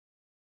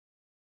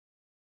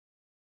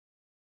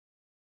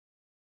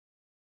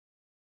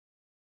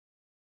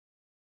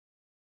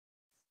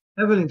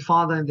Heavenly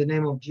Father, in the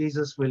name of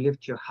Jesus, we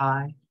lift you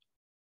high.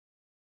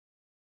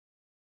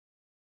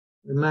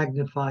 We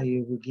magnify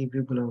you. We give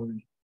you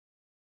glory.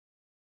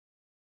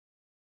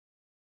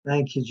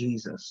 Thank you,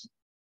 Jesus.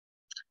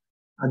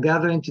 Our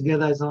gathering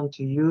together is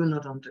unto you,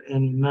 not unto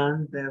any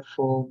man.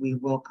 Therefore, we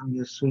welcome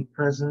your sweet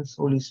presence,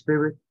 Holy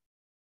Spirit.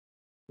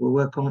 We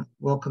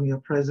welcome your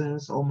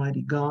presence,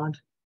 Almighty God.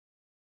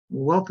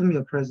 We welcome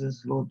your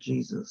presence, Lord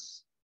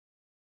Jesus.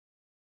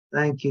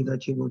 Thank you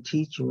that you will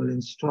teach, you will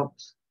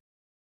instruct,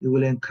 you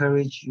will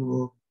encourage, you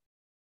will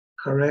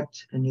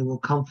correct, and you will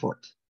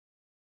comfort.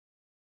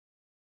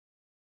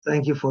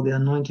 Thank you for the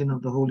anointing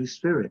of the Holy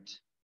Spirit.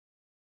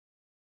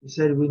 You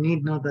said we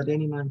need not that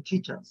any man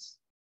teach us,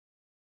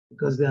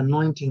 because the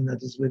anointing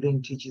that is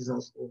within teaches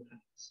us all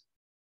things.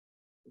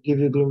 We give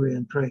you glory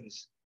and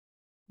praise.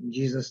 In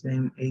Jesus'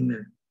 name,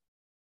 amen.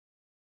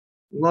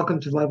 Welcome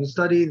to Bible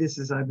study. This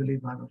is, I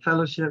Believe, Bible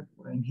Fellowship.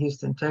 We're in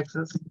Houston,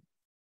 Texas.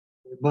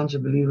 We're a bunch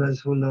of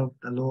believers who love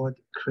the Lord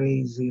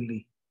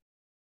crazily.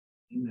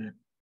 Amen.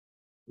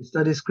 We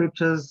study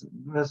scriptures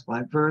verse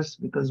by verse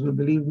because we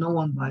believe no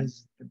one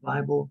buys the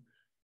Bible,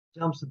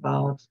 jumps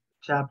about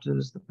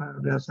chapters, the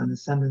paragraphs, and the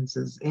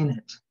sentences in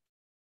it.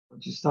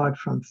 But you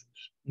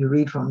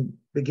read from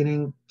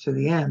beginning to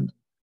the end.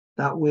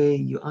 That way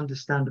you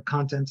understand the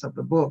contents of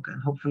the book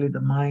and hopefully the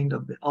mind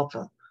of the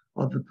author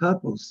or the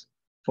purpose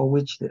for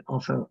which the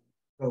author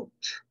wrote.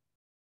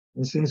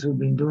 And since we've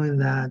been doing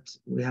that,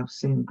 we have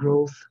seen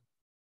growth.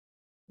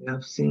 We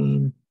have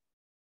seen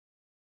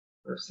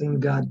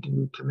God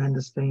do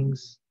tremendous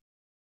things.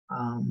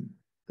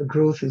 The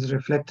growth is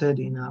reflected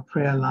in our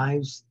prayer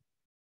lives.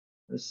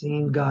 We're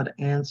seeing God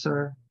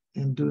answer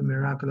and do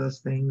miraculous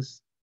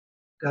things.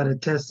 Got a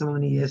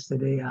testimony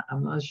yesterday.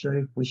 I'm not sure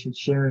if we should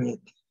share it.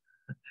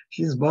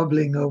 She's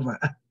bubbling over.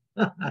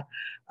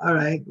 All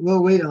right,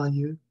 we'll wait on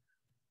you.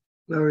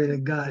 Glory to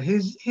God.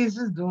 He's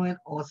just doing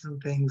awesome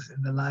things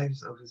in the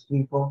lives of his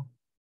people.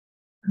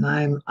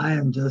 And I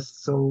am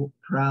just so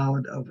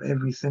proud of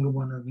every single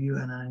one of you.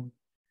 And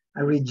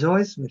I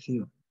rejoice with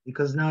you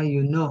because now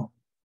you know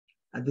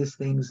that these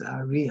things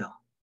are real.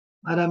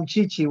 Madam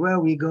Chichi, where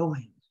are we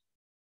going?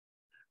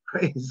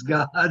 Praise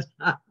God.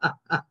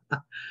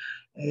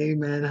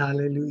 Amen.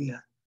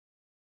 Hallelujah.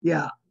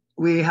 Yeah,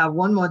 we have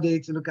one more day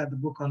to look at the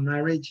book on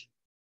marriage.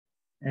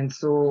 And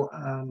so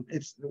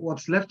it's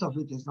what's left of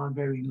it is not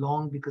very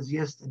long because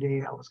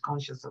yesterday I was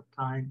conscious of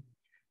time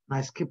and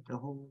I skipped the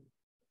whole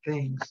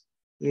things.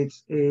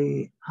 It's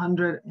a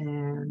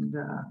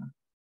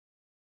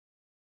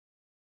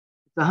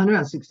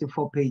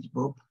 164-page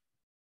book.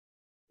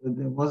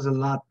 There was a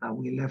lot that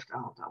we left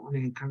out. I want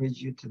to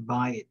encourage you to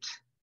buy it.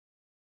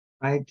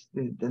 Right?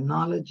 The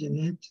knowledge in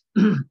it,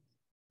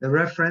 the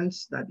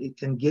reference that it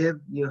can give.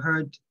 You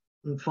heard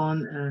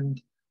Mfon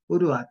and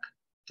Uduak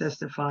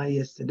testify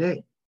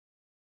yesterday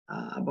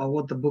about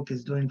what the book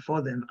is doing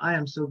for them. I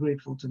am so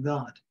grateful to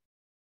God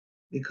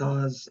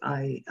because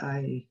I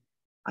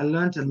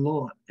learned a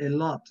lot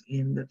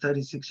in the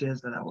 36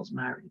 years that I was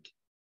married.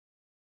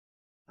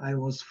 I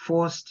was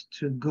forced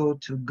to go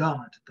to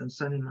God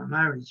concerning my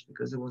marriage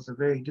because it was a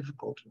very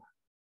difficult one.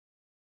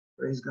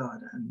 Praise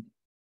God. And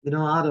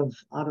out of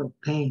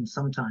pain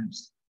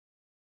sometimes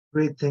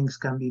great things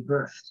can be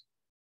birthed.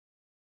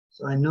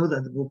 So I know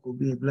that the book will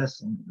be a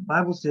blessing. The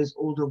Bible says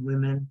older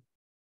women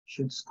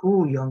should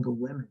school younger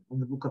women in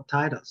the book of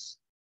Titus,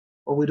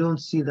 but we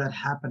don't see that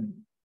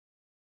happening.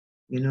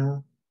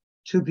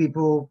 Two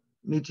people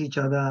meet each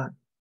other,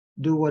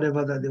 do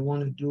whatever that they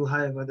want to do,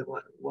 however they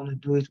want to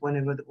do it,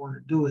 whenever they want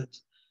to do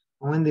it.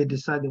 And when they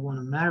decide they want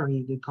to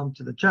marry, they come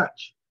to the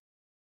church.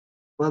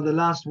 Well, the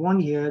last 1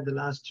 year, the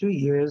last 2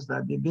 years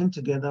that they've been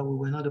together, we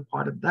were not a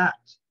part of that.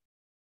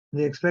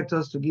 They expect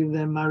us to give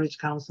them marriage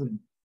counseling.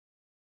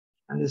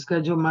 And they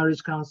schedule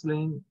marriage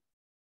counseling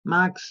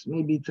max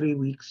maybe 3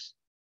 weeks,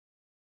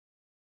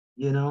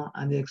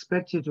 and they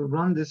expect you to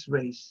run this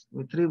race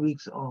with 3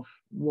 weeks of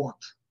what?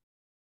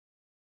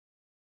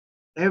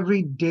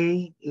 Every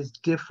day is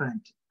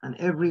different and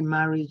every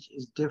marriage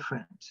is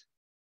different.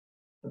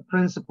 The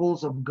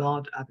principles of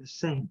God are the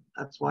same.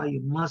 That's why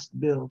you must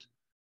build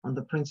on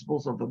the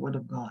principles of the Word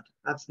of God.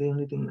 That's the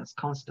only thing that's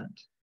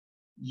constant.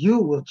 You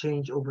will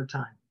change over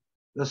time.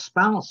 Your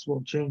spouse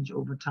will change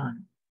over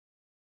time.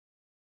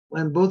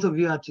 When both of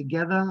you are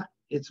together,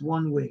 it's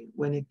one way.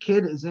 When a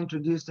kid is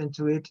introduced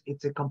into it,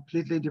 it's a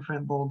completely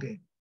different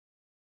ballgame.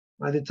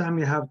 By the time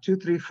you have 2,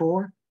 3,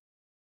 4,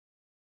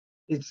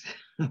 it's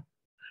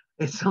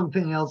it's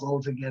something else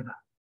altogether.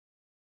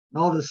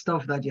 All the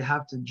stuff that you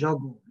have to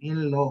juggle,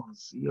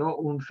 in-laws, your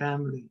own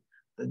family,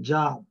 the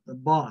job, the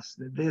boss,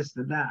 the this,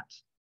 the that.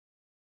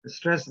 The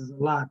stress is a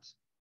lot,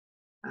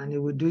 and it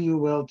would do you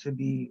well to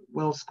be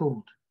well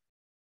schooled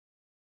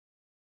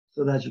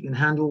so that you can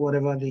handle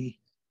whatever the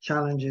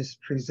challenges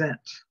present.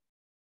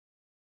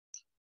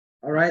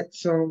 All right,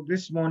 so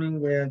this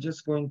morning we're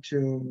just going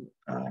to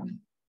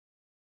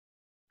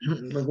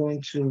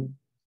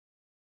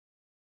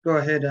go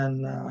ahead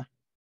and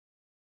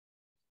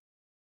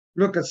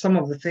look at some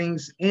of the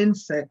things in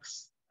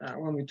sex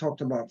when we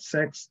talked about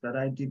sex that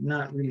I did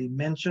not really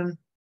mention.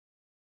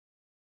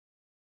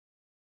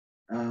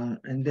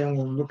 and then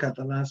we'll look at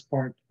the last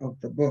part of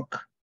the book.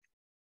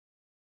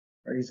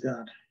 Praise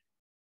God.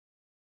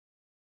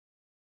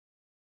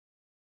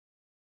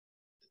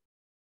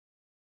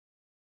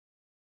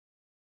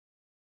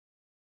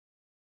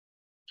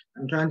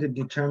 I'm trying to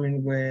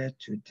determine where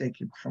to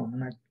take it from.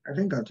 And I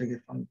think I'll take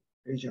it from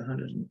page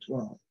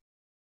 112.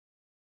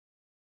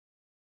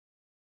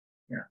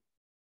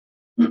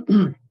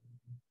 Yeah.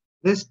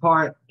 This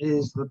part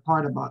is the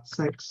part about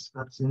sex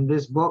that's in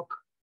this book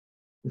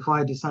before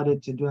I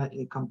decided to do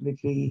a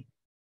completely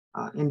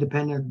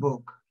independent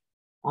book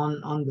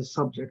on the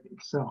subject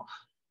itself.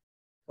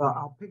 So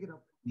I'll pick it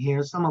up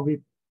here. Some of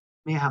it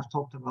may have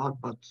talked about,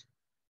 but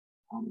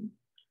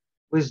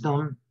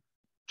wisdom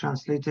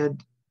translated,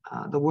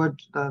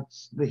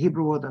 the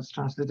Hebrew word that's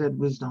translated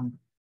wisdom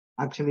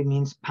actually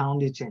means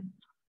pound it in.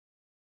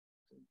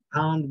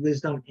 Pound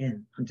wisdom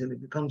in until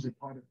it becomes a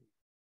part of you.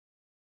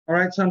 All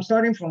right, so I'm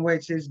starting from where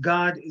it says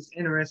God is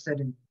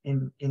interested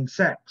in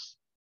sex.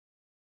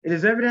 It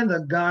is evident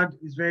that God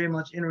is very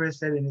much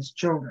interested in his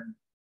children.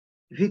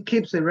 If he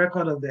keeps a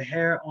record of the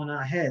hair on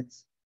our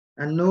heads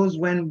and knows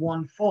when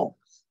one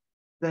falls,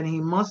 then he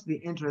must be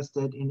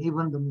interested in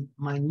even the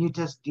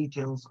minutest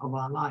details of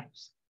our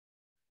lives.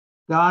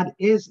 God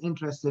is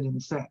interested in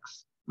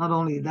sex. Not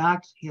only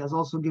that, he has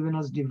also given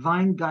us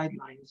divine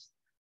guidelines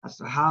as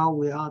to how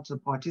we are to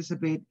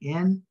participate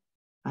in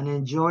and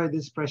enjoy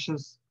this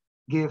precious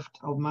gift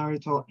of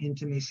marital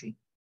intimacy.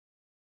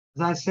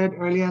 As I said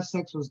earlier,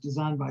 sex was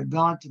designed by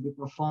God to be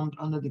performed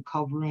under the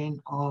covering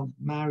of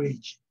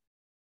marriage,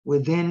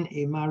 within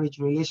a marriage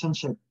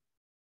relationship.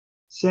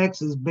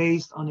 Sex is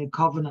based on a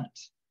covenant,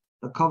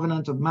 the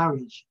covenant of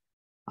marriage,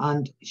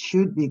 and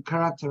should be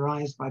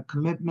characterized by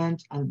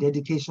commitment and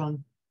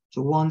dedication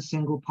to one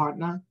single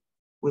partner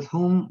with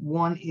whom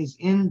one is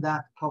in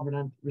that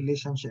covenant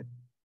relationship.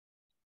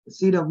 The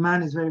seed of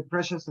man is very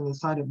precious in the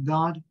sight of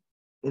God.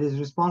 It is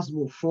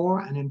responsible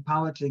for and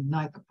empowered to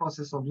ignite the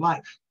process of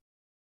life.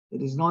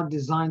 It is not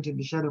designed to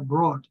be shed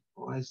abroad,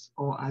 or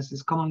as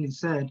is commonly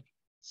said,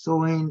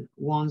 sowing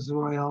one's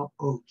royal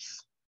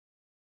oats.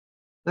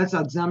 Let's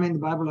examine the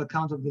Bible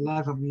account of the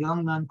life of a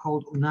young man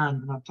called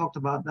Onan, and I've talked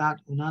about that.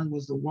 Onan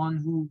was the one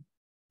who,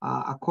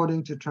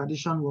 according to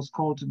tradition, was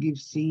called to give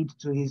seed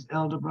to his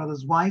elder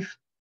brother's wife.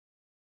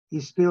 He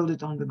spilled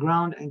it on the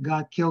ground and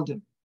God killed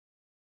him.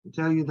 To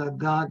tell you that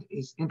God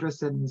is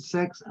interested in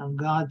sex, and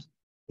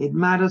it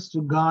matters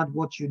to God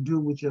what you do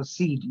with your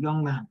seed,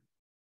 young man.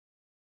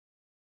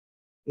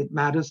 It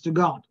matters to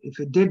God. If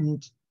it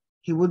didn't,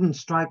 he wouldn't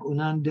strike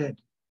Onan dead.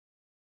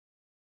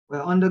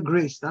 We're under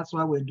grace. That's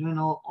why we're doing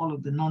all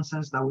of the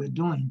nonsense that we're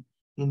doing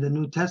in the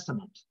New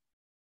Testament.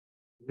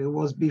 If it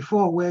was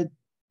before where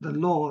the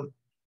law,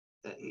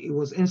 it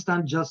was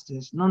instant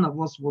justice, none of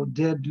us would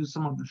dare do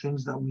some of the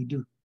things that we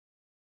do.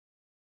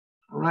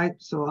 All right,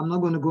 so I'm not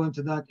going to go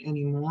into that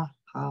anymore.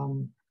 I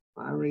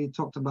already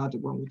talked about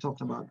it when we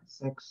talked about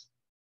sex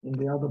in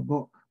the other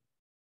book.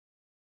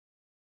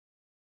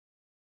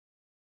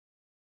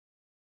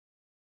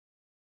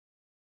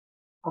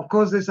 Of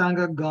course, this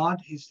angered God.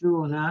 He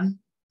slew Onan,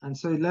 and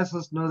so it lets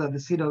us know that the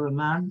seed of a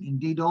man,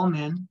 indeed all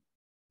men,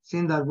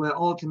 seeing that we're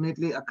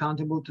ultimately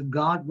accountable to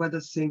God,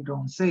 whether saved or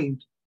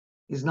unsaved,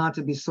 is not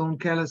to be sown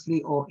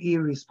carelessly or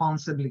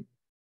irresponsibly.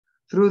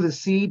 Through the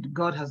seed,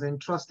 God has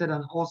entrusted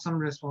an awesome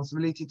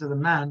responsibility to the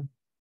man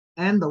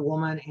and the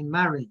woman in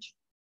marriage,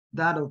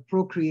 that of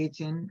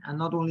procreating, and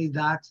not only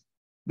that,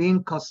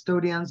 being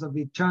custodians of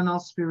eternal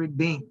spirit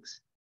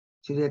beings,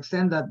 to the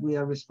extent that we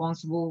are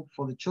responsible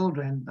for the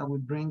children that we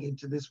bring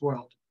into this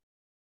world.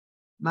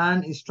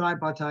 Man is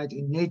tripartite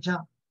in nature.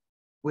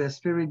 We are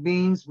spirit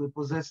beings, we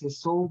possess a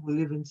soul, we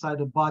live inside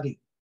a body.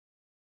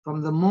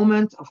 From the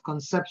moment of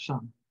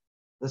conception,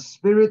 the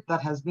spirit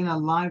that has been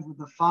alive with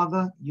the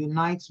Father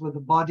unites with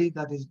the body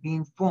that is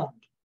being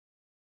formed.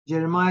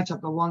 Jeremiah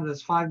chapter 1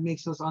 verse 5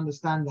 makes us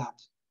understand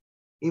that.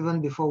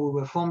 Even before we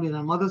were formed in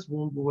our mother's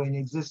womb, we were in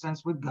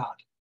existence with God.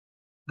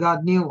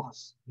 God knew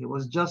us. He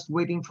was just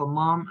waiting for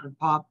mom and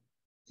pop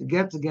to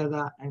get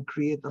together and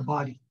create the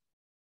body.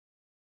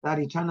 That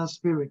eternal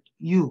spirit,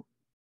 you,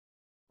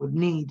 would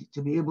need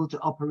to be able to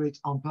operate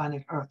on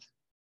planet Earth.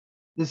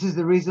 This is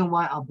the reason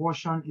why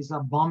abortion is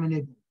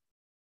abominable.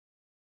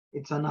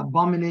 It's an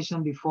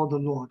abomination before the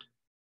Lord.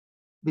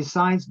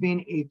 Besides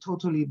being a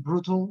totally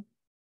brutal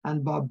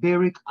and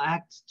barbaric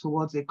act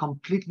towards a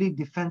completely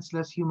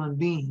defenseless human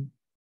being,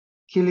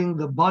 killing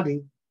the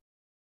body,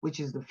 which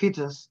is the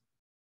fetus,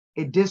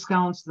 it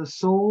discounts the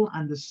soul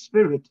and the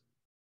spirit,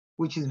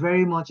 which is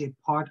very much a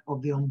part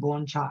of the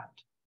unborn child.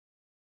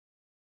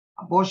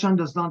 Abortion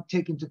does not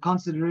take into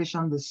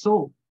consideration the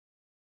soul,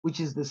 which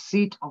is the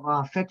seat of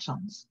our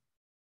affections,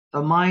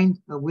 the mind,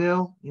 the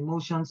will,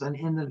 emotions, and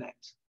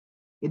intellect.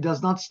 It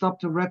does not stop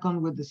to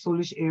reckon with the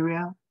soulish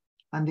area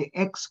and the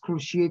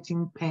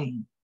excruciating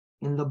pain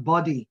in the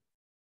body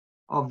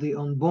of the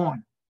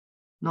unborn,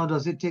 nor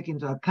does it take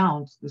into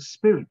account the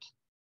spirit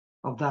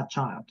of that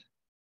child.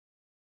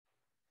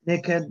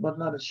 Naked but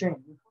not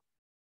ashamed.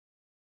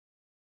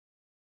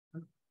 I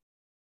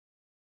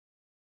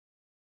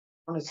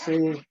want to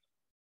say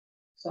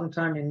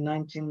sometime in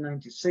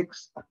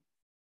 1996.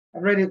 I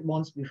read it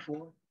once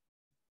before,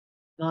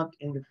 not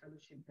in the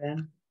fellowship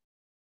then.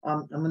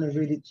 I'm going to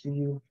read it to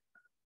you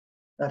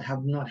that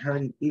have not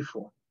heard it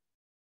before.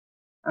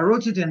 I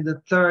wrote it in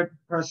the third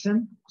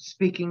person,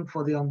 speaking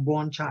for the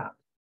unborn child.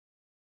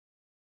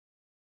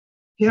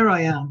 Here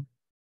I am,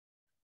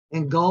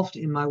 engulfed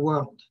in my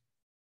world.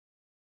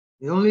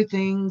 The only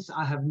things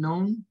I have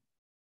known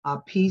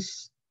are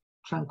peace,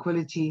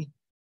 tranquility,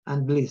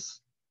 and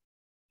bliss.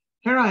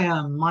 Here I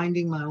am,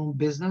 minding my own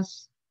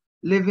business,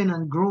 living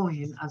and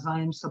growing as I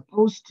am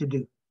supposed to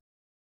do.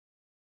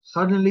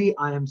 Suddenly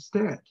I am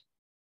stirred.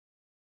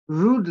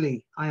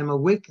 Rudely I am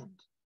awakened,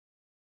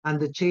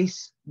 and the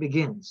chase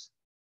begins.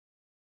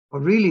 But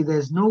really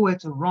there's nowhere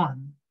to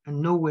run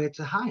and nowhere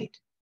to hide.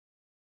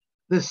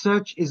 The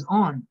search is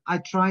on. I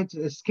try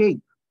to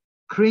escape,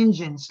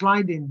 cringing,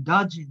 sliding,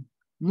 dodging,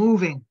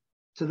 moving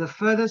to the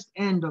furthest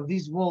end of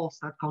these walls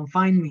that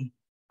confine me.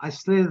 I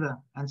slither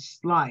and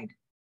slide,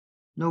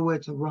 nowhere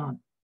to run,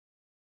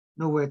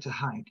 nowhere to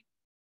hide.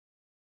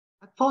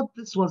 I thought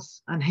this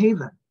was an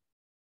haven.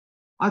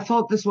 I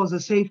thought this was a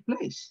safe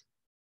place.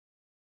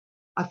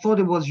 I thought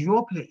it was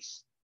your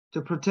place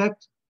to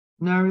protect,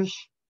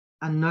 nourish,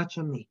 and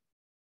nurture me.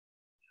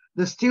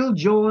 The steel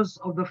jaws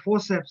of the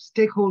forceps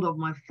take hold of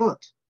my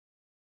foot,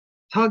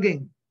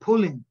 tugging,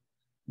 pulling,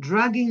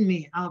 dragging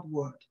me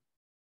outward.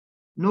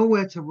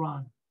 Nowhere to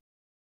run,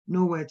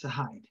 nowhere to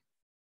hide.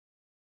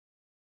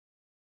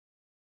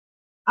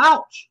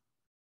 Ouch!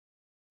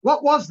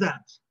 What was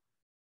that?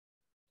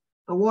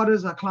 The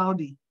waters are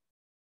cloudy.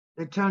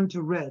 They turn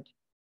to red.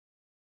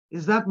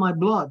 Is that my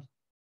blood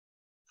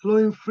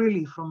flowing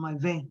freely from my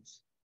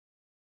veins?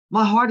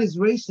 My heart is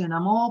racing.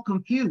 I'm all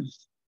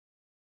confused.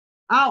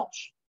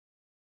 Ouch!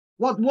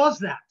 What was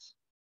that?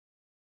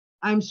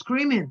 I'm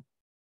screaming,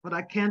 but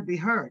I can't be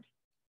heard.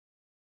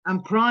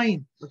 I'm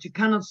crying, but you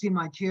cannot see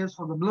my tears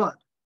for the blood.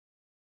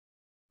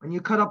 When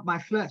you cut up my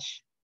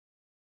flesh,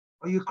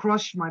 or you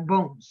crush my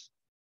bones,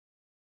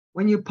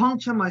 when you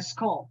puncture my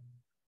skull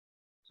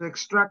to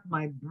extract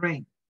my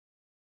brain,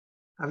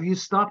 have you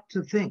stopped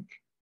to think?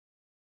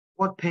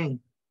 What pain?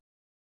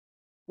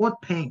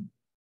 What pain?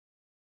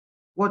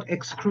 What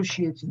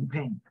excruciating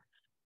pain?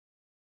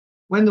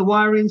 When the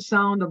wiring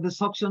sound of the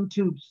suction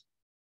tubes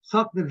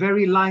suck the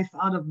very life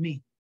out of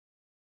me,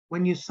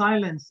 when you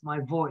silence my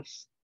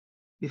voice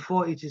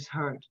before it is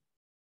heard,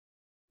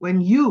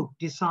 when you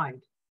decide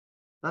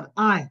that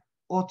I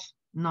ought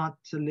not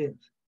to live,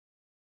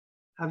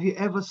 have you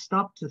ever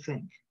stopped to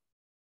think,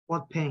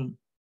 what pain,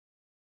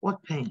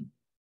 what pain,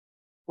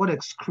 what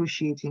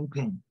excruciating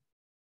pain?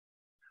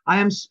 I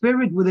am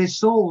spirit with a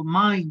soul,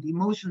 mind,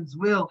 emotions,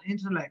 will,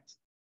 intellect,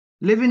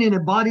 living in a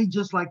body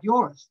just like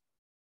yours.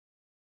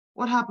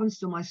 What happens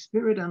to my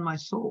spirit and my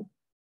soul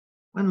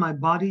when my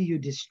body you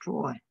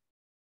destroy?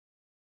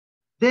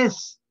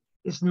 This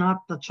is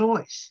not the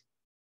choice.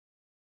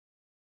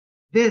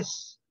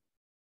 This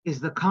is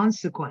the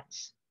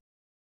consequence.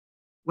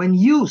 When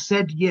you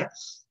said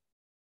yes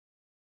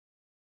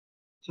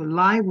to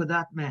lie with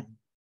that man,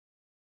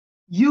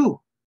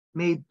 you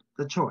made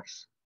the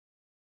choice.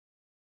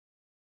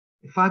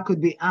 If I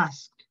could be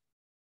asked,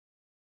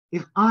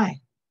 if I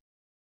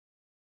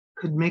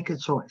could make a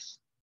choice,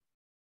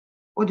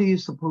 what do you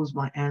suppose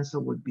my answer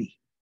would be?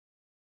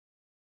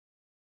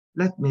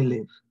 Let me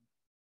live.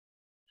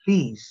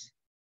 Please,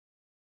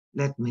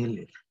 let me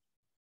live.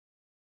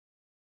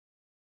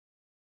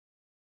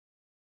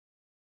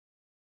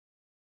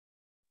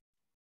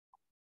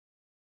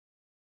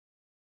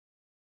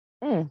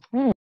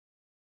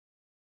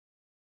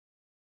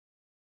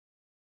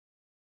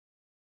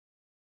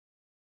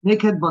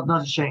 Naked but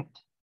not ashamed.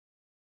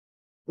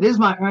 It is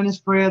my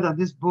earnest prayer that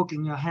this book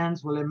in your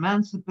hands will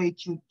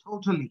emancipate you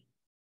totally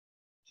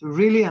to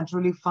really and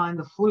truly find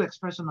the full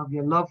expression of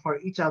your love for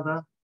each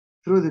other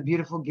through the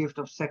beautiful gift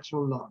of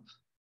sexual love.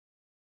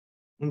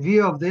 In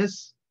view of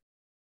this,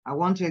 I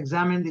want to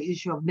examine the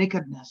issue of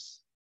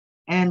nakedness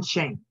and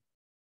shame,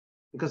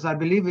 because I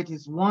believe it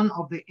is one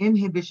of the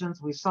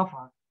inhibitions we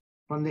suffer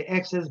from the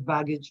excess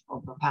baggage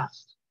of the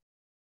past.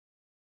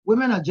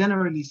 Women are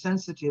generally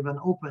sensitive and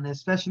open,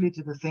 especially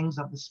to the things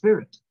of the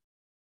spirit.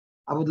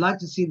 I would like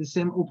to see the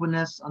same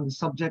openness on the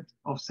subject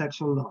of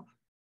sexual love.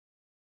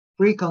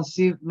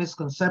 Preconceived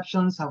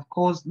misconceptions have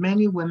caused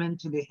many women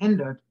to be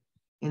hindered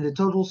in the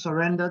total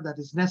surrender that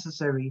is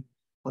necessary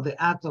for the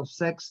act of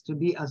sex to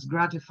be as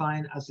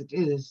gratifying as it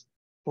is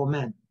for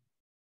men.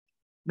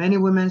 Many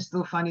women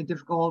still find it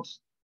difficult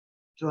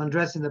to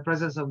undress in the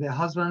presence of their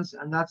husbands,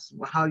 and that's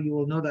how you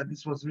will know that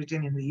this was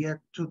written in the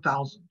year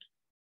 2000.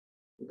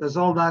 Because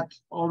all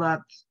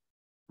that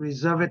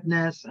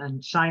reservedness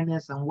and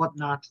shyness and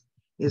whatnot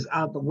is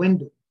out the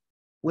window.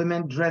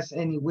 Women dress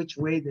any which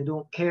way. They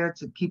don't care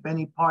to keep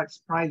any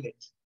parts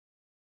private.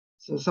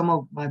 So some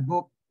of my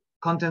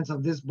contents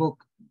of this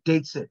book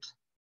dates it.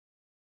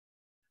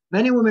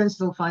 Many women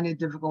still find it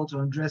difficult to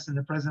undress in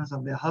the presence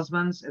of their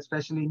husbands,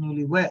 especially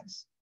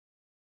newlyweds.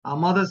 Our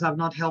mothers have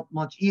not helped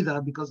much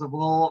either because of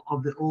all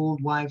of the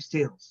old wives'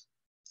 tales.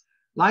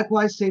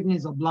 Likewise, Satan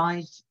is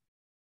obliged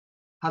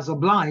has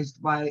obliged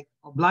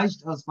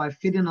us by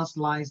feeding us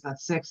lies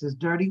that sex is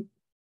dirty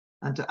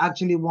and to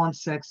actually want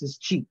sex is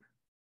cheap.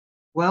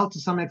 Well, to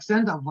some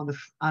extent,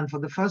 and for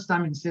the first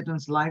time in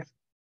Satan's life,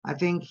 I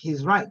think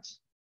he's right.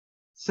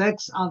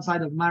 Sex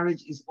outside of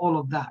marriage is all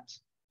of that,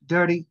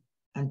 dirty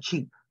and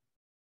cheap.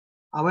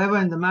 However,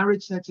 in the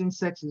marriage setting,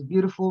 sex is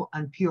beautiful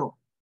and pure.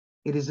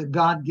 It is a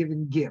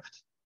God-given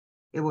gift.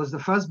 It was the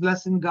first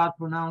blessing God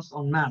pronounced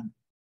on man.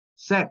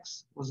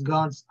 Sex was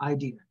God's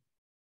idea.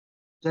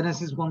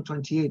 Genesis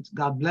 1:28,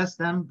 God blessed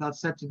them. God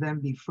said to them,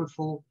 be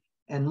fruitful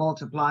and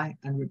multiply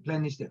and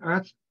replenish the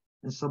earth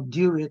and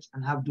subdue it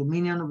and have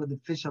dominion over the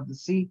fish of the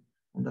sea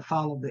and the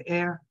fowl of the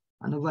air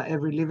and over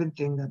every living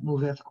thing that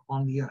moveth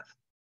upon the earth.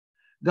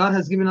 God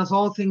has given us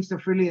all things to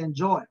freely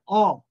enjoy.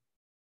 All.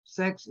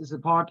 Sex is a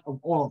part of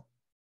all.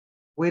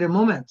 Wait a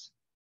moment.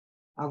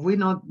 Have we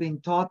not been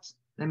taught?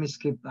 Let me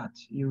skip that.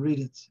 You read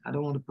it. I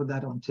don't want to put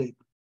that on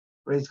tape.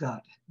 Praise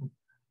God.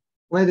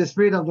 Where the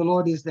Spirit of the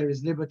Lord is, there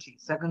is liberty.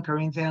 2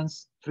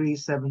 Corinthians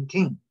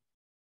 3:17.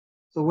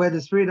 So where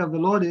the Spirit of the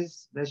Lord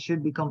is, there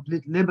should be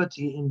complete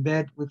liberty in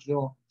bed with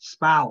your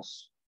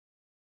spouse.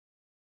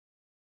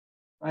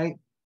 Right?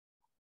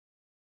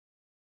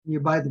 You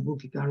buy the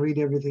book, you can read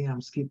everything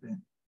I'm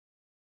skipping.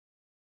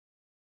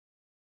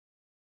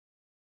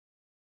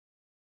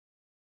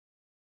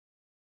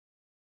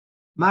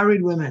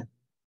 Married women.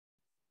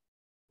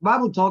 The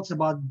Bible talks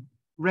about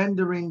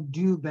rendering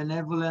due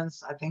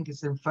benevolence. I think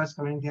it's in 1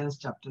 Corinthians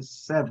chapter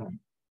 7.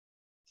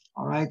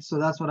 All right, so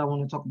that's what I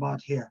want to talk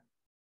about here.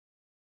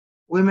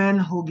 Women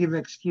who give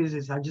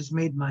excuses. I just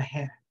made my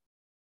hair.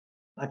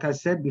 Like I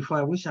said before,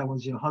 I wish I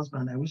was your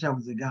husband. I wish I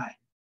was a guy.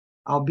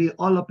 I'll be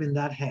all up in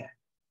that hair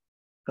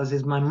because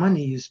it's my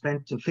money you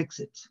spent to fix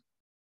it.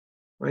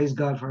 Praise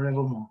God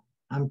forevermore.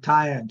 I'm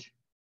tired.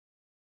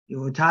 You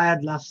were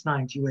tired last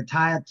night. You were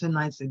tired 2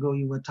 nights ago.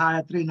 You were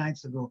tired 3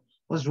 nights ago.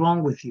 What's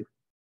wrong with you?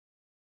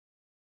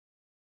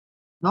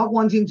 Not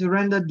wanting to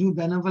render due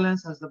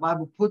benevolence, as the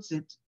Bible puts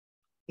it,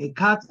 a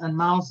cat and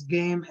mouse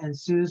game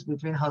ensues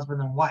between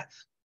husband and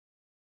wife.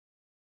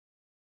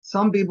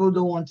 Some people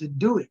don't want to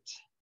do it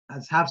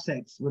as have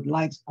sex with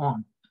lights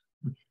on.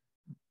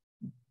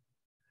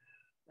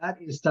 That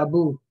is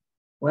taboo.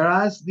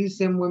 Whereas these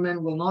same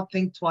women will not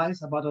think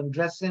twice about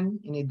undressing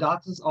in a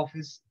doctor's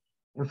office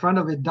in front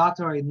of a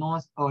doctor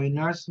or a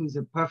nurse who is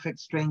a perfect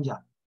stranger.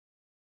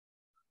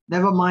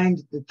 Never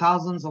mind the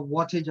thousands of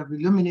wattage of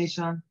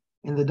illumination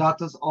in the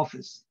doctor's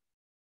office.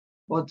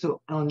 But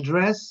to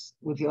undress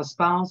with your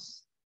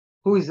spouse,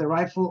 who is the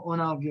rightful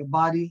owner of your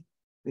body,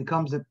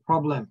 becomes a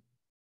problem.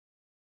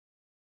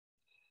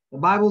 The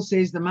Bible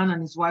says the man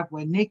and his wife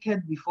were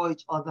naked before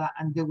each other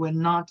and they were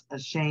not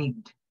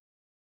ashamed.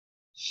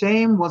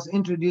 Shame was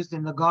introduced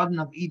in the Garden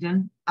of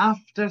Eden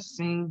after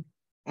sin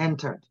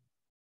entered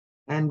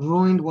and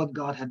ruined what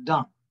God had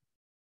done.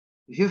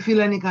 If you feel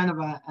any kind of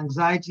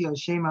anxiety or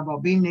shame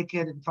about being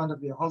naked in front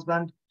of your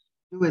husband,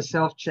 do a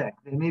self-check.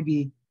 There may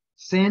be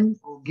sin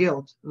or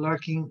guilt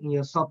lurking in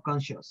your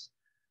subconscious.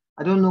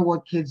 I don't know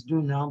what kids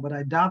do now, but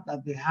I doubt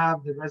that they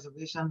have the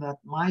reservation that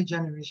my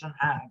generation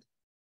had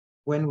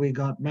when we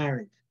got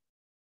married.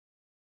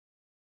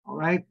 All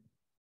right?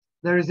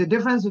 There is a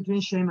difference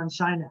between shame and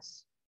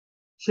shyness.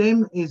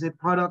 Shame is a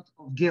product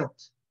of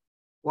guilt,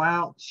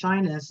 while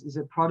shyness is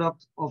a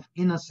product of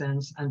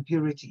innocence and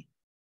purity.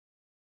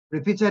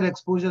 Repeated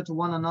exposure to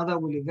one another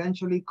will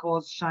eventually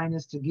cause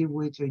shyness to give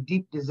way to a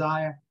deep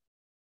desire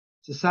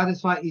to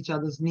satisfy each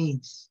other's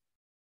needs,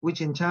 which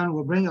in turn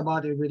will bring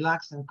about a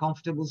relaxed and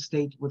comfortable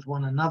state with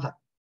one another.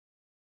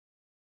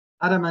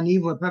 Adam and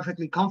Eve were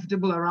perfectly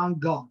comfortable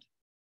around God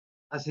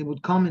as he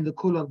would come in the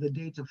cool of the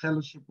day to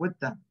fellowship with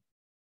them.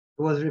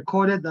 It was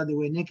recorded that they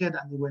were naked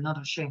and they were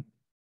not ashamed.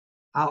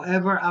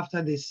 However,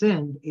 after they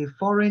sinned, a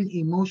foreign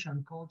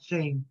emotion called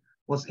shame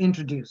was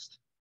introduced,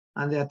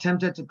 and they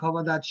attempted to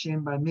cover that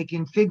shame by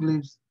making fig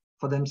leaves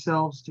for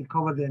themselves to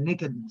cover their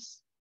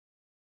nakedness.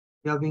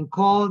 You have been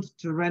called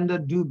to render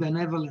due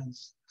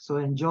benevolence, so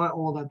enjoy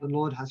all that the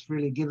Lord has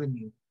freely given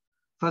you.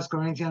 1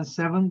 Corinthians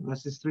 7,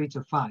 verses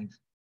 3-5.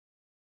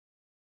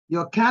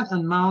 Your cat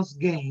and mouse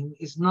game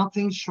is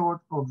nothing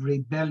short of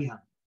rebellion.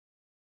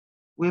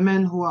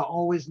 Women who are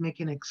always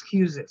making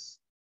excuses.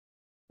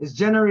 It's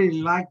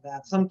generally like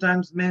that.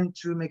 Sometimes men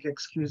too make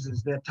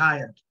excuses. They're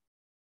tired.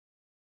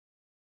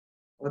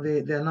 Or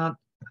they're not.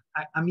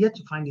 I'm yet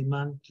to find a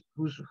man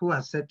who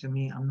has said to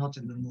me, I'm not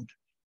in the mood.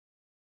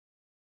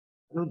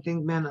 I don't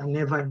think men are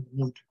never in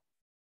the mood.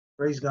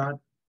 Praise God.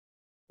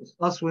 It's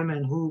us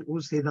women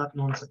who say that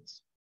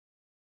nonsense.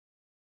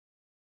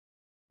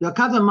 Your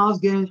cat and mouse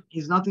game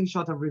is nothing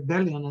short of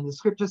rebellion, and the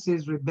scripture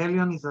says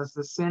rebellion is as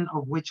the sin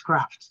of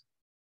witchcraft.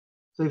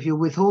 So if you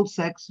withhold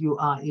sex, you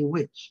are a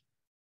witch.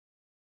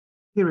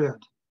 Period.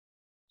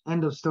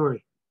 End of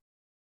story.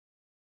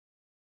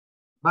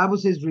 Bible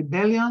says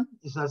rebellion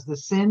is as the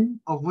sin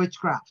of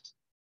witchcraft.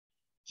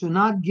 To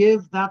not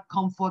give that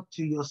comfort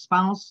to your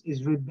spouse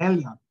is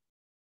rebellion.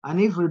 And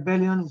if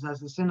rebellion is as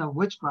the sin of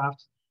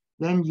witchcraft,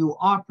 then you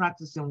are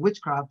practicing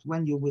witchcraft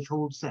when you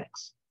withhold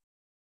sex.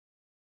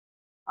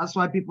 That's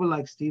why people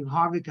like Steve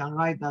Harvey can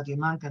write that a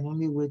man can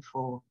only wait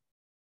for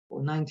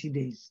 90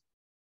 days.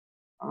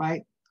 All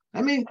right.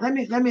 Let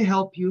me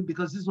help you,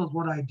 because this was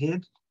what I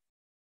did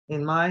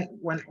in my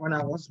when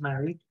I was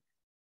married.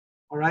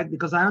 All right,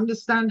 because I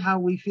understand how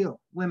we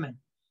feel, women.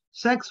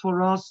 Sex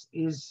for us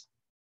is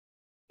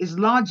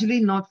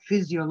largely not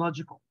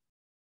physiological.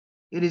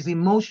 It is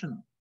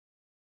emotional.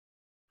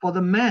 For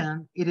the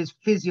man, it is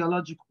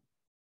physiological.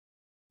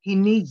 He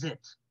needs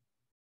it.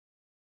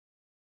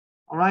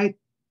 All right.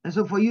 And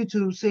so for you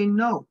to say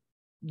no,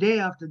 day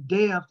after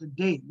day after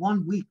day,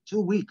 1 week, 2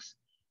 weeks,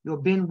 you're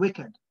being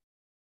wicked.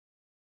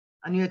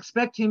 And you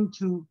expect him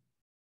to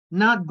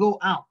not go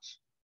out.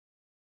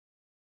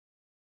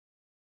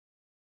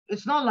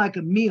 It's not like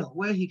a meal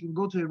where he can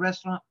go to a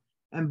restaurant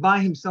and buy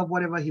himself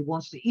whatever he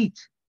wants to eat.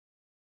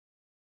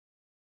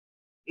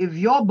 If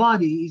your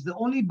body is the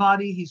only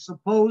body he's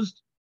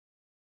supposed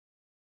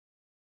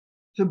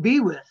to be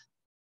with,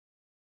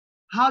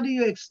 how do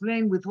you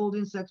explain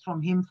withholding sex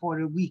from him for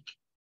a week?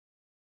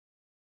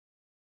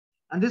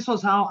 And this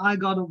was how I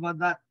got over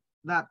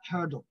that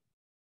hurdle.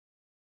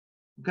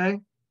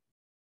 Okay.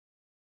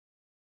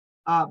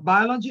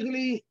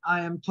 Biologically,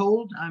 I am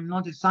told, I'm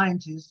not a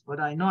scientist,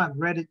 but I know I've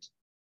read it,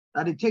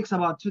 that it takes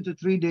about 2 to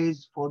 3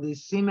 days for the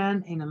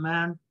semen in a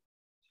man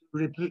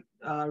to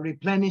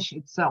replenish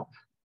itself.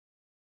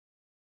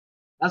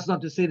 That's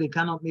not to say they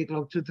cannot make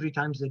love 2, 3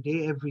 times a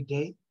day, every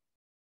day,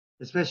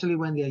 especially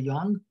when they're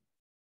young.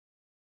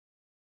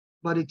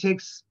 But it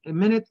takes a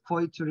minute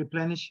for it to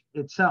replenish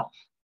itself.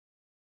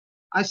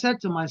 I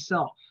said to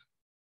myself,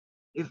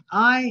 if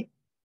I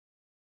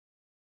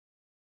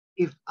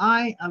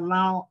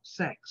allow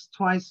sex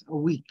twice a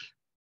week,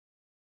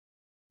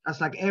 that's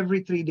like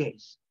every 3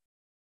 days.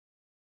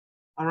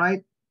 All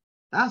right,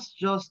 that's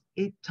just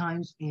 8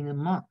 times in a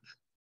month.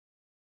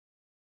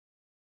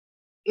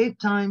 8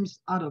 times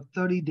out of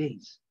 30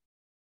 days.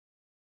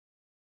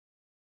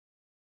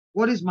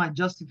 What is my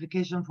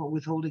justification for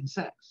withholding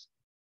sex?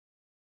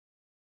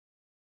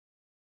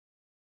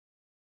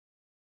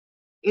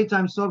 8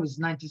 times 12 is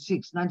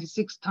 96.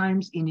 96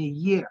 times in a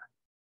year.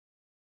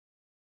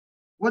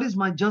 What is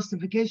my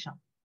justification?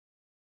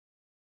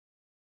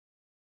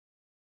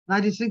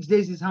 96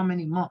 days is how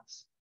many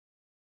months?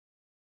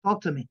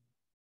 Talk to me.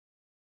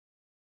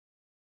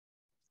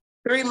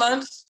 3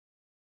 months.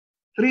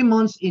 3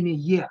 months in a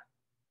year.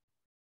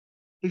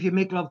 If you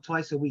make love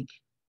twice a week.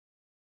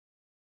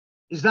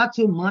 Is that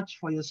too much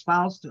for your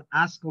spouse to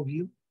ask of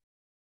you?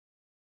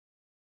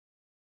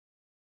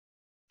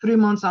 3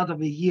 months out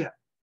of a year.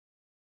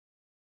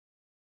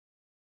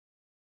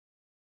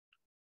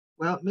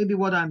 Well, maybe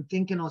what I'm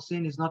thinking or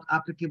saying is not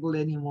applicable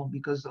anymore,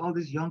 because all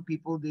these young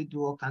people, they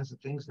do all kinds of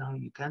things now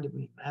you can't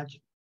even imagine.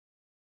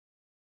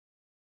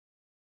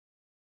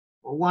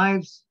 But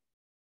wives,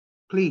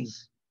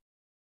 please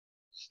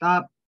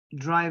stop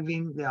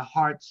driving their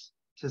hearts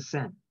to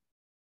sin.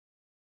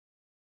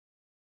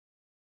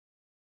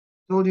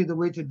 Told you the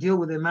way to deal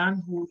with a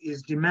man who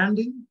is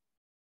demanding,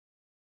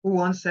 who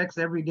wants sex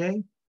every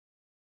day.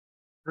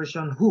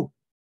 Pressure who?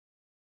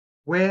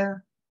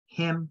 Wear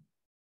him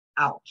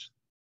out.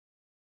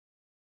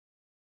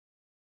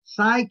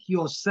 Psych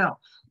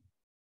yourself.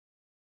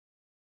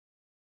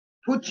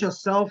 Put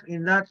yourself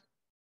in that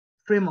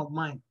frame of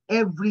mind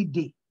every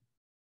day.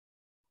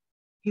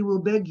 He will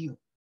beg you.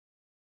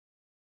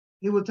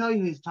 He will tell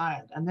you he's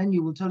tired, and then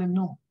you will tell him,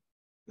 no,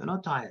 you're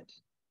not tired.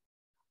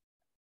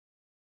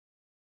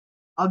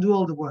 I'll do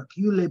all the work.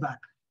 You lay back.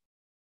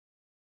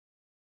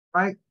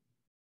 Right?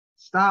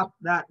 Stop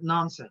that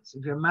nonsense.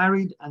 If you're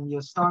married and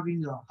you're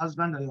starving your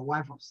husband or your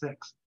wife of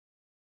sex,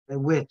 a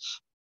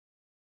witch.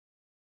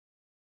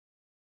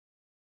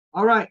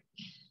 All right.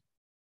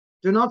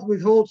 Do not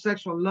withhold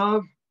sexual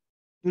love.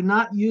 Do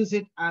not use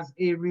it as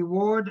a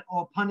reward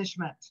or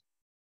punishment.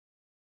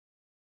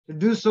 To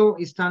do so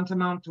is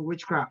tantamount to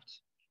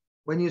witchcraft.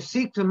 When you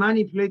seek to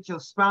manipulate your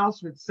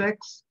spouse with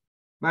sex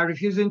by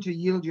refusing to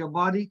yield your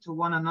body to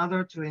one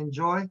another to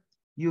enjoy,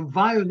 you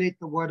violate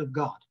the word of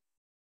God.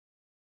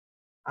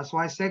 That's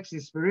why sex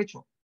is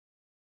spiritual.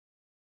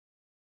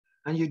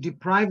 And you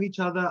deprive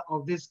each other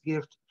of this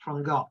gift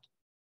from God.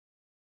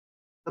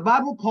 The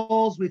Bible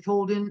calls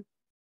withholding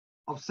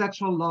of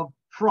sexual love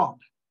fraud.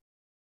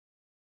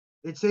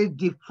 It says,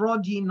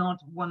 defraud ye not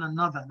one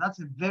another. That's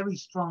a very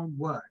strong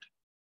word.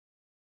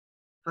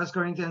 1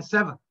 Corinthians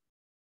 7.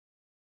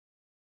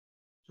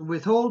 To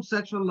withhold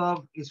sexual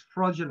love is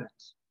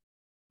fraudulent.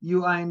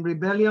 You are in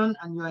rebellion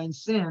and you are in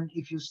sin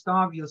if you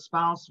starve your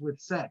spouse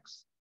with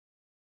sex.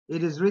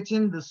 It is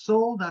written, the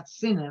soul that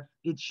sinneth,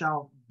 it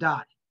shall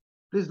die.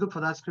 Please look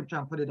for that scripture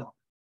and put it up.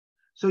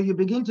 So you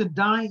begin to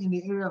die in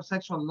the area of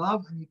sexual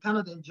love and you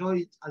cannot enjoy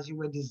it as you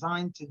were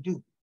designed to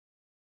do.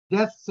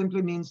 Death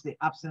simply means the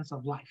absence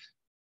of life.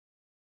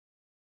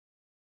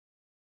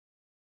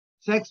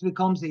 Sex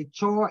becomes a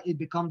chore, it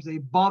becomes a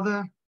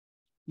bother.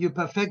 You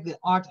perfect the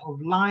art of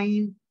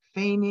lying,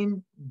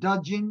 feigning,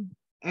 dodging,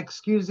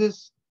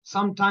 excuses,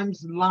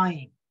 sometimes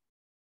lying,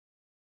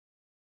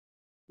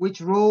 which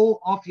roll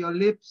off your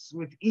lips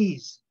with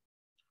ease.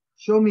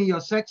 Show me your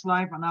sex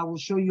life and I will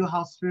show you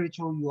how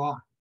spiritual you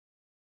are.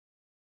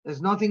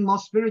 There's nothing more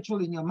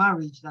spiritual in your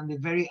marriage than the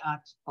very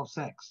act of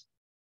sex.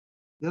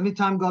 The only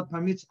time God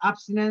permits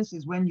abstinence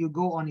is when you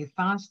go on a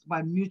fast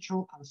by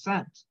mutual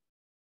consent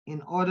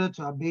in order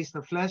to abase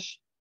the flesh,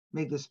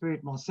 make the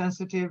spirit more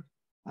sensitive,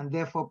 and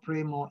therefore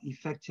pray more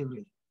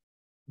effectively.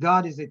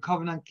 God is a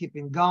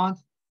covenant-keeping God.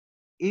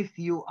 If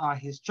you are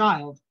his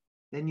child,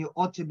 then you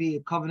ought to be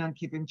a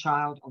covenant-keeping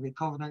child of a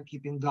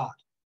covenant-keeping God.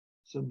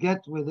 So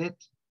get with it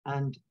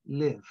and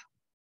live.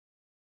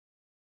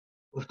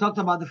 We've talked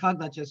about the fact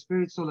that your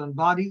spirit, soul, and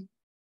body,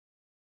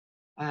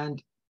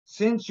 and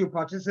since you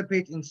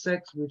participate in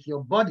sex with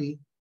your body,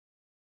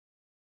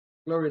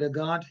 glory to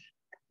God,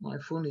 my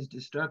phone is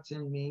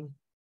distracting me.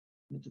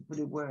 I need to put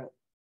it where it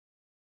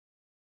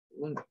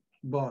won't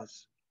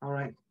buzz. All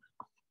right.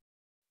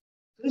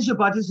 Since you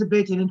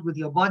participate in it with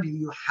your body,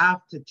 you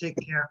have to take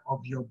care of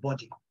your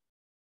body.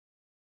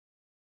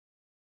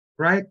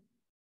 Right?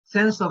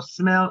 Sense of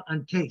smell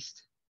and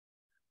taste.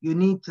 You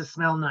need to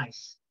smell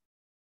nice.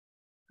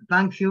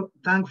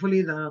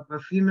 Thankfully, there are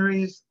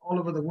perfumeries all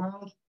over the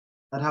world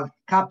that have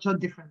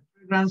captured different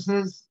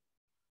fragrances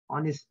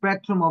on a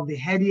spectrum of the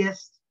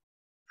headiest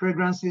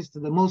fragrances to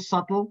the most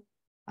subtle,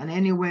 and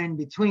anywhere in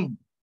between.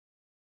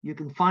 You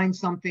can find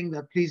something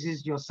that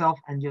pleases yourself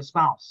and your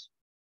spouse.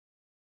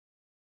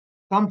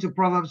 Come to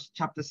Proverbs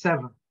chapter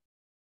 7.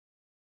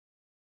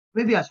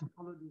 Maybe I should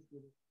follow this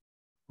video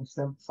of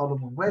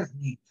Solomon. Where's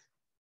Nate?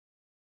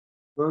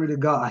 Glory to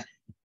God.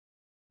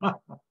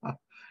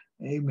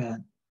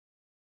 Amen.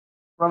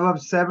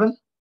 Proverbs 7.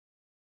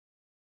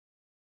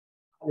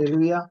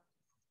 Hallelujah.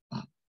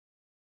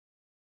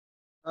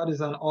 God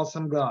is an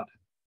awesome God.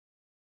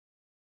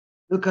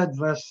 Look at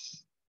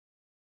verse.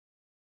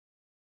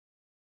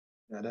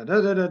 Let's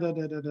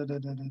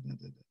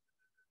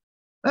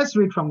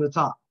read from the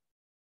top.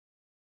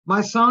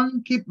 My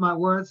son, keep my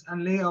words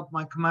and lay up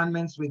my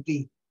commandments with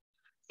thee.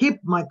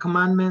 Keep my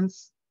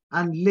commandments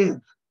and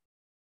live.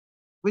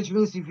 Which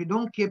means if you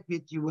don't keep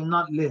it, you will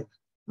not live.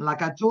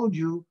 Like I told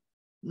you,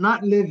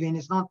 not living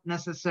is not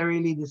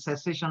necessarily the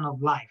cessation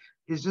of life.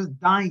 It's just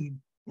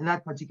dying in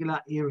that particular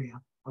area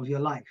of your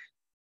life,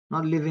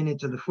 not living it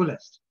to the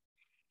fullest.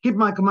 Keep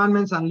my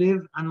commandments and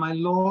live, and my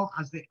law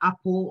as the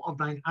apple of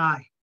thine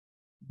eye.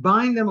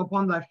 Bind them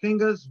upon thy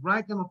fingers,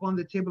 write them upon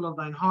the table of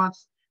thine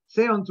hearts.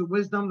 Say unto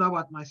wisdom, thou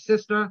art my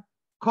sister.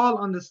 Call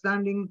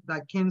understanding thy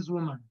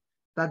kinswoman,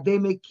 that they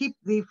may keep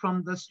thee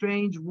from the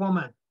strange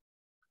woman,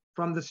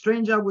 from the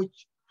stranger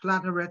which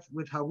flattereth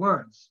with her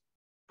words.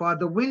 For at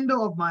the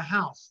window of my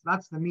house,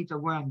 that's the meat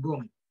of where I'm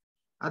going.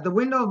 At the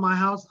window of my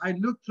house, I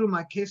looked through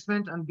my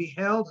casement and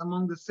beheld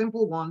among the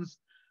simple ones.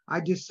 I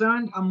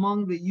discerned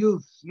among the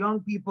youths,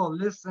 young people,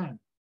 listen,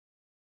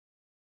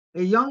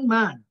 a young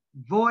man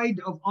void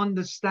of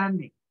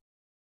understanding.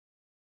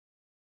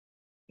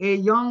 A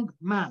young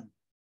man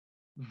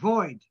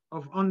void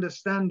of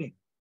understanding,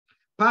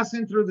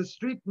 passing through the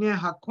street near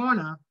her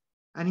corner,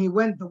 and he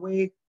went the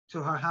way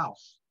to her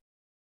house.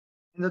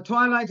 In the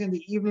twilight, in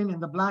the evening, in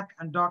the black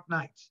and dark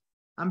night.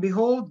 And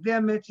behold,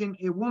 there met him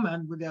a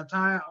woman with the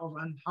attire of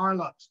an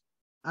harlot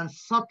and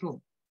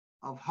subtle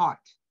of heart.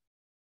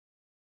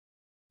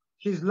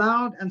 She's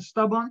loud and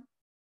stubborn.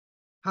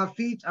 Her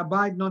feet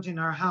abide not in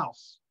her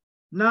house.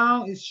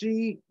 Now is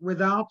she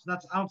without,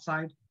 that's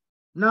outside,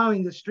 now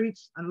in the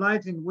streets, and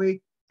lies in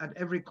wait at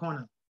every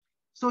corner.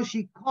 So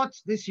she caught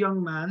this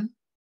young man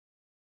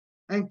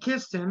and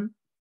kissed him,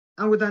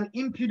 and with an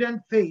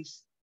impudent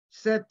face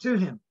said to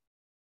him,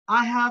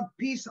 I have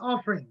peace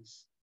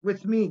offerings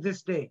with me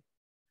this day.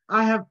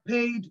 I have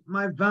paid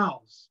my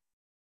vows.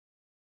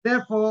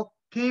 Therefore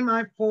came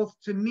I forth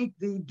to meet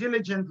thee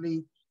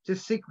diligently to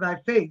seek thy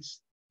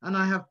face, and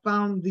I have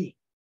found thee.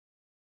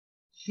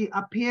 She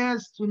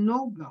appears to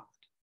know God.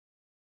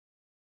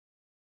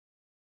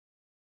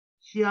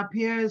 She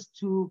appears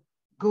to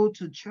go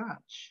to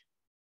church.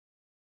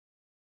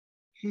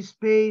 She's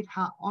paid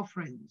her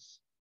offerings.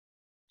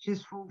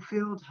 She's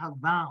fulfilled her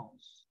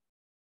vows.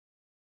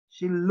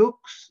 She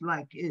looks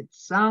like it,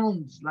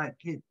 sounds like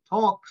it,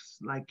 talks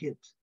like it,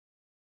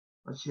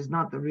 but she's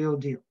not the real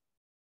deal.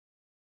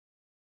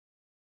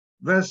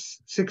 Verse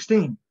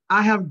 16,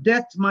 I have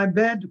decked my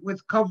bed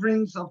with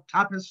coverings of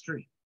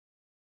tapestry,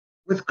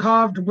 with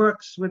carved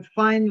works, with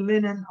fine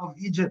linen of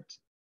Egypt.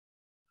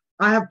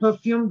 I have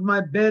perfumed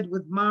my bed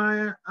with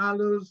myrrh,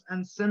 aloes,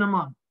 and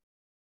cinnamon.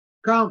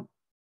 Come,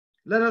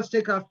 let us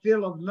take our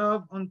fill of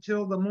love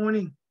until the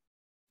morning.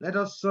 Let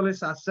us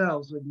solace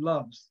ourselves with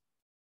loves.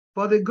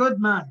 For the good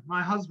man,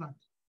 my husband,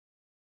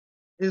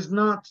 is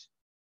not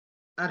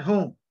at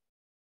home.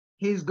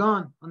 He's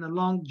gone on a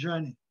long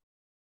journey.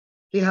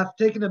 He hath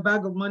taken a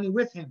bag of money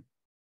with him,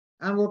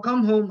 and will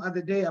come home at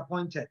the day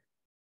appointed.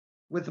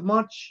 With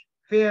much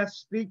fair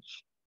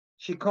speech,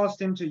 she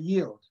caused him to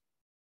yield.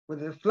 With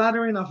the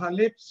flattering of her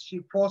lips,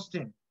 she forced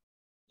him.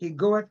 He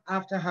goeth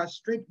after her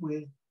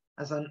straightway,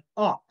 as an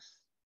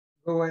ox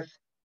goeth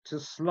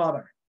to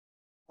slaughter,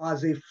 or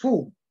as a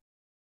fool,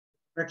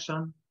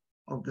 direction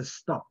of the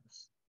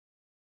stocks.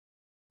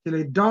 till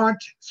a dart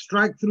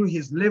strike through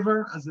his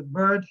liver, as a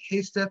bird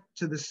hasteth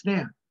to the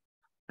snare,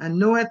 and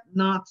knoweth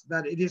not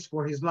that it is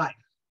for his life.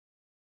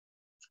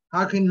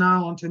 Hearken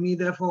now unto me,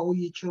 therefore, O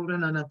ye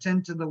children, and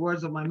attend to the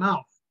words of my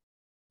mouth.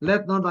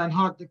 Let not thine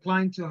heart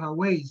decline to her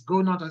ways,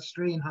 go not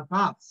astray in her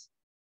paths.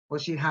 For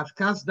she hath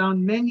cast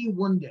down many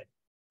wounded,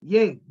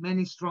 yea,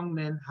 many strong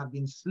men have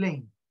been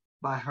slain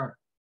by her.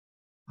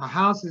 Her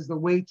house is the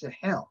way to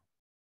hell,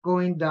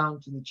 going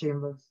down to the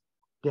chambers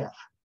of death.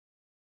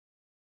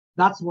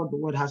 That's what the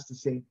word has to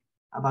say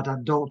about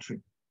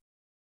adultery.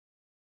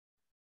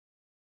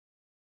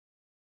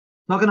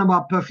 Talking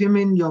about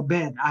perfuming your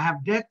bed. I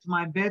have decked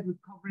my bed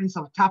with coverings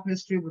of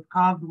tapestry, with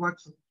carved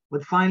works,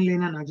 with fine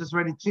linen. I just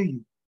read it to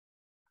you.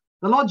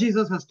 The Lord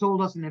Jesus has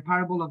told us in a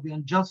parable of the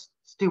unjust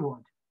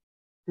steward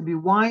to be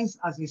wise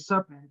as a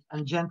serpent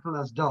and gentle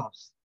as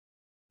doves.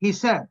 He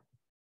said,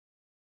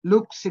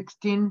 Luke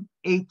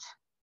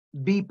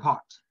 16:8b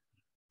part,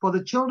 for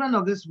the children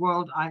of this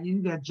world are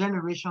in their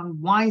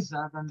generation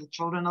wiser than the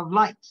children of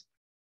light.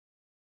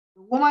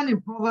 The woman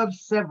in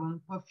Proverbs 7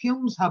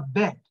 perfumes her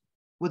bed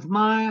with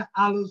myrrh,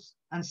 aloes,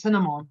 and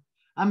cinnamon,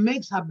 and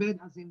makes her bed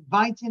as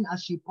inviting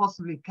as she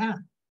possibly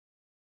can.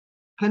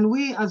 Can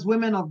we as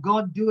women of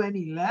God do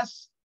any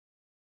less?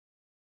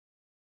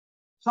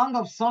 Song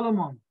of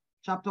Solomon,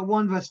 chapter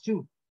 1, verse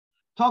 2,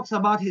 talks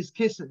about his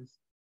kisses.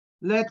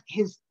 Let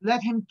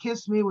him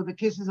kiss me with the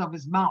kisses of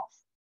his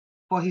mouth,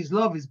 for his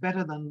love is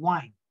better than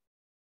wine.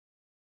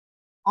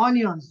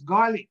 Onions,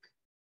 garlic,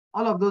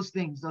 all of those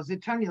things, does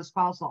it turn your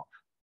spouse off?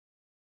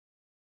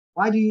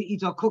 Why do you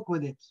eat or cook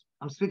with it?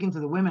 I'm speaking to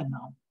the women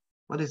now,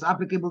 but it's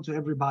applicable to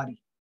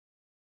everybody.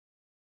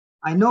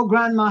 I know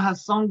Grandma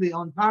has sung the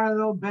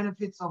unparalleled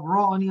benefits of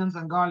raw onions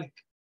and garlic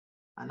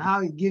and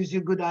how it gives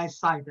you good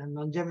eyesight and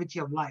longevity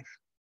of life.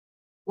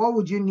 What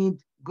would you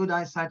need good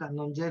eyesight and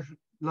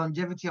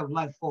longevity of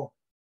life for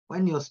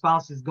when your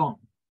spouse is gone?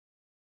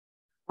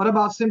 What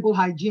about simple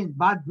hygiene,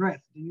 bad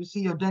breath? Do you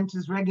see your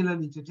dentist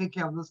regularly to take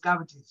care of those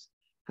cavities?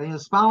 Can your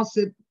spouse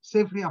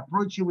safely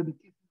approach you with the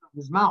kisses of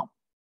his mouth?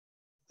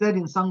 Said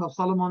in Song of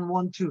Solomon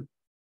 1:2,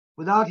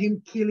 without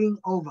him keeling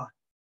over.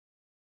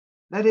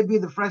 Let it be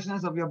the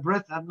freshness of your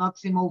breath that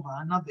knocks him over,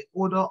 and not the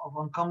odor of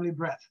uncomely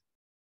breath.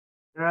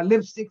 There are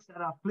lipsticks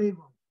that are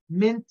flavored,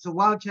 mint to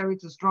wild cherry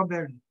to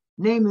strawberry.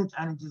 Name it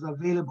and it is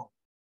available.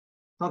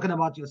 Talking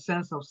about your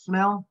sense of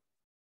smell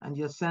and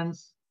your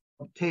sense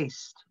of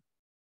taste.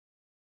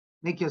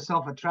 Make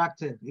yourself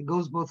attractive. It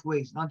goes both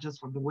ways, not just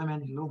for the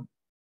women alone.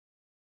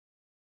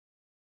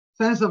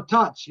 Sense of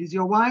touch. Is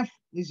your wife,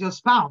 is your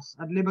spouse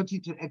at liberty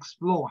to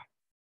explore?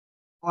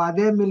 Or are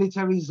there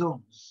military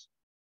zones?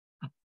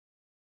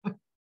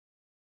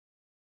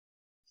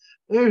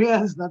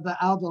 Areas that are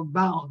out of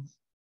bounds.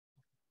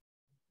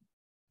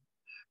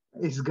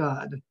 Praise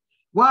God.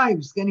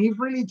 Wives, can he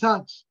freely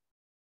touch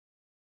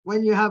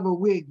when you have a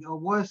wig, or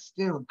worse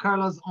still,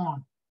 curlers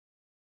on,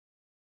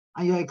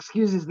 and your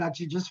excuse is that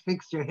you just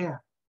fixed your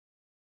hair?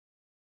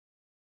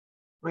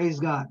 Praise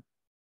God.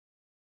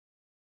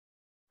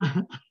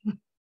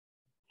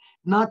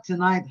 Not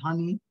tonight,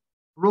 honey.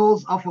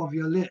 Rolls off of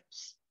your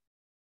lips.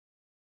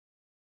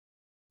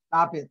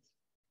 Stop it.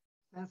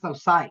 Sense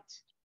of sight.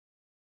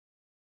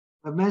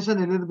 I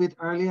mentioned a little bit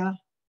earlier.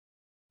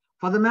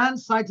 For the man,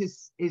 sight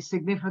is a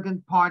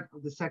significant part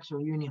of the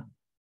sexual union.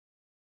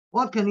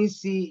 What can he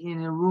see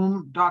in a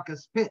room dark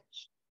as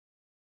pitch?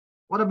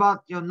 What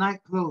about your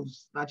night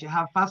clothes that you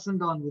have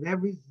fastened on with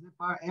every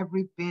zipper,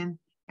 every pin,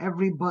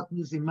 every button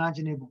is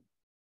imaginable?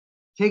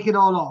 Take it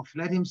all off.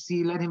 Let him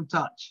see, let him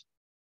touch.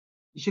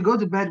 You should go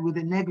to bed with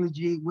a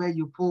negligee where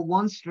you pull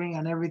one string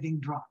and everything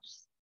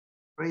drops.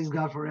 Praise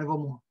God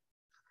forevermore.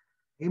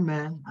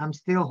 Amen. I'm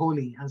still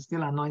holy and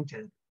still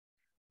anointed.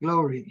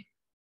 Glory.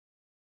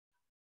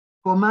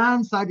 For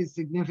man, sight is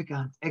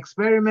significant.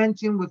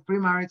 Experimenting with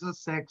premarital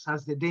sex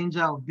has the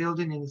danger of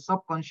building in the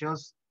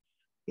subconscious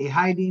a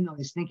hiding or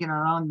a sneaking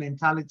around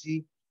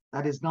mentality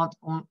that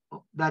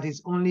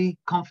is only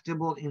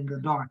comfortable in the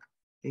dark.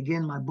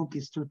 Again, my book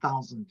is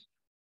 2000. It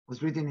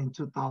was written in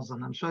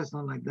 2000. I'm sure it's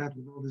not like that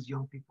with all these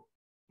young people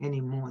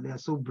anymore. They are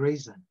so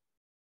brazen.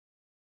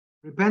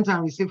 Repent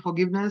and receive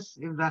forgiveness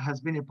if that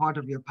has been a part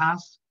of your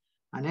past,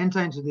 and enter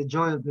into the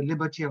joy of the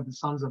liberty of the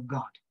sons of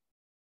God.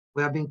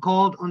 We have been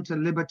called unto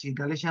liberty,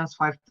 Galatians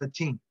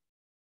 5:13.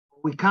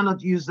 We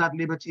cannot use that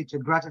liberty to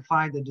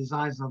gratify the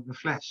desires of the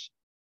flesh.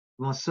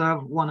 We must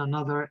serve one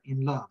another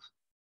in love.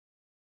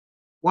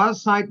 While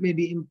sight may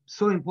be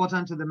so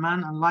important to the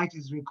man and light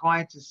is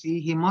required to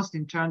see, he must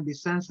in turn be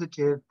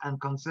sensitive and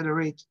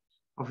considerate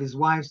of his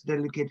wife's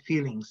delicate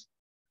feelings.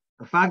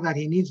 The fact that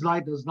he needs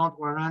light does not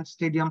warrant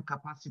stadium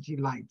capacity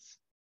lights.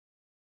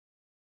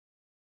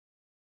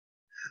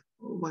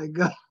 Oh my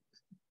God.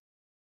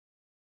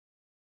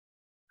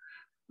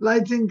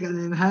 Lighting can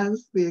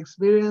enhance the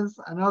experience,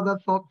 and other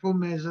thoughtful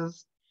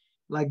measures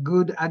like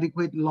good,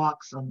 adequate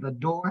locks on the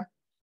door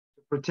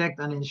to protect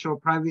and ensure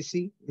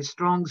privacy, a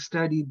strong,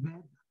 sturdy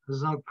bed that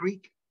does not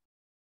creak,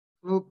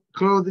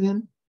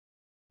 clothing,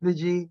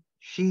 energy,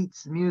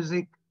 sheets,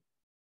 music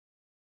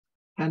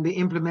can be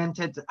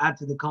implemented to add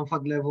to the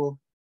comfort level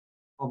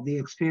of the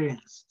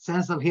experience,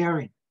 sense of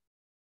hearing.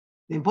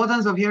 The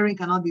importance of hearing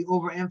cannot be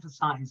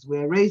overemphasized. We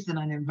are raised in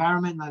an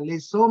environment that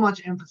lays so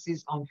much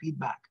emphasis on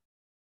feedback.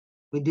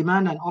 We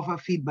demand and offer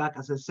feedback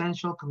as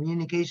essential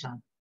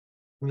communication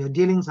from your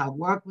dealings at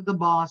work with the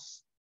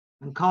boss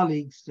and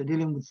colleagues to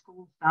dealing with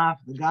school staff,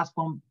 the gas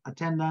pump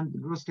attendant,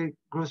 the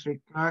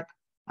grocery clerk,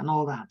 and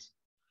all that.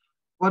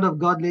 Word of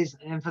God lays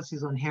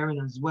emphasis on hearing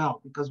as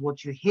well, because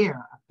what you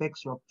hear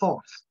affects your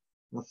thoughts.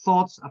 Your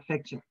thoughts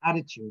affect your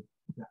attitude.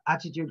 Your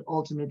attitude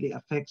ultimately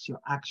affects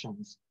your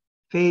actions.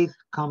 Faith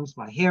comes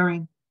by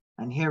hearing,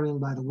 and hearing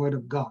by the word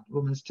of God.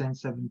 Romans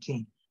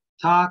 10:17.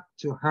 Talk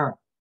to her.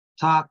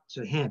 Talk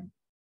to him.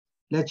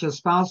 Let your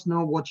spouse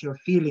know what you're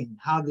feeling,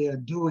 how they are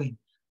doing,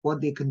 what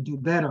they can do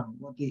better,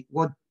 what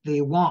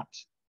they want.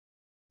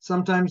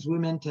 Sometimes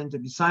women tend to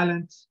be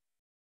silent.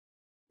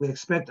 We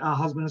expect our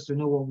husbands to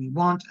know what we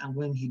want, and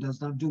when he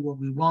does not do what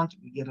we want,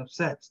 we get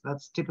upset.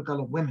 That's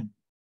typical of women.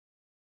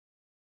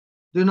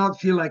 Do not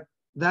feel like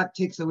that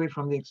takes away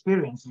from the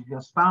experience. If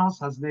your spouse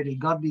has led a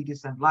godly,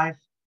 decent life,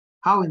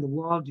 how in the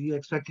world do you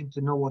expect him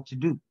to know what to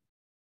do?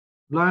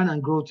 Learn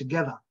and grow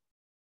together.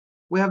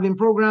 We have been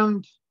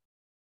programmed.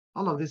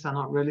 All of these are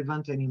not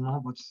relevant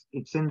anymore, but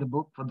it's in the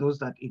book for those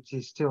that it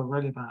is still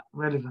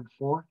relevant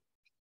for.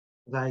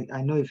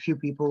 I know a few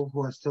people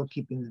who are still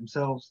keeping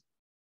themselves.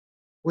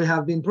 We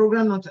have been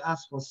programmed not to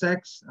ask for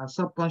sex. Our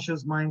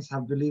subconscious minds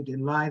have believed a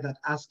lie that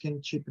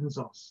asking cheapens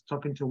us,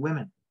 talking to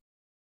women.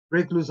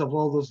 Break loose of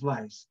all those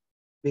lies.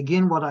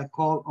 Begin what I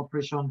call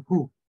Operation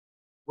Who,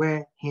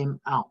 wear him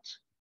out.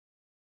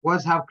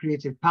 Words have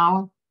creative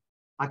power.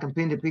 I can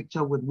paint a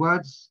picture with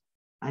words,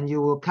 and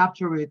you will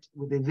capture it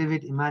with a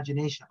vivid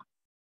imagination.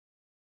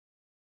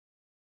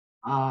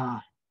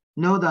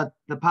 Know that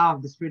the power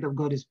of the Spirit of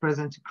God is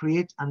present to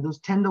create, and those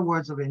tender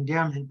words of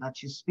endearment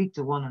that you speak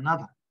to one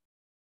another,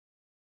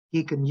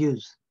 he can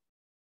use.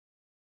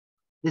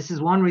 This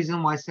is one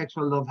reason why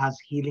sexual love has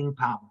healing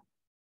power.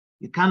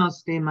 You cannot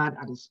stay mad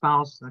at a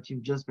spouse that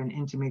you've just been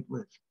intimate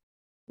with.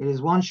 It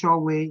is one sure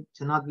way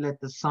to not let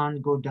the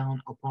sun go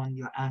down upon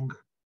your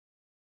anger.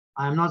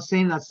 I am not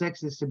saying that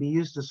sex is to be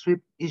used to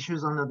sweep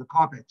issues under the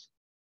carpet.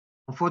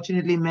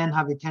 Unfortunately, men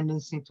have a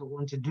tendency to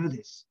want to do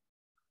this.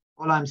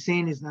 All I'm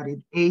saying is that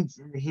it aids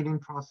in the healing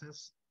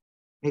process,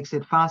 makes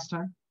it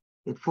faster,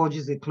 it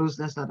forges a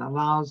closeness that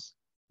allows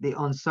the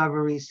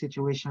unsavory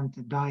situation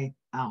to die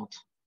out.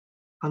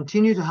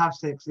 Continue to have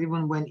sex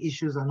even when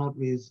issues are not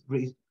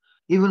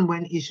even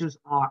when issues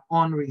are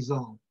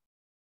unresolved.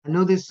 I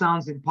know this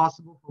sounds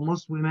impossible for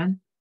most women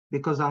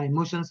because our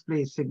emotions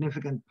play a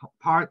significant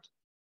part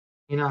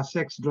in our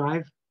sex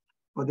drive,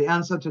 but the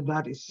answer to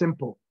that is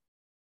simple.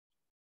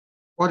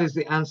 What is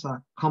the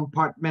answer?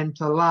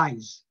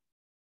 Compartmentalize.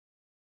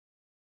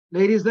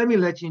 Ladies, let me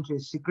let you into a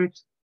secret.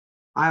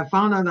 I have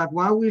found out that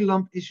while we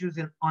lump issues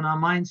on our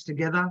minds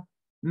together,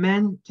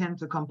 men tend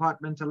to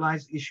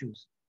compartmentalize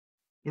issues.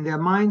 In their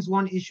minds,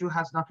 one issue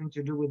has nothing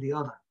to do with the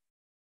other.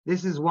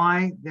 This is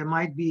why there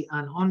might be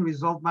an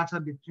unresolved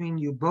matter between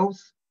you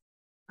both,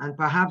 and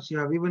perhaps you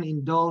have even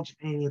indulged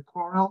in a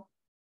quarrel,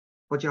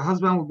 but your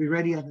husband will be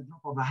ready at the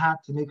drop of a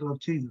hat to make love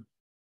to you.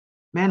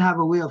 Men have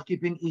a way of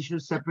keeping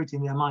issues separate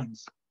in their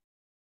minds.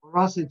 For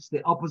us, it's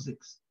the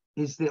opposite.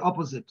 It's the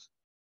opposite.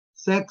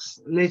 Sex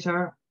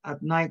later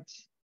at night.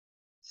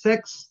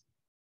 Sex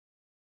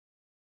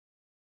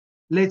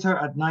later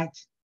at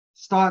night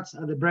starts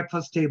at the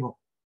breakfast table.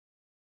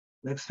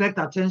 We expect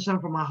attention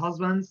from our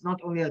husbands,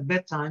 not only at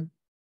bedtime,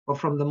 but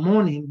from the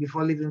morning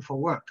before leaving for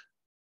work.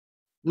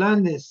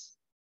 Learn this.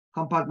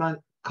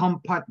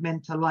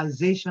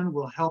 Compartmentalization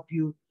will help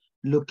you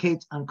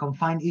locate and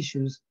confine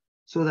issues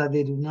so that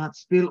they do not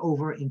spill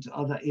over into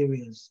other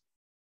areas.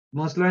 We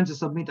must learn to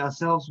submit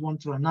ourselves one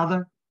to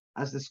another,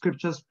 as the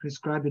scriptures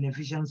prescribe in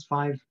Ephesians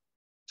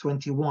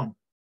 5:21.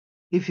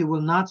 If you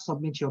will not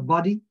submit your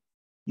body,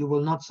 you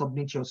will not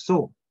submit your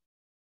soul.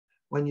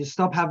 When you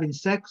stop having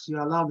sex,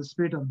 you allow the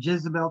spirit of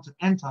Jezebel to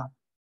enter,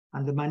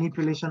 and the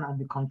manipulation and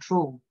the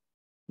control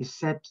is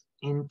set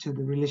into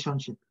the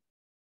relationship.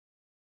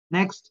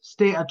 Next,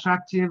 stay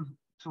attractive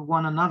to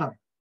one another.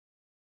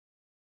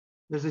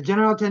 There's a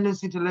general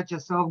tendency to let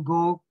yourself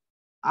go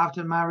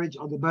after marriage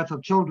or the birth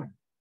of children.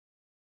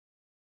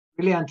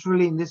 Really and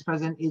truly, in this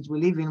present age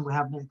we live in, we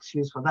have no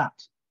excuse for that.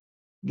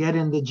 Get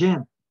in the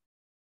gym.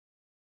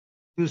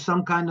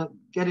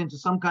 Get into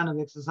some kind of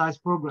exercise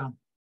program.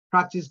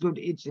 Practice good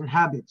eating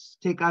habits.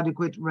 Take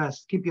adequate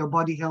rest. Keep your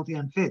body healthy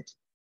and fit.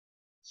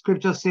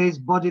 Scripture says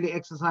bodily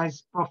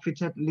exercise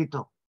profiteth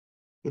little.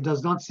 It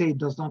does not say it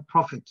does not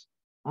profit,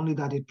 only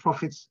that it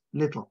profits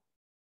little.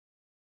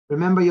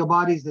 Remember, your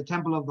body is the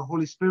temple of the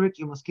Holy Spirit.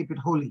 You must keep it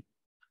holy.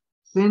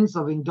 Sins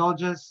of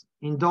indulgence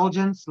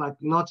like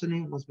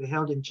gluttony must be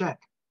held in check.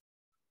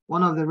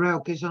 One of the rare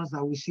occasions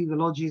that we see the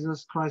Lord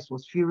Jesus Christ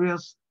was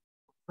furious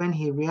when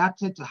he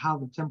reacted to how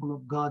the temple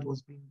of God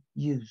was being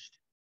used.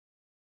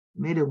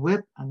 He made a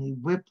whip and he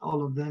whipped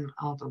all of them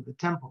out of the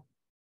temple.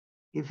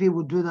 If he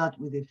would do that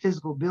with a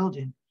physical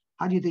building,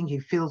 how do you think he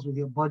feels with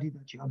your body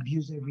that you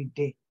abuse every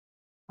day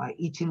by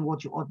eating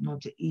what you ought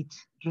not to eat,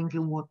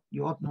 drinking what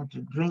you ought not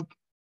to drink,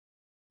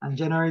 and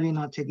generally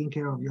not taking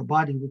care of your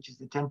body, which is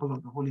the temple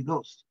of the Holy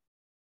Ghost.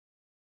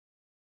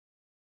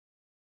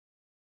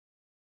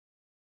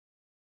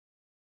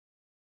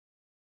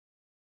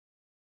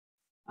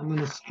 I'm going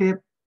to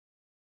skip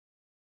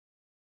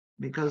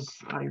because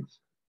I've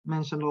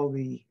mentioned all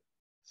the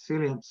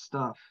salient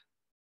stuff.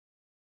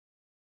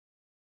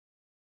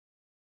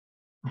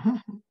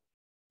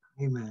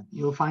 Amen.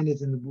 You'll find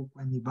it in the book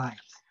when you buy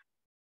it.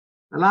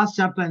 The last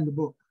chapter in the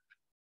book.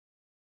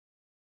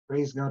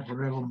 Praise God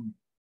forever.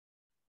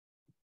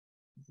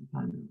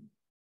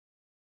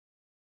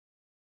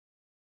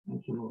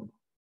 Thank you, Lord.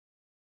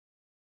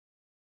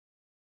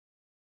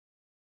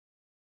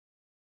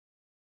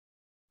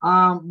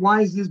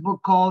 Why is this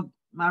book called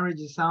Marriage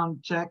is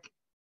Sound Check?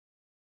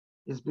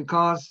 It's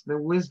because the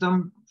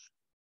wisdom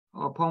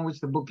upon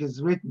which the book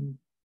is written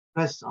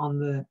rests on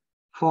the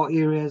 4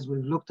 areas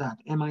we've looked at: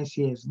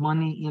 MICS,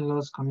 money,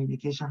 in-laws,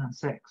 communication, and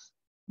sex.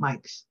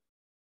 Mics.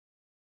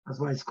 That's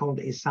why it's called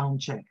a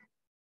sound check.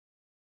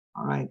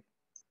 All right.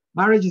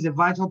 Marriage is a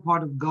vital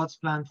part of God's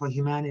plan for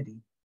humanity,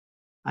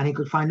 and he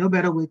could find no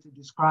better way to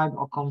describe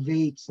or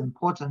convey its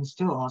importance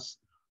to us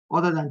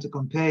other than to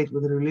compare it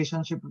with the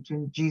relationship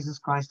between Jesus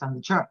Christ and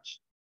the church.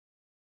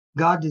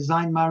 God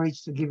designed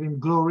marriage to give him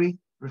glory,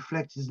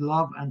 reflect his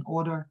love and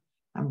order,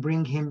 and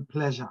bring him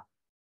pleasure.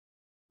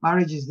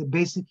 Marriage is the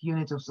basic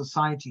unit of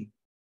society.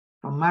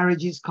 From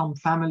marriages come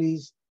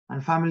families,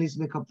 and families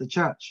make up the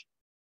church.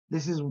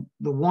 This is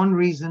the one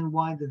reason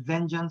why the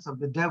vengeance of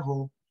the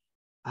devil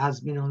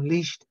has been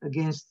unleashed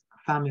against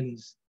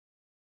families.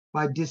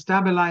 By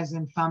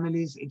destabilizing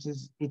families, it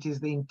is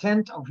the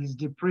intent of his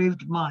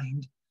depraved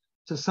mind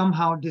to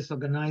somehow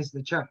disorganize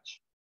the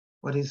church.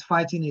 But he's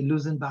fighting a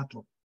losing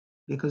battle,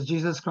 because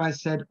Jesus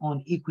Christ said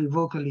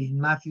unequivocally in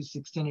Matthew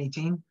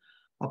 16:18,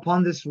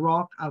 "Upon this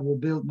rock I will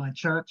build my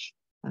church,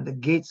 and the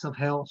gates of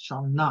hell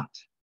shall not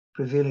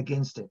prevail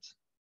against it."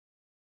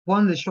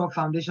 Upon the sure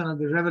foundation of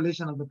the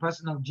revelation of the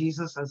person of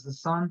Jesus as the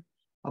Son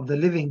of the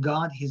living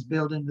God, he's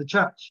building the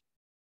church.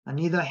 And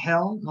neither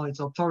hell nor its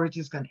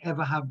authorities can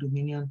ever have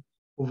dominion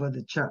over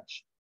the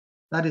church.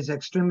 That is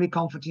extremely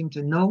comforting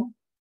to know,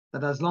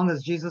 that as long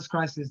as Jesus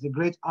Christ is the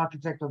great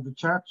architect of the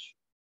church,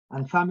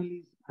 and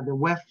families are the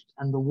weft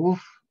and the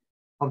woof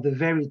of the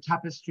very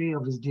tapestry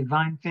of his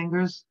divine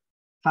fingers,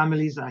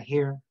 families are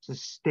here to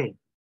stay.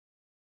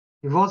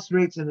 Divorce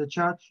rates in the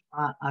church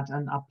are at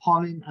an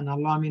appalling and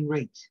alarming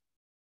rate.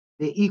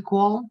 They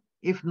equal,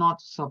 if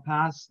not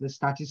surpass, the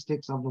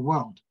statistics of the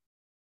world.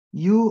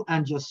 You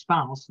and your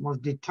spouse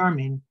must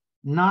determine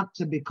not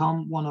to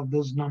become one of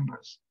those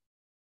numbers.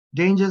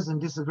 Dangers and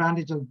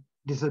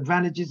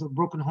disadvantages of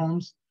broken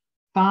homes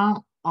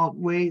far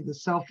outweigh the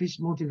selfish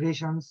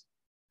motivations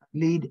that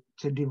lead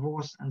to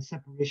divorce and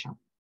separation.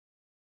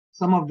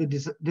 Some of the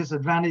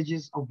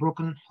disadvantages of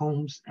broken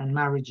homes and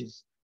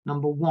marriages.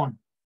 Number 1,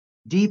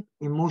 deep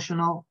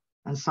emotional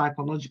and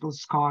psychological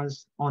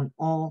scars on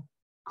all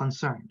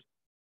concerned.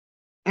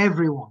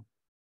 Everyone,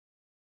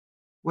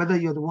 whether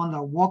you're the one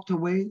that walked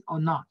away or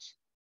not.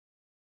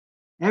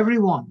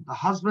 Everyone, the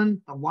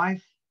husband, the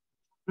wife,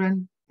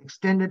 children,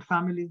 extended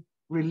family,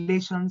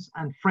 relations,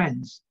 and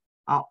friends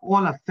are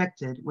all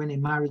affected when a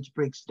marriage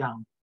breaks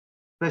down,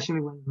 especially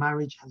when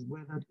marriage has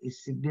weathered a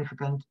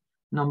significant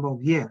number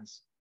of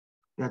years.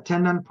 The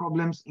attendant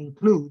problems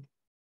include,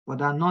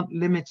 but are not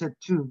limited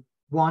to: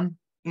 1,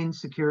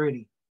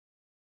 insecurity.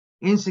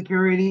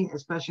 Insecurity,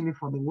 especially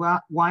for the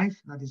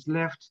wife that is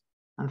left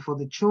and for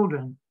the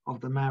children of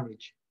the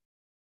marriage.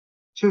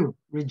 2,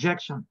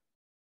 rejection.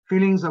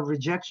 Feelings of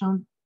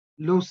rejection,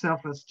 low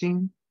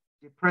self-esteem,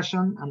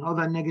 depression, and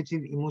other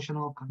negative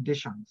emotional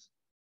conditions.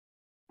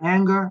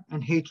 Anger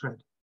and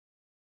hatred.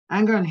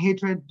 Anger and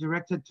hatred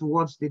directed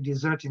towards the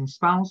deserting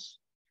spouse.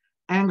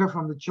 Anger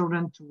from the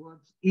children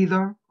towards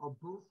either or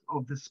both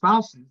of the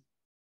spouses,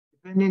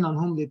 depending on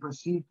whom they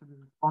perceive to be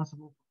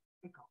responsible for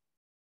the breakup.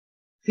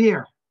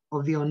 Fear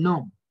of the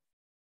unknown.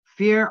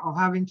 Fear of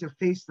having to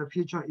face the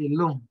future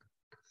alone.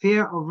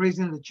 Fear of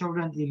raising the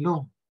children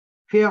alone.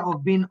 Fear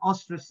of being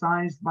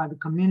ostracized by the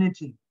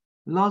community.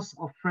 Loss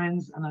of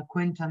friends and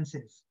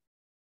acquaintances.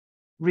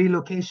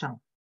 Relocation.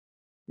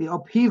 The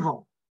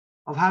upheaval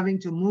of having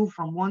to move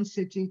from one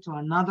city to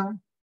another,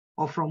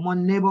 or from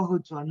one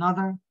neighborhood to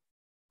another,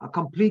 a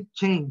complete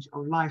change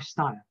of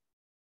lifestyle.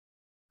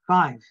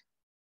 5.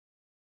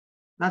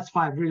 That's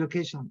 5,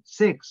 relocation.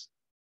 6,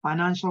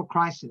 financial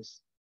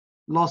crisis,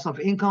 loss of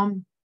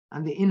income,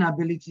 and the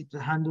inability to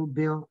handle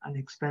bill and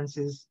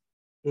expenses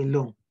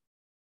alone.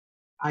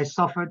 I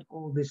suffered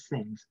all these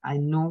things. I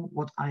know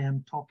what I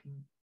am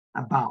talking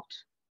about.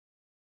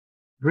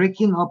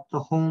 Breaking up the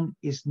home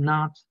is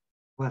not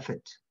worth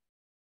it.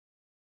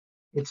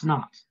 It's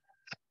not.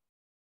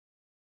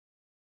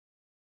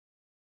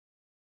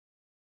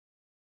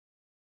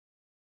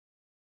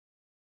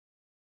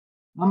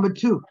 Number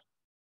 2,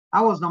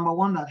 I was number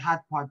 1 that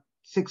had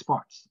 6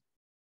 parts.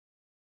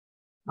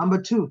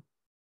 Number 2,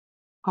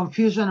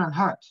 confusion and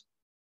hurt.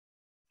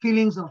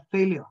 Feelings of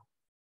failure,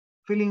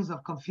 feelings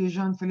of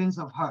confusion, feelings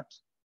of hurt.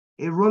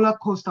 A roller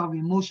coaster of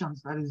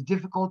emotions that is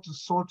difficult to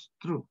sort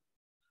through.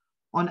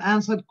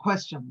 unanswered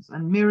questions,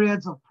 and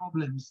myriads of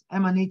problems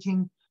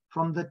emanating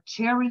from the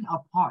tearing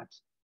apart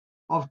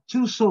of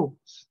two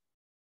souls,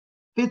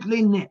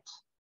 fitly knit,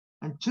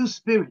 and two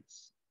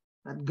spirits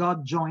that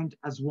God joined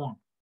as one.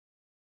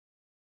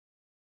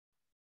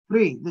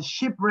 3, the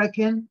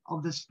shipwrecking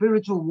of the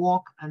spiritual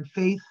walk and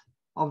faith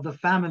of the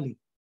family.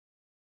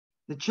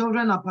 The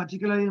children are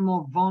particularly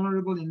more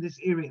vulnerable in this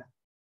area.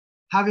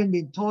 Having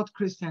been taught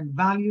Christian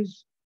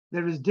values,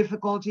 there is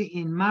difficulty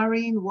in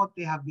marrying what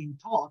they have been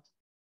taught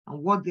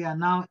and what they are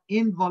now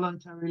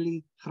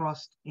involuntarily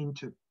thrust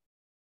into.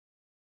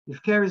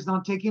 If care is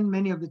not taken,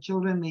 many of the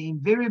children may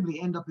invariably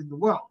end up in the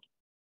world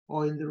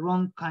or in the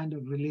wrong kind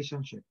of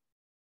relationship.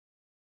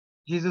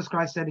 Jesus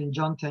Christ said in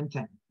John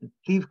 10:10, the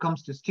thief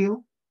comes to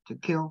steal, to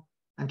kill,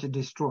 and to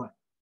destroy.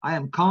 I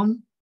am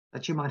come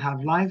that you might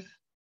have life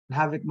and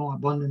have it more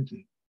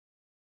abundantly.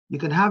 You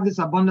can have this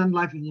abundant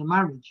life in your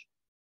marriage.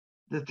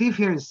 The thief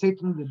here is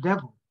Satan, the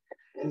devil.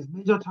 His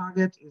major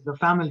target is the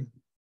family.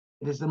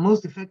 It is the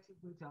most effective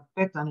way to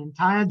affect an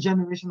entire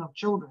generation of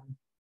children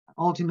and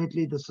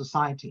ultimately the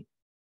society.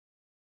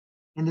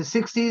 In the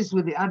 60s,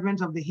 with the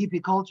advent of the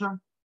hippie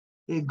culture,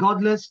 a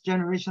godless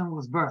generation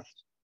was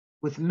birthed,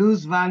 with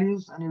loose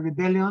values and a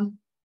rebellion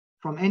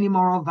from any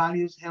moral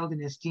values held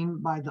in esteem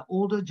by the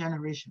older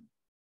generation.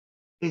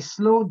 A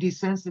slow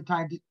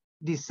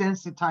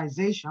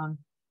desensitization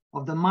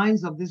of the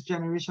minds of this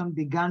generation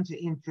began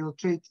to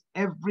infiltrate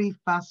every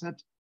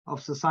facet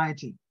of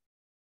society.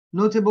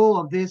 Notable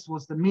of this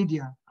was the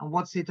media and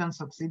what Satan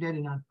succeeded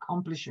in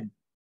accomplishing.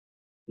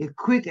 A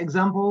quick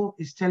example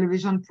is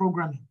television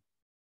programming.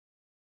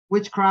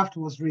 Witchcraft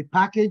was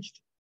repackaged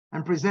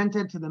and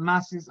presented to the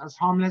masses as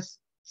harmless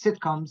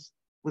sitcoms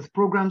with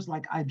programs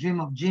like I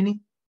Dream of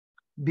Jeannie,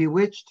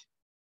 Bewitched,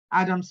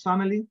 Addams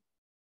Family.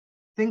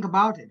 Think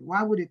about it.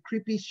 Why would a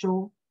creepy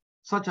show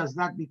such as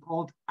that be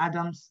called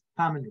Addams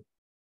Family?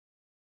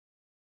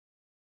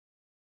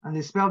 And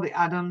they spell the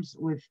Addams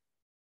with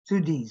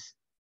 2 Ds.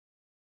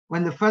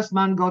 When the first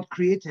man God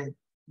created,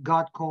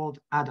 God called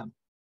Adam.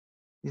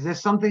 Is there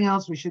something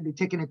else we should be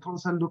taking a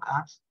closer look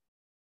at?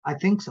 I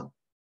think so.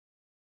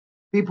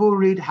 People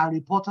read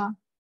Harry Potter.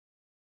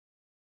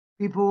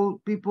 People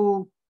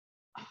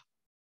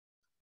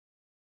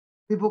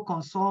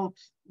consult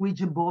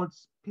Ouija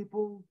boards.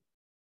 People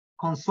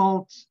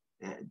consult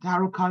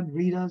tarot card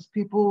readers.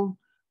 People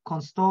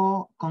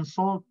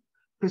consult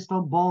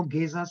crystal ball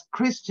gazers.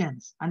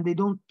 Christians, and they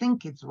don't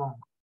think it's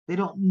wrong. They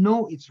don't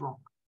know it's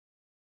wrong.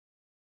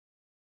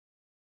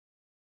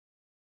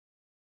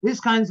 These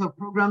kinds of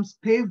programs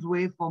paved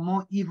way for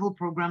more evil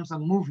programs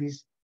and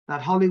movies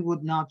that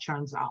Hollywood now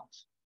churns out.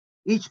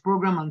 Each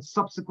program and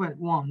subsequent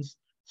ones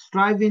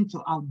striving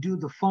to outdo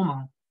the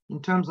former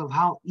in terms of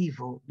how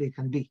evil they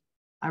can be.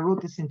 I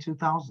wrote this in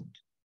 2000.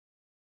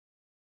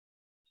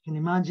 You can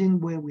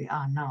imagine where we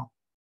are now.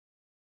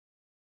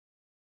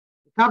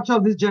 The capture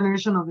of this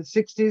generation of the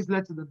 60s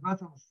led to the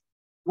birth of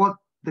what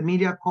the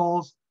media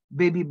calls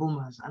baby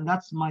boomers, and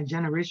that's my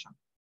generation.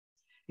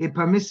 A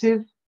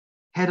permissive,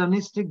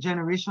 hedonistic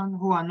generation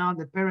who are now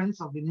the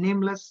parents of the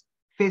nameless,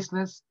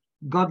 faceless,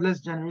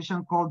 godless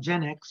generation called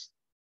Gen X.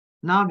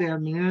 Now they are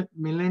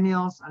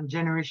millennials and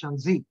Generation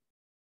Z.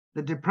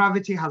 The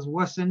depravity has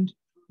worsened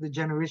through the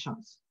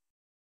generations.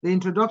 The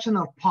introduction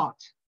of pot,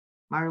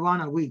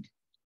 marijuana, weed,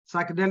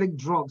 psychedelic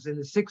drugs in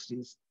the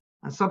 60s,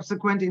 and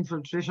subsequent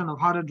infiltration of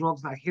harder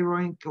drugs like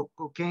heroin,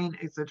 cocaine,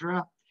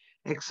 etc.,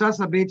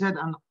 exacerbated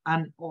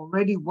an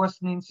already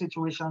worsening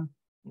situation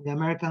in the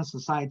American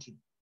society.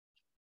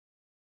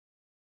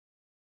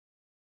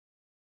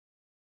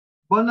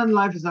 Abundant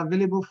life is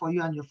available for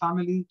you and your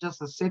family,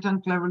 just as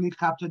Satan cleverly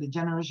captured a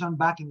generation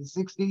back in the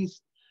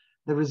 60s,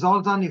 the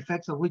resultant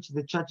effects of which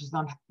the church is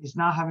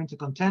now having to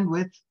contend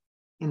with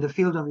in the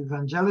field of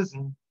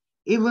evangelism.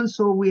 Even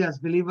so, we as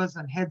believers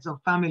and heads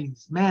of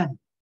families, men,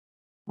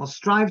 must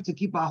strive to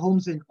keep our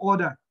homes in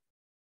order,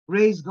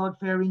 raise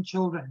God-fearing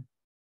children,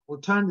 will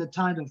turn the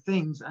tide of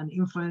things and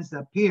influence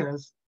their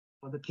peers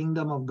for the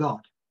kingdom of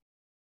God.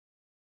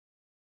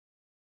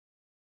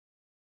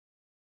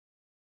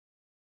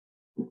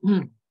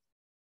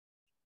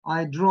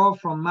 I draw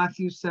from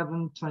Matthew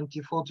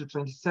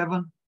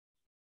 7:24-27,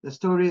 the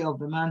story of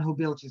the man who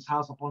built his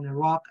house upon a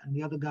rock and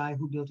the other guy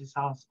who built his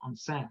house on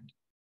sand.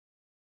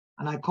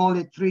 And I call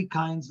it 3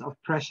 kinds of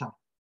pressure.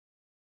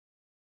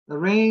 The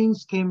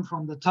rains came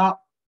from the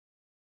top.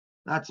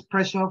 That's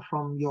pressure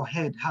from your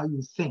head, how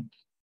you think.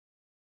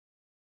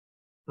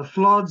 The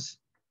floods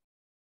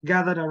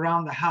gathered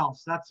around the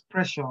house. That's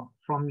pressure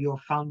from your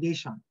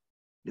foundation,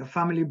 your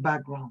family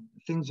background,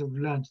 the things you've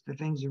learned, the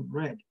things you've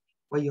read,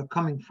 where you're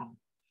coming from.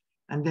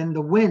 And then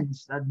the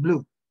winds that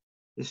blew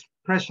is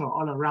pressure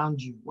all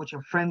around you. What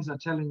your friends are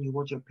telling you,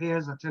 what your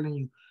peers are telling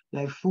you,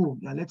 you're a fool,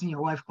 you're letting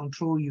your wife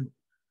control you,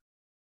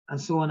 and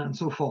so on and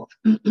so forth.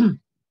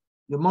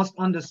 You must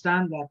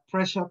understand that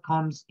pressure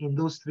comes in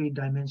those 3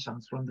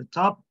 dimensions, from the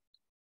top,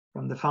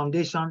 from the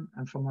foundation,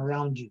 and from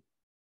around you.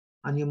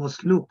 And you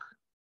must look.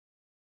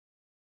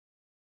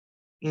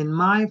 In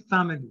my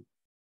family,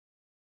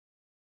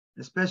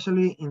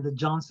 especially in the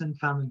Johnson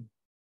family,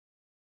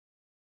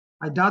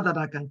 I doubt that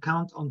I can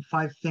count on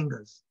 5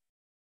 fingers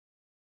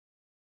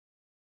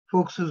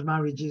folks whose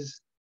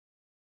marriages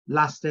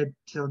lasted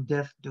till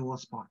death do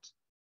us part.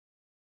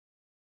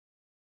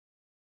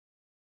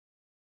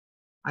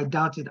 I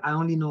doubt it. I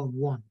only know of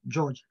one,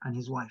 George and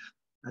his wife,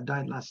 that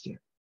died last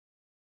year.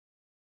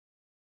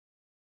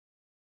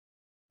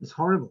 It's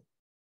horrible.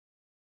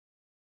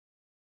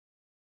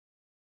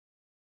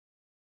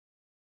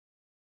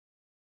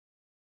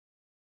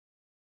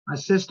 My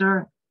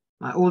sister,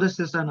 my older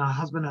sister and her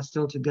husband are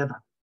still together.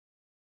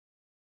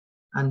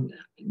 And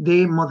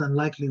they more than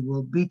likely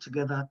will be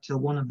together till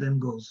one of them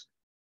goes.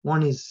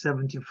 One is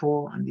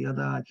 74 and the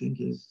other, I think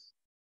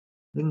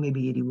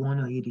maybe 81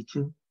 or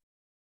 82.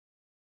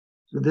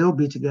 So they'll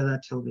be together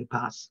till they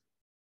pass.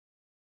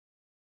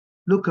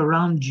 Look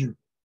around you.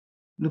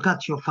 Look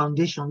at your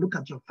foundation. Look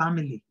at your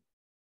family.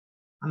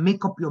 And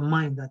make up your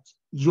mind that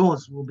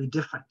yours will be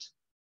different.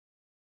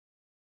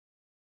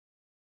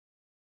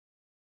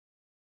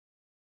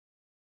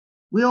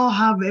 We all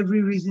have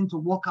every reason to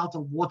walk out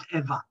of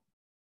whatever.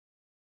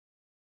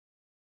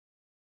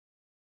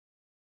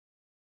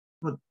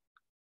 But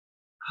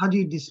how do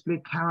you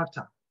display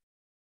character?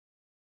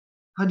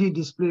 How do you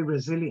display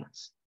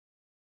resilience?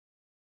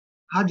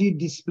 How do you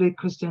display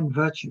Christian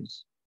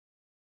virtues?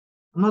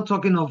 I'm not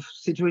talking of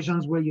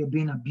situations where you're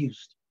being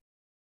abused.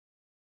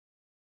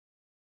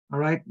 All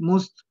right,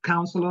 most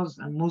counselors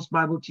and most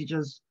Bible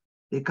teachers,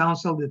 they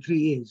counsel the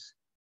 3 A's: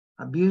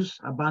 abuse,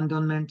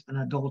 abandonment, and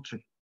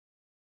adultery.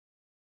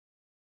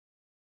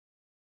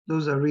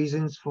 Those are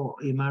reasons for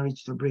a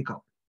marriage to break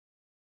up.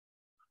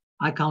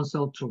 I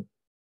counsel 2: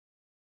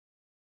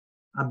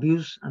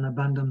 abuse and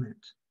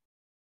abandonment,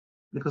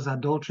 because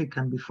adultery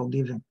can be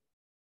forgiven.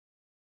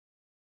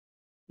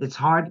 It's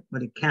hard,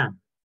 but it can.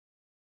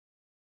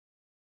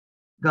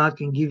 God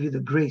can give you the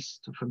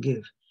grace to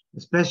forgive,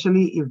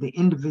 especially if the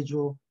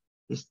individual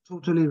is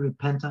totally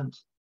repentant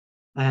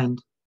and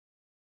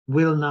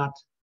will not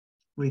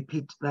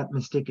repeat that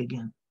mistake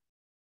again.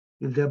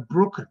 If they're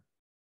broken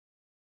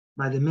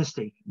by the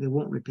mistake, they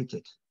won't repeat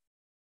it.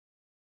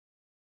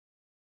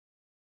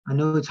 I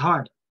know it's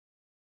hard,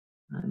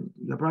 and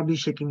you're probably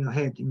shaking your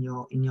head in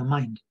your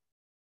mind.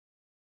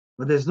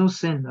 But there's no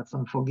sin that's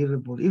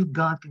unforgivable. If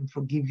God can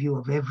forgive you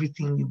of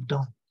everything you've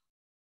done,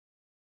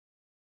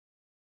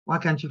 why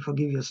can't you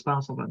forgive your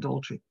spouse of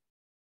adultery?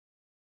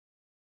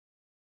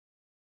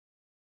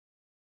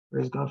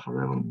 Praise God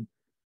forever.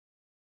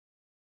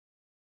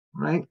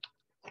 Right?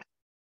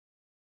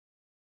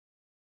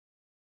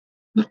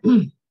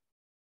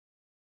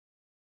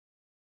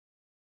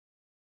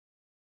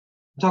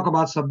 Talk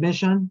about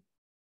submission.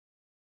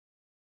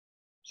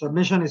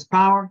 Submission is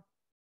power.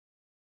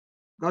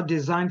 God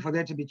designed for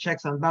there to be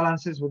checks and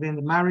balances within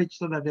the marriage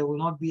so that there will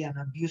not be an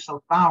abuse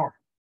of power.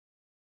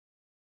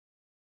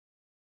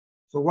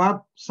 So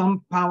what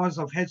some powers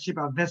of headship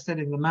are vested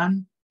in the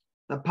man,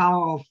 the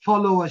power of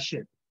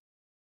followership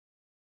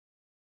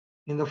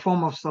in the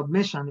form of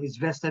submission is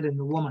vested in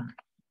the woman.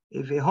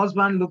 If a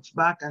husband looks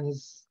back and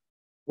his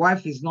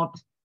wife is not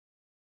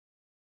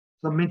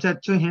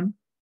submitted to him,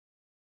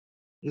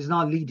 he's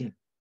not leading.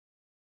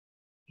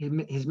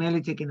 He's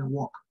merely taking a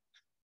walk.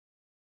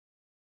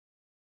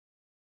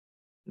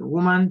 The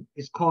woman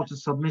is called to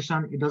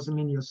submission. It doesn't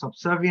mean you're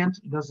subservient.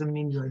 It doesn't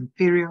mean you're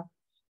inferior.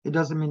 It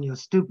doesn't mean you're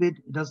stupid.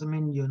 It doesn't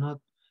mean you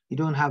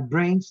don't have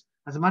brains.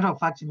 As a matter of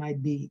fact, you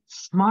might be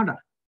smarter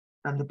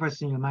than the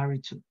person you're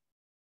married to.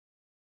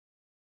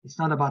 It's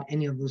not about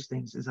any of those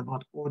things. It's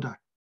about order.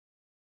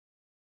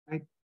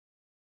 Right?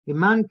 The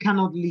man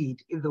cannot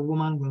lead if the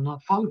woman will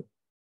not follow.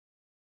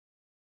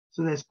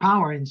 So there's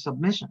power in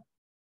submission.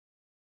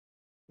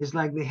 It's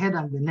like the head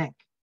and the neck.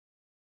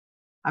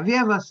 Have you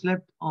ever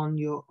slept on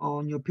your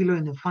pillow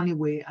in a funny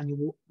way and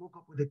you woke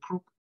up with a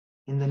crook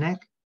in the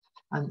neck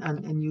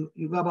and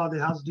you go about the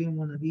house doing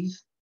one of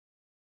these?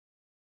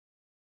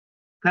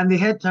 Can the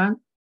head turn?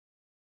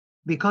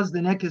 Because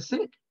the neck is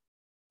sick?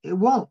 It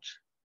won't.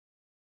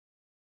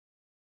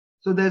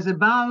 So there's a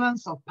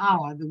balance of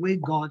power the way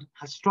God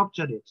has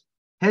structured it.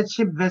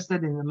 Headship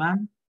vested in the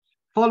man,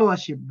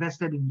 followership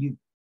vested in you.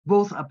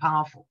 Both are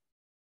powerful.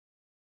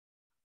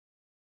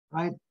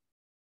 Right?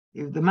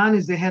 If the man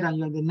is the head and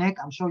you're the neck,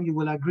 I'm sure you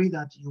will agree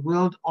that you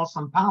wield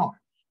awesome power.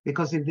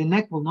 Because if the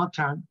neck will not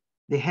turn,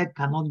 the head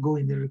cannot go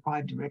in the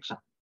required direction.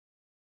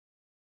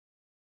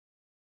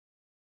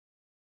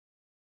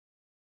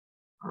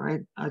 All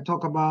right, I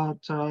talk about,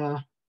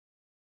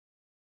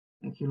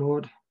 thank you,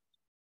 Lord.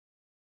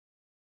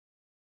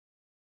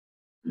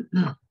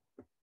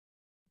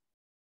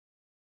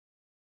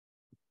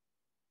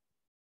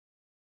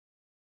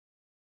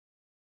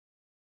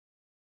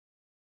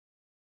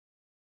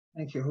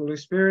 Thank you, Holy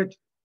Spirit.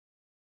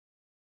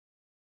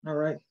 All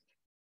right,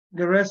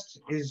 the rest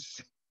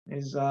is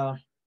I'm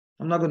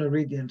not going to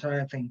read the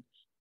entire thing.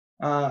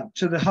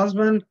 To the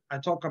husband, I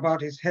talk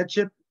about his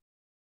headship.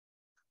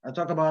 I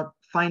talk about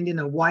finding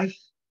a wife.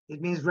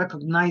 It means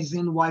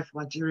recognizing wife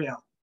material.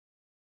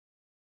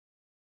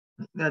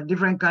 There are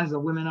different kinds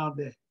of women out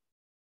there.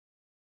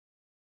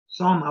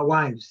 Some are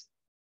wives.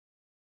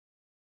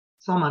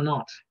 Some are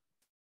not.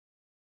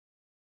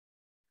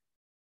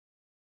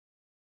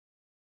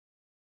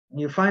 When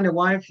you find a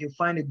wife, you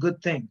find a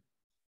good thing,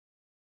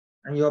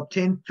 and you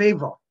obtain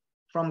favor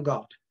from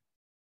God.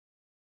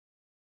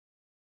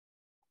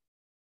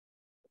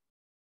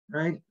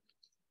 Right?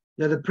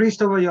 You're the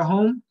priest over your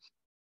home.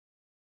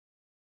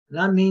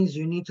 That means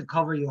you need to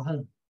cover your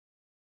home.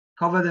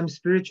 Cover them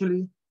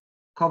spiritually,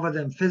 cover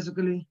them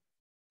physically,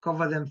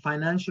 cover them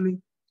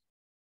financially.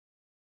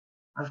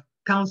 I've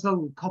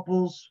counseled with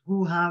couples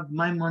who have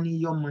my money,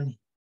 your money.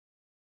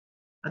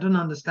 I don't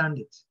understand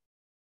it.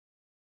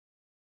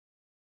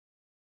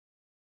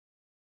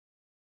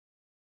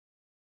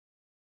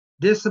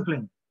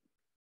 Discipline.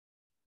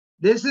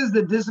 This is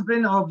the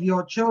discipline of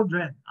your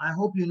children. I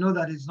hope you know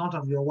that it's not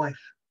of your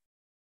wife.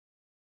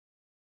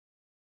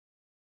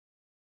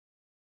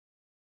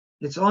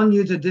 It's on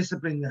you to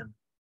discipline them.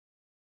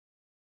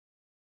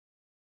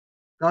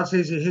 God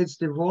says he hates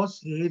divorce.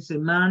 He hates a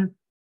man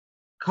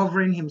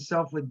covering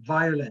himself with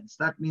violence.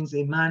 That means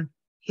a man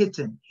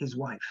hitting his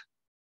wife.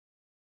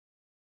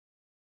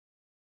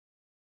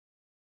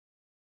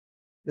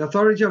 The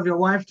authority of your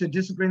wife to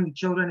discipline the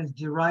children is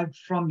derived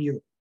from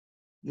you.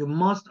 You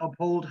must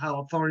uphold her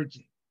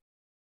authority.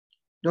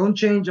 Don't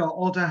change or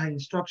alter her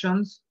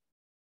instructions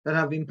that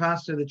have been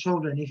passed to the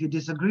children. If you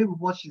disagree with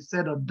what she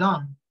said or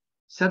done,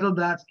 settle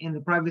that in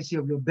the privacy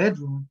of your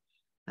bedroom,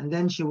 and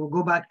then she will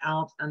go back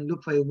out and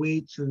look for a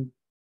way to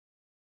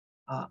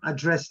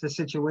address the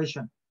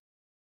situation.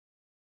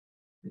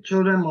 The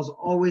children must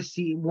always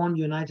see one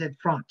united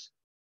front.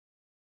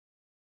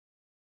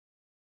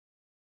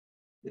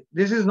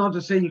 This is not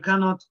to say you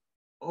cannot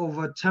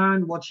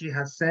overturn what she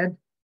has said,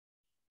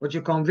 but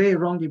you convey a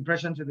wrong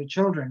impression to the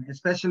children,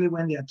 especially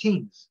when they are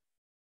teens.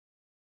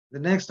 The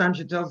next time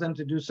she tells them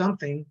to do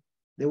something,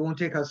 they won't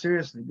take her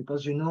seriously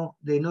because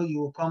they know you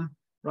will come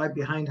right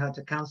behind her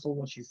to cancel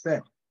what she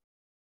said.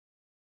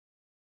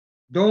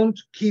 Don't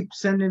keep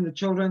sending the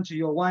children to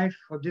your wife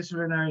for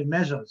disciplinary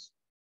measures.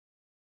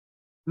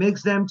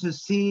 Makes them to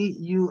see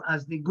you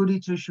as the goody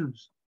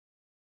two-shoes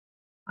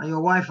and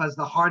your wife as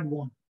the hard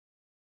one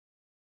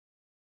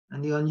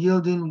and the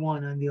unyielding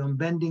one and the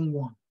unbending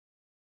one.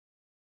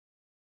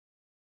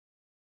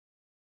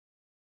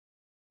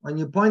 When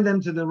you point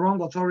them to the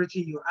wrong authority,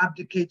 you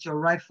abdicate your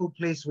rightful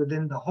place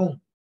within the home.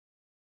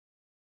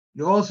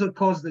 You also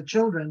cause the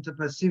children to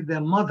perceive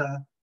their mother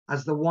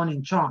as the one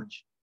in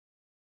charge.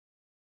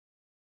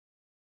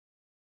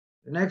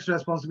 The next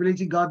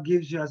responsibility God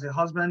gives you as a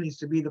husband is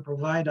to be the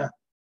provider.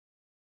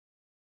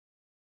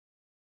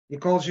 He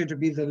calls you to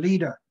be the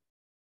leader.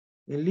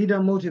 A leader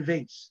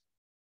motivates.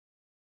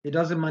 He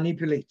doesn't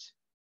manipulate.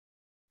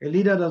 A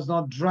leader does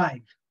not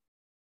drive.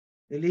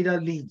 A leader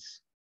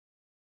leads.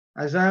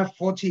 Isaiah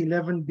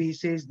 40:11b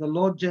says, the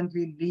Lord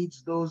gently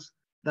leads those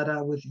that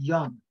are with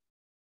young.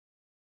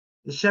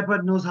 The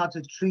shepherd knows how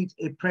to treat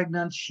a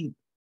pregnant sheep.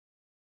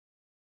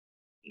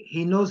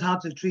 He knows how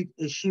to treat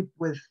a sheep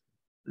with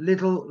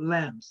little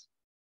lambs.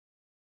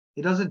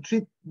 He doesn't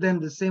treat them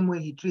the same way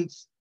he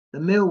treats the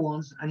male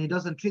ones, and he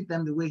doesn't treat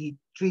them the way he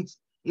treats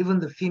even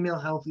the female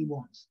healthy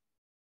ones.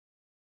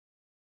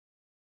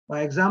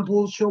 By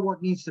example, show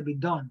what needs to be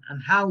done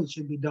and how it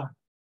should be done.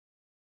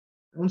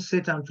 Don't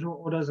sit and throw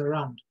orders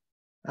around.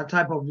 That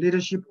type of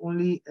leadership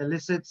only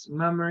elicits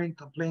murmuring,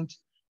 complaint,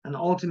 and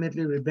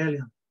ultimately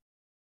rebellion.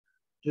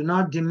 Do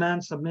not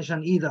demand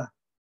submission either.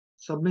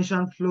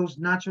 Submission flows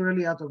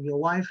naturally out of your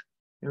wife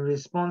in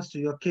response to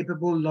your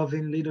capable,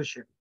 loving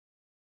leadership.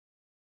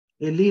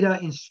 A leader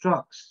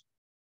instructs.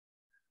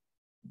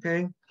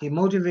 Okay? He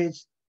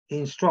motivates, he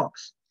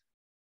instructs.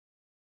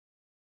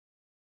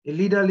 A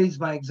leader leads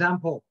by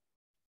example.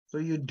 So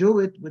you do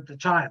it with the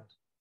child.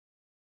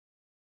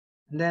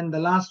 And then the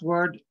last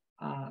word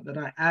that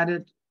I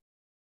added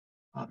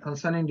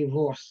concerning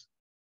divorce.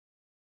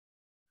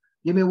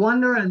 You may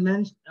wonder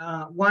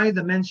why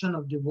the mention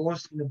of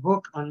divorce in the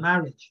book on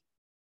marriage,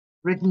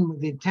 written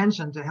with the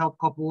intention to help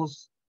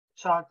couples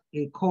chart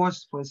a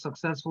course for a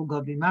successful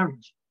godly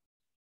marriage.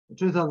 The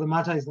truth of the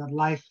matter is that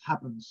life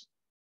happens.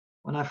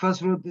 When I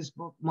first wrote this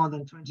book more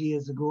than 20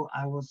 years ago,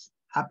 I was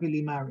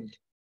happily married,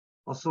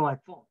 or so I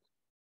thought.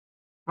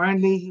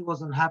 Apparently, he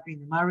was unhappy in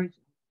the marriage,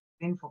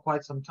 been for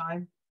quite some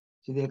time,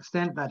 to the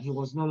extent that he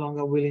was no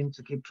longer willing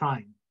to keep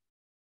trying.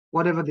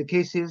 Whatever the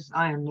case is,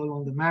 I am no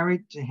longer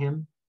married to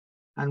him,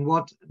 and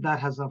what that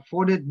has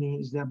afforded me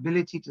is the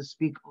ability to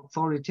speak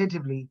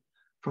authoritatively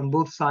from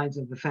both sides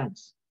of the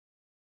fence.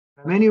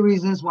 There are many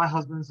reasons why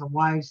husbands and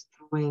wives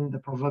throw in the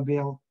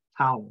proverbial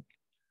towel,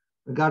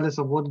 regardless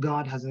of what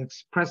God has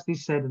expressly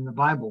said in the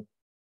Bible.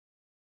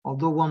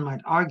 Although one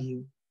might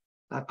argue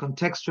that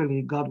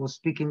contextually God was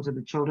speaking to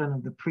the children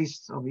of the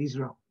priests of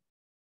Israel.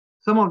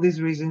 Some of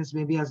these reasons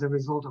may be as a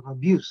result of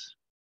abuse,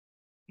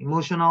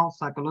 emotional,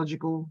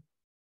 psychological,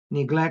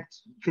 neglect,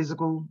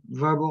 physical,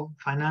 verbal,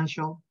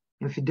 financial,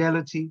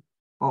 infidelity,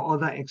 or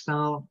other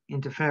external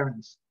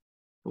interference.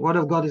 The Word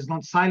of God is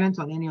not silent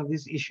on any of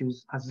these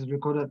issues as is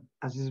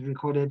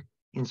recorded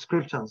in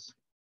scriptures.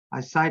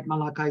 I cite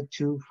Malachi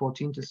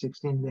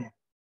 2:14-16 there.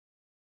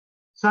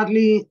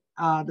 Sadly,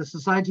 the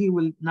society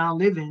we now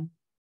live in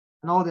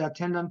and all the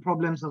attendant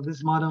problems of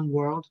this modern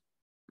world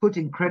put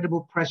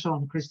incredible pressure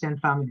on Christian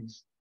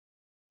families.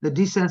 The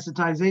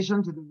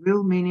desensitization to the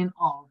real meaning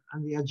of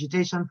and the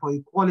agitation for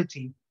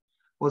equality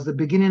was the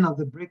beginning of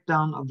the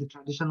breakdown of the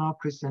traditional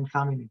Christian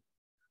family,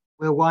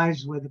 where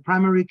wives were the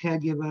primary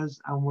caregivers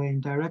and were in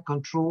direct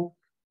control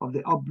of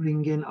the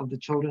upbringing of the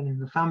children in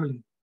the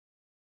family.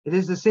 It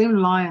is the same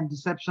lie and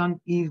deception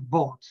Eve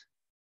bought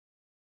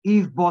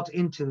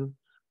into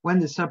when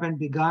the serpent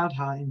beguiled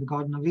her in the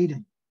Garden of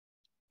Eden.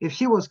 If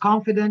she was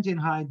confident in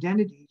her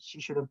identity,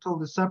 she should have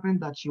told the serpent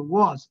that she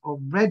was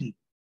already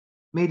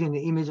made in the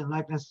image and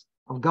likeness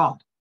of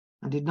God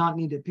and did not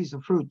need a piece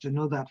of fruit to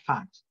know that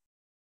fact.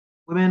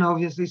 Women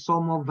obviously saw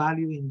more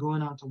value in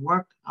going out to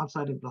work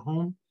outside of the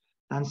home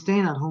than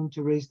staying at home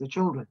to raise the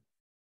children.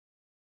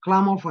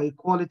 Clamor for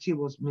equality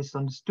was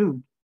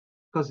misunderstood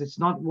because it's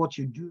not what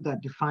you do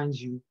that defines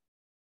you,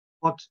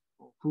 but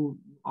who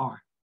you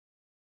are.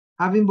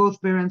 Having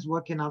both parents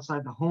working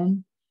outside the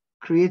home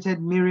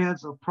created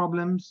myriads of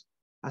problems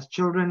as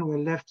children were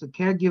left to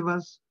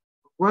caregivers.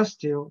 Worse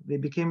still, they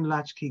became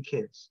latchkey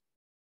kids.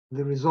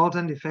 The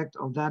resultant effect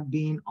of that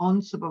being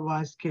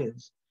unsupervised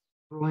kids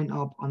growing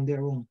up on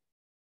their own.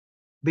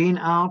 Being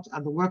out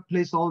at the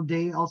workplace all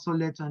day also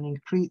led to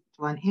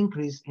an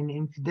increase in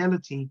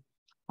infidelity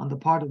on the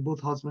part of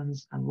both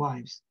husbands and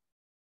wives.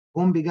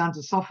 Home began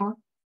to suffer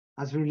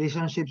as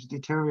relationships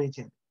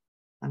deteriorated,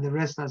 and the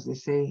rest, as they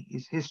say,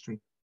 is history.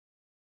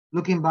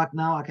 Looking back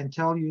now, I can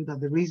tell you that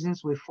the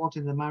reasons we fought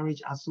in the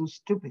marriage are so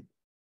stupid.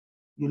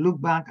 You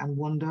look back and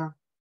wonder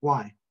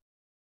why.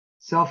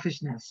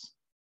 Selfishness,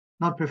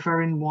 not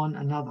preferring one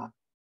another,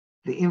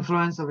 the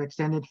influence of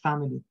extended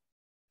family,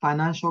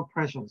 financial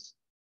pressures,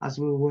 as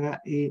we were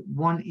a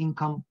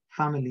one-income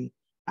family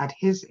at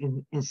his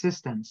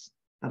insistence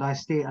that I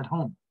stay at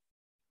home.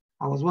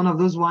 I was one of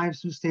those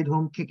wives who stayed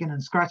home kicking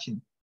and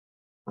scratching.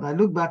 But I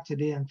look back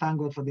today and thank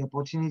God for the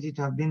opportunity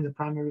to have been the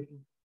primary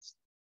influence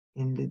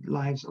in the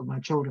lives of my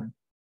children.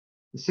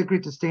 The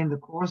secret to staying the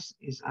course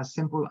is as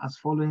simple as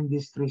following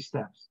these 3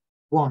 steps.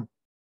 1,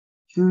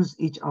 choose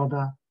each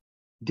other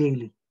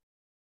daily.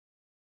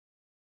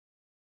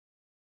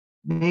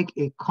 Make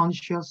a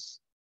conscious,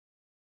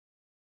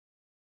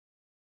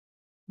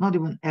 not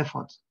even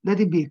effort, let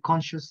it be a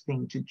conscious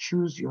thing to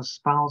choose your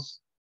spouse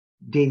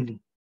daily.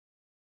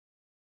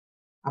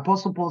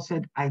 Apostle Paul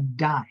said, I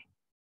die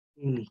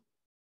daily.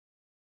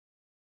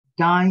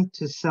 Die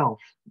to self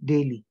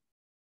daily.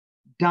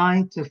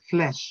 Die to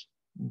flesh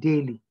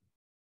daily.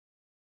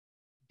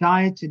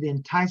 Die to the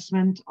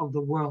enticement of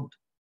the world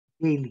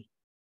daily.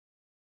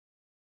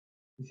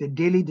 It's a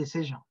daily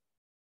decision.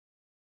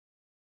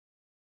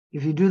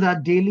 If you do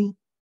that daily,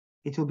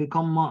 it will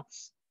become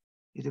months.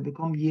 It will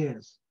become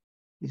years.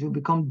 It will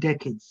become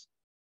decades.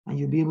 And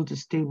you'll be able to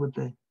stay with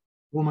the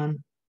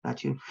woman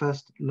that you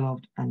first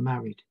loved and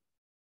married.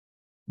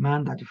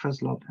 Man that you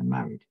first loved and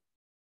married.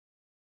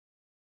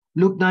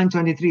 Luke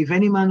 9:23, if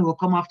any man will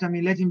come after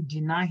me, let him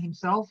deny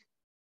himself,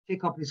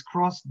 take up his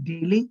cross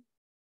daily,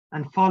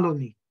 and follow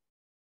me.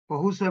 For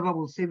whosoever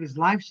will save his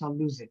life shall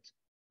lose it.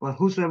 But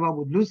whosoever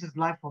would lose his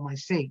life for my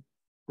sake,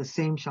 the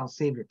same shall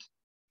save it.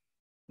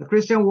 The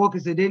Christian walk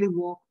is a daily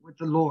walk with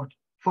the Lord.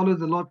 Follow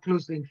the Lord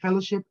closely in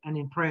fellowship and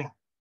in prayer.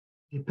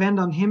 Depend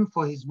on him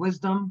for his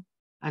wisdom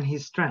and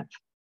his strength.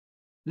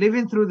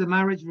 Living through the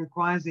marriage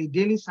requires a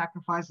daily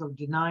sacrifice of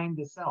denying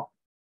the self.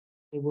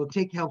 It will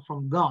take help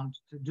from God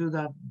to do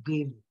that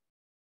daily.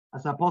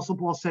 As Apostle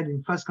Paul said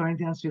in 1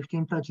 Corinthians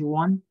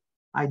 15:31,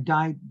 I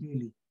die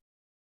daily.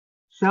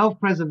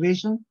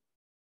 Self-preservation,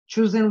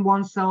 choosing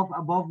oneself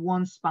above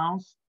one's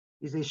spouse,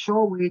 is a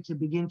sure way to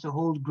begin to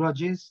hold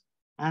grudges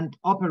and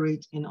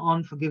operate in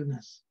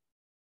unforgiveness.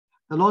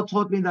 The Lord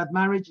taught me that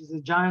marriage is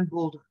a giant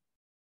boulder.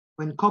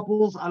 When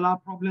couples allow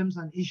problems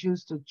and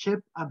issues to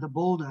chip at the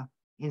boulder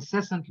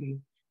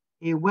incessantly,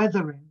 a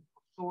weathering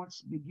of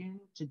sorts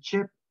begins to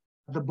chip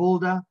at the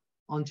boulder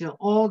until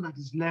all that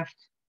is left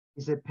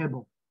is a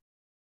pebble.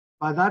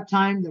 By that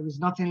time, there is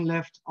nothing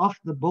left of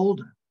the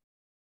boulder.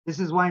 This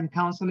is why in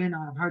counseling,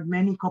 I've heard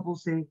many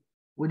couples say,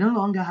 we no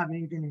longer have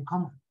anything in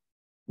common.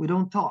 We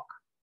don't talk.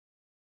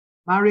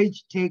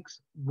 Marriage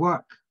takes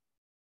work.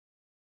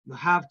 You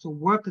have to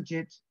work at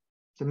it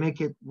to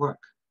make it work.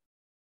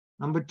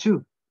 Number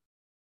 2,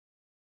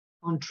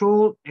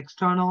 control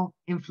external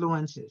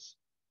influences.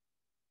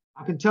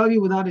 I can tell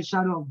you without a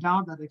shadow of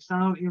doubt that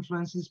external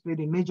influences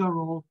played a major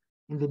role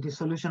in the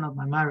dissolution of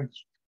my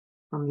marriage.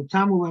 From the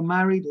time we were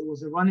married, it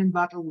was a running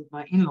battle with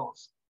my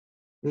in-laws.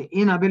 The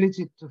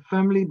inability to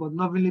firmly but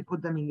lovingly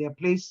put them in their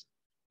place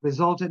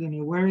resulted in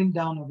a wearing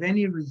down of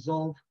any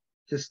resolve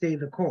to stay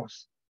the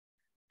course.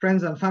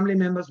 Friends and family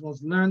members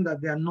must learn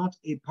that they are not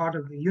a part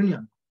of the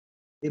union.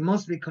 They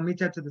must be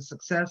committed to the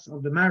success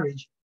of the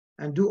marriage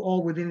and do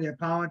all within their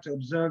power to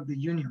observe the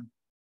union.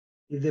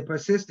 If they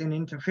persist in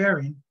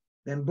interfering,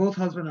 then both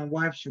husband and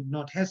wife should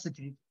not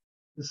hesitate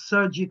to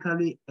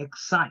surgically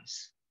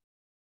excise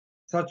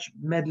such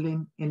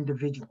meddling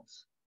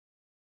individuals.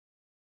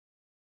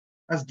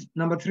 As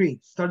number 3,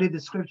 study the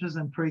scriptures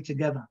and pray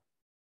together.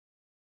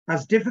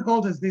 As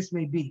difficult as this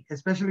may be,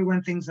 especially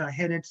when things are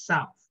headed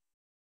south,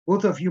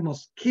 Both of you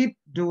must keep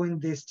doing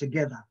this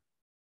together.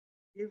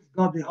 Give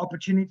God the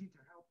opportunity to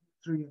help you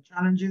through your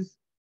challenges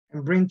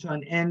and bring to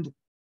an end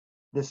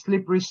the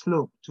slippery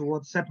slope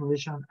towards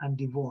separation and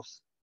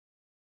divorce.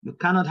 You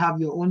cannot have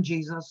your own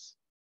Jesus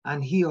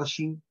and he or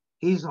she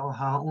his or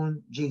her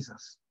own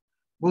Jesus.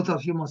 Both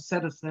of you must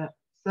set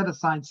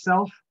aside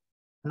self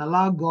and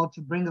allow God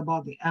to bring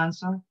about the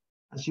answer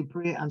as you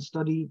pray and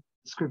study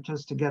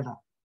scriptures together.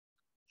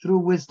 Through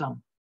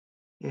wisdom,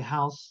 a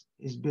house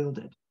is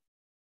builded.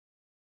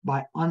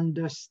 By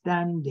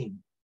understanding,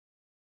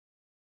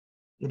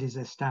 it is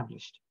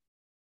established.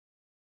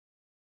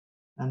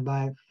 And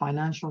by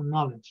financial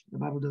knowledge, the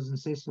Bible doesn't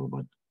say so,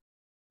 but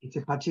it's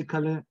a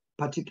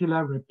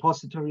particular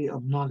repository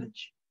of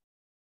knowledge.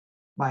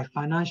 By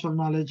financial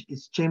knowledge,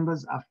 its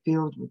chambers are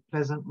filled with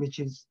pleasant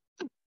riches.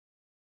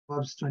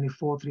 Proverbs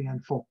 24, 3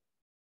 and 4.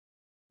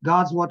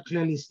 God's word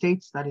clearly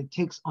states that it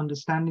takes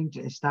understanding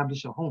to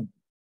establish a home.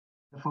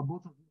 Therefore,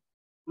 both of you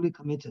are fully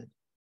committed,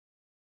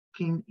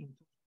 keen into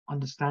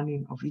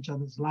understanding of each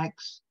other's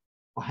likes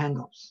or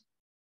hang-ups.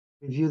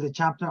 Review the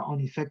chapter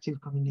on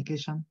effective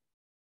communication,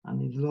 and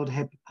may the Lord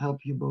help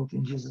you both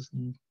in Jesus'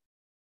 name.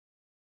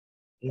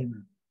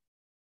 Amen.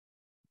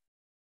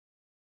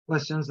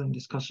 Questions and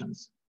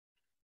discussions?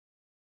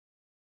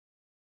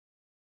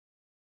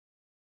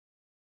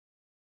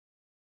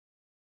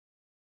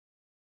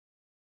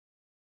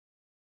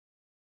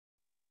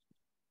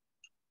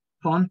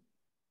 Fawn?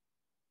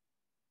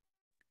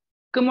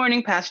 Good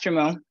morning, Pastor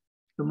Mo.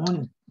 Good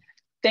morning.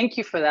 Thank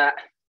you for that.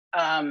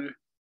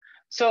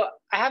 So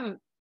I have a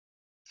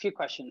few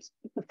questions.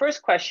 The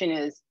first question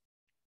is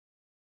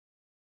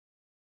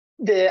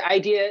the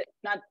idea,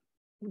 not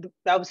the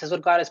Bible says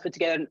what God has put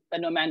together,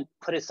 let no man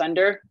put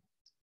asunder.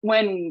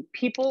 When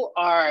people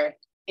are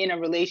in a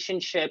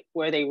relationship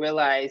where they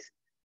realize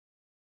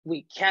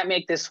we can't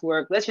make this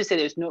work, let's just say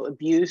there's no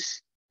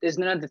abuse, there's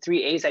none of the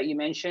 3 A's that you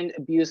mentioned,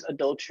 abuse,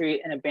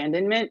 adultery, and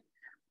abandonment,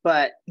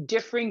 but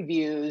differing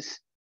views,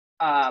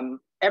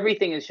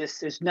 everything is just,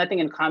 there's nothing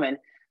in common.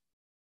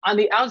 On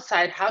the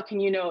outside, how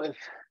can you know if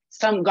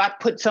God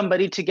put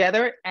somebody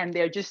together and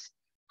they're just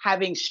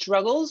having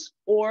struggles,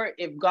 or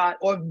if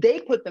they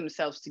put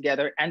themselves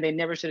together and they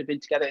never should have been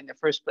together in the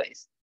first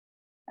place?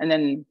 And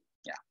then,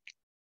 yeah.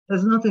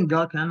 There's nothing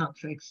God cannot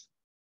fix.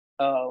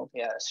 Oh,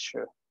 yeah, that's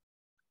true.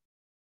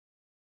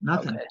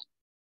 Nothing. Okay.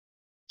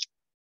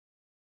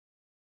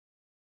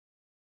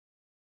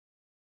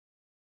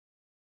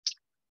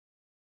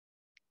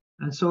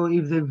 And so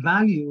if they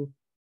value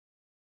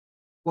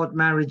what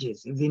marriage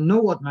is, if they know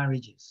what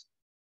marriage is,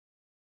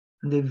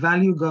 and they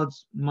value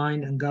God's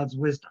mind and God's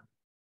wisdom,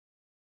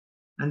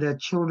 and their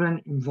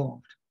children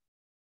involved,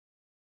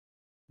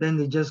 then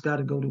they just got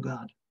to go to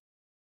God.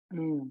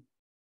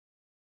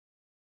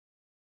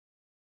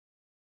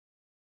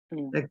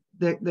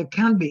 There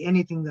can't be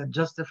anything that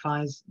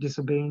justifies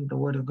disobeying the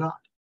word of God.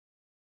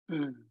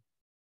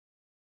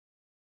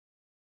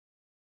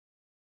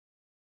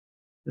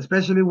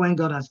 Especially when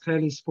God has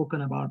clearly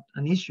spoken about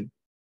an issue.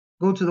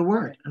 Go to the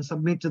word and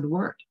submit to the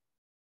word.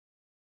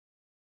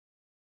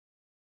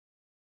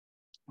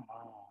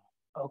 Oh,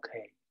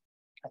 okay.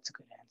 That's a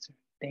good answer.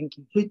 Thank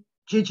you.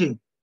 Chichi.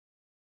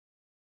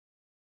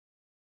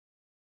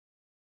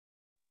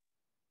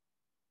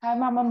 Hi,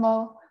 Mama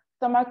Mo.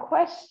 So my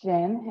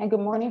question, and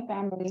good morning,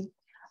 family.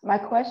 My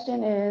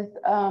question is,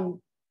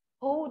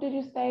 who did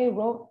you say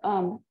wrote,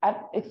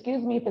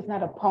 excuse me if it's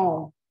not a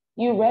poem.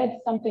 You read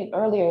something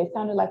earlier. It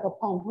sounded like a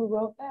poem. Who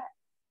wrote that?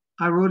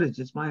 I wrote it.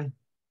 It's my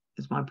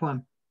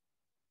poem.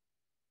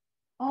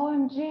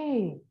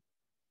 OMG.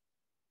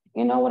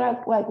 You know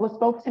what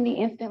spoke to me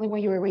instantly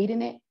when you were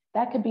reading it?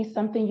 That could be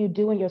something you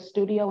do in your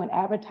studio and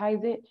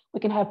advertise it. We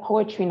can have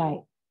poetry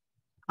night.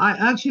 I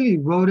actually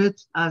wrote it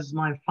as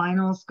my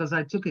finals because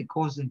I took a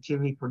course in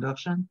TV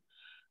production.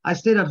 I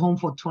stayed at home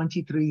for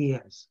 23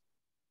 years.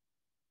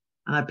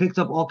 And I picked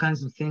up all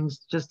kinds of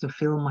things just to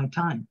fill my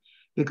time,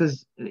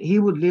 because he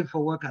would leave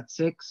for work at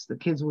 6, the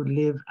kids would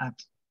leave at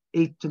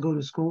 8 to go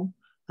to school,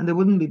 and they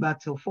wouldn't be back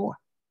till 4.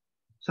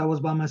 So I was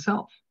by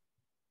myself.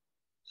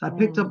 So I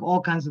picked up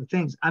all kinds of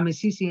things. I'm a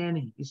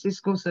CCNA, a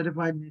Cisco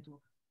Certified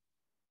Network.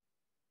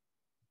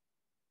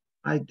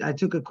 I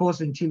took a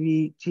course in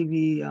TV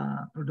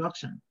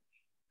production,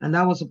 and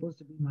that was supposed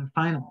to be my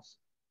finals.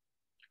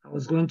 I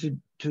was going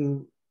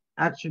to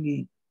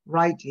actually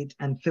write it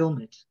and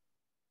film it.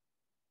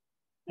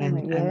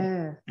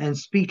 And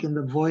speak in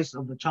the voice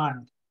of the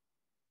child.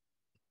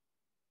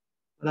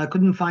 But I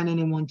couldn't find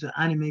anyone to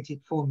animate it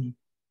for me.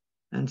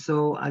 And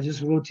so I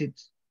just wrote it,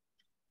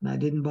 and I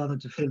didn't bother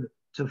to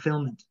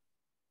film it.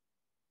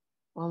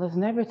 Well, it's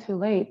never too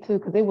late, too,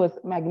 because it was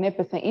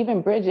magnificent.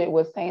 Even Bridget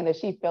was saying that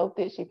she felt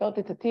it. She felt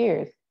it to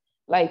tears.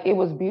 Like, it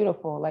was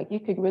beautiful. Like, you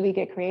could really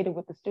get creative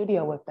with the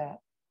studio with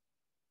that.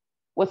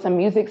 With some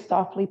music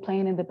softly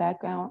playing in the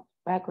background,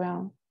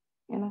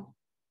 you know?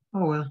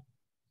 Oh, well.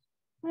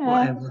 Yeah.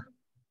 Whatever.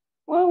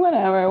 Well,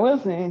 whatever. We'll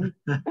see.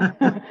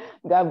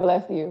 God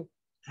bless you.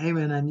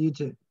 Amen, and you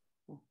too.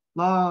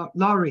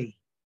 Laurie.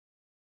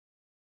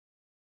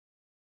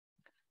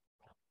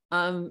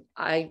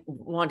 I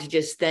want to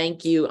just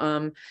thank you.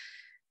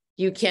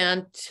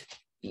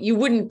 You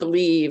wouldn't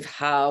believe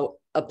how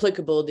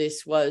applicable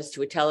this was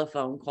to a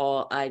telephone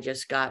call I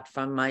just got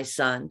from my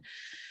son,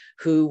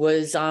 who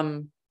was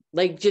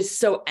like just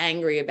so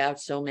angry about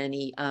so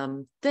many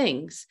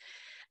things.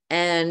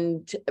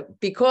 And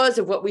because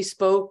of what we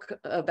spoke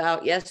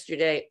about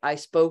yesterday, I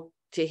spoke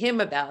to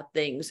him about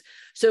things.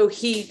 So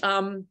he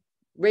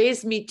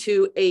raised me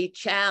to a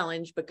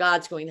challenge, but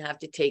God's going to have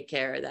to take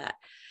care of that.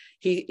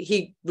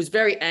 He was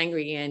very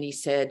angry, and he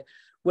said,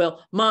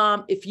 well,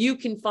 Mom, if you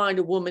can find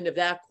a woman of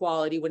that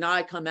quality, when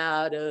I come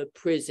out of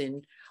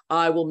prison,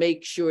 I will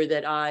make sure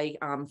that I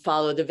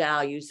follow the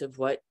values of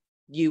what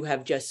you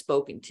have just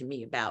spoken to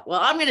me about. Well,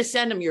 I'm going to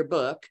send him your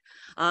book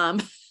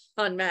on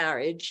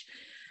marriage.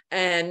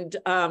 And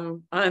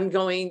I'm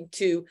going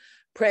to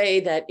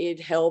pray that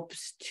it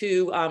helps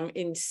to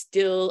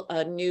instill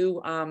a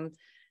new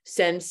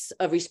sense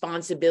of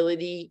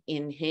responsibility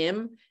in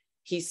him.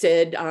 He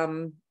said,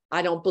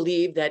 I don't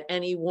believe that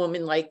any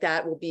woman like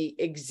that will be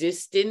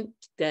existent,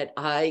 that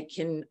I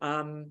can,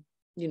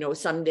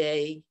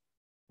 someday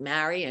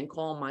marry and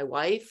call my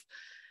wife.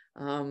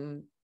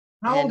 How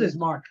old is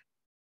Mark?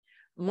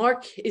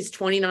 Mark is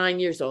 29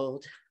 years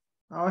old.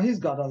 Oh, he's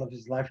got all of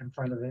his life in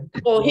front of him.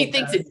 Well, he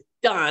thinks it's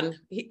done.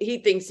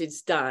 He thinks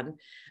it's done.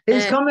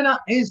 He's coming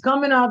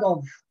out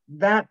of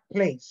that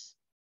place.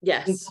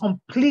 Yes. He's a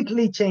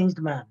completely changed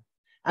man.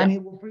 And he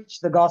will preach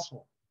the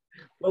gospel.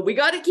 Well, we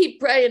got to keep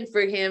praying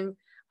for him.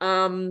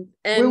 And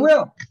we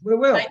will.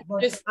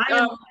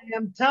 I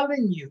am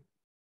telling you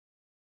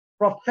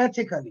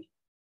prophetically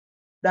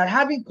that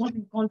having come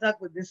in contact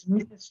with this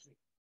ministry,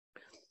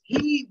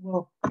 he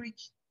will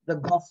preach the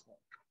gospel.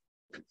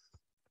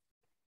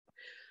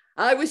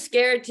 I was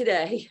scared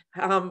today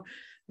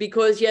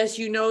because, yes,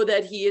 you know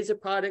that he is a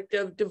product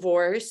of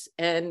divorce,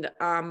 and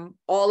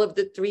all of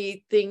the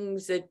three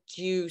things that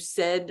you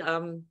said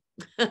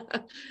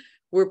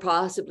were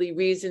possibly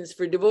reasons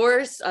for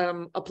divorce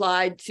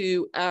applied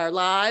to our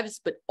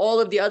lives, but all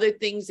of the other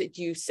things that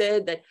you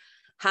said that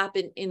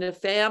happen in a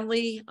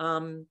family,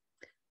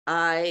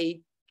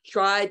 I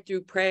tried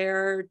through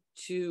prayer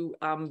to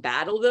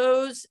battle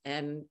those,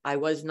 and I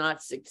was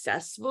not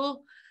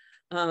successful.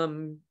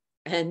 And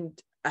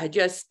I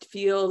just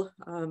feel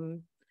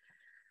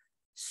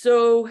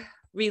so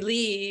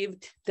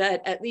relieved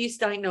that at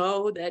least I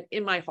know that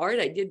in my heart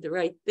I did the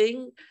right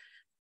thing,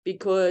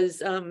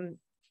 because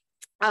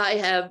I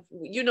have,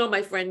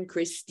 my friend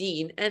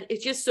Christine, and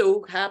it just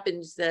so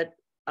happens that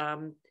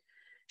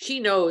she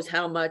knows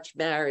how much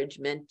marriage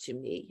meant to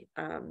me,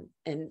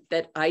 and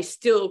that I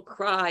still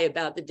cry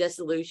about the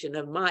dissolution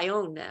of my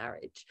own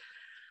marriage.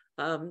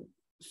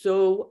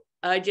 So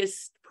I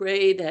just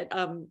pray that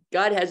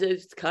God has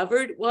us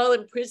covered. While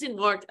in prison,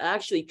 Mark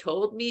actually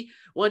told me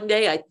one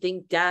day, I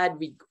think Dad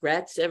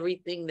regrets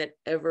everything that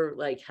ever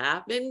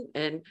happened.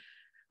 And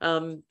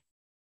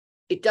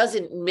it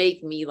doesn't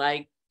make me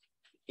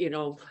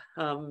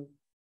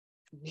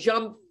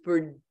jump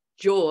for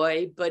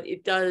joy, but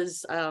it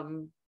does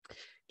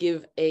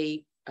give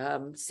a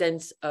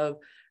sense of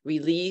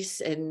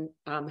release, and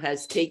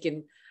has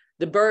taken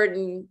the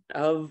burden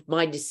of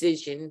my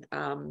decision.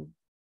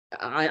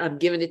 I'm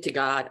giving it to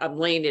God. I'm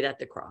laying it at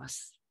the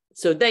cross.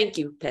 So thank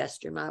you,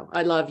 Pastor Mo.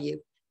 I love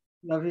you.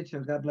 Love you too.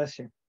 God bless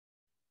you.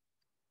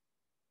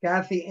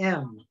 Kathy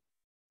M.,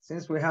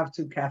 since we have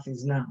two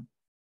Kathys now.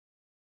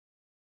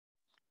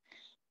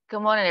 Good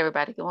morning,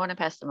 everybody. Good morning,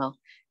 Pastor Mo.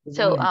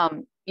 Good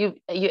morning.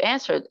 You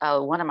answered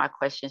one of my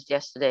questions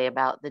yesterday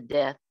about the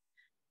death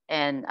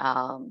and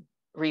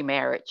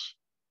remarriage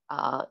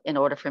in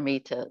order for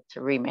me to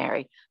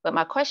remarry. But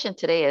my question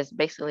today is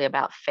basically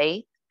about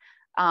faith.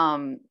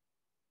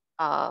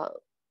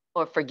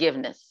 Or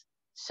forgiveness.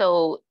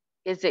 So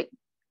is it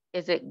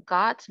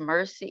God's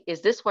mercy?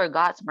 Is this where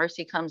God's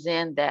mercy comes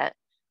in, that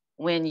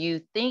when you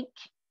think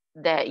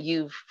that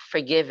you've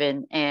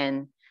forgiven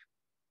and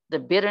the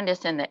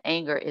bitterness and the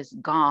anger is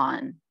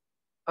gone,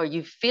 or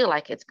you feel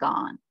like it's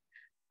gone,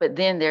 but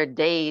then there are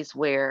days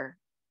where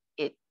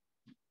it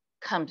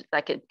comes,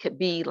 it could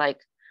be like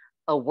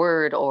a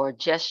word or a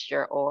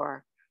gesture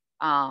or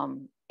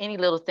any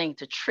little thing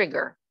to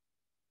trigger,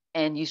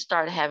 and you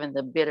start having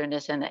the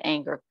bitterness and the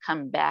anger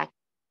come back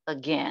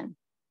again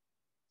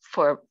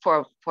for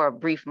a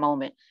brief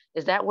moment.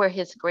 Is that where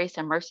his grace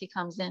and mercy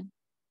comes in?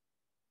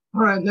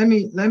 All right, let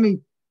me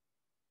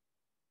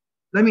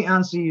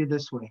answer you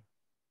this way.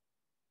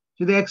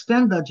 To the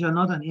extent that you're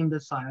not an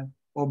imbecile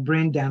or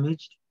brain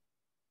damaged,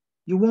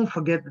 you won't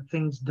forget the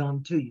things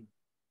done to you.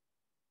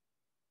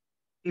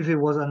 If it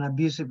was an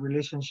abusive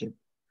relationship,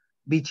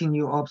 beating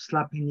you up,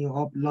 slapping you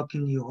up,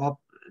 locking you up,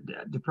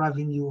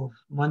 depriving you of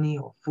money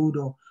or food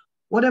or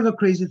whatever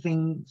crazy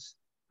things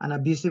an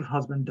abusive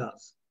husband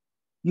does,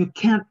 you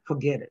can't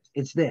forget it.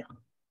 It's there.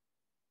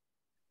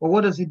 But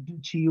what does it do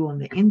to you on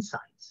the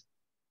insides?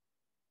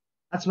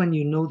 That's when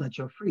you know that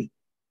you're free.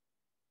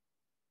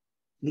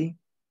 See?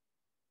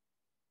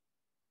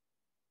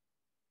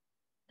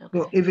 Okay.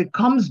 So if it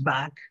comes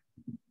back,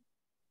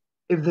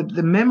 if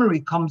the memory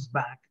comes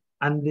back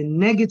and the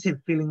negative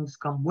feelings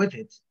come with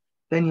it,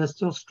 then you're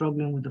still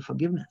struggling with the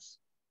forgiveness.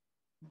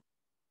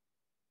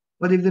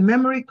 But if the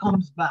memory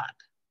comes back,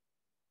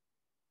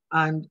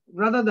 and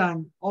rather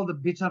than all the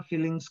bitter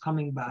feelings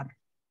coming back,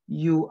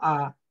 you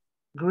are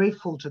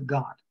grateful to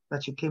God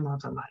that you came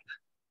out alive.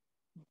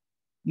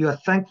 You are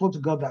thankful to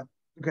God that,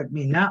 look at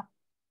me now,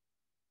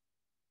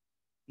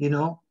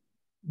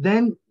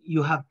 then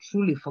you have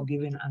truly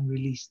forgiven and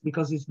released,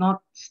 because it's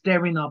not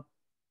stirring up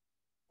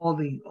all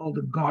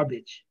the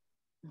garbage.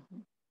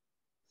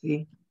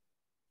 See?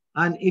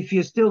 And if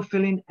you're still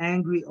feeling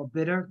angry or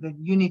bitter, then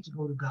you need to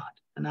go to God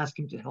and ask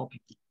him to help you.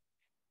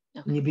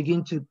 Okay. And you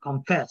begin to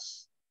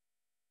confess.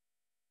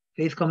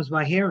 Faith comes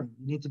by hearing.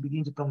 You need to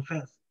begin to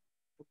confess.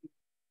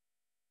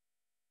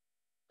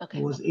 Okay.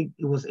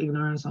 It was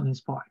ignorance on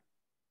his part.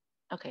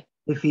 Okay.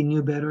 If he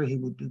knew better, he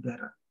would do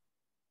better.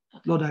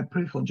 Okay. Lord, I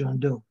pray for John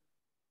Doe.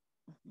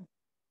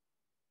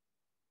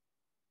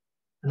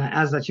 And I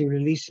ask that you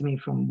release me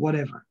from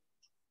whatever.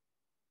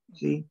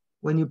 See,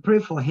 when you pray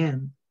for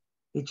him,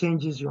 it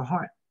changes your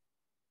heart.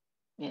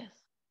 Yes.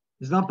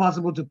 It's not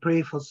possible to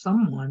pray for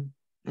someone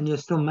and you're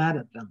still mad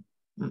at them.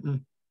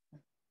 Mm-mm.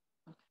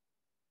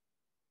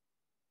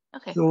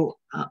 Okay. So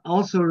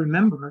also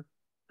remember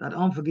that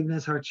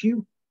unforgiveness hurts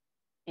you.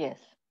 Yes,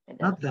 it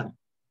does. Not them.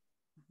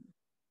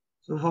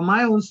 So for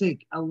my own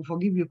sake, I will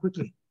forgive you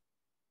quickly.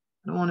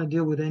 I don't want to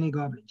deal with any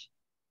garbage.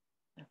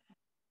 Okay.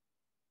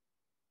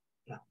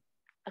 Yeah.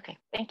 Okay,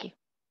 thank you.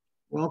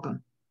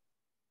 Welcome.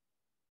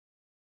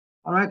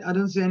 All right, I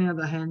don't see any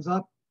other hands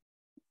up.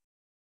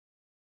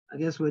 I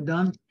guess we're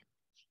done.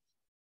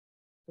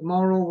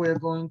 Tomorrow we're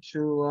going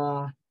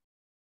to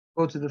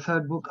go to the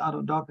third book, Out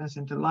of Darkness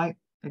into Light.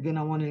 Again,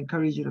 I want to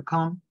encourage you to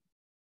come.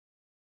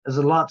 There's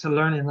a lot to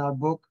learn in that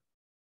book.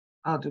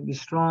 How to be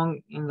strong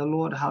in the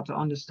Lord, how to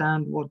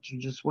understand what you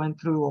just went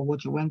through or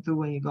what you went through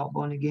when you got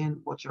born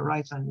again, what your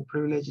rights and your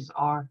privileges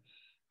are,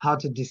 how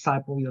to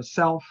disciple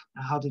yourself,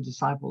 and how to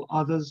disciple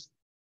others.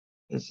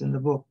 It's in the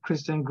book,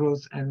 Christian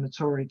Growth and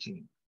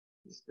Maturity.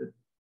 It's the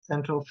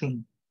central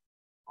theme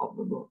of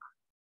the book.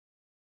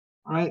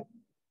 All right.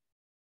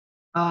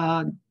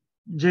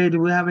 Jay, do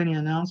we have any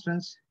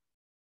announcements?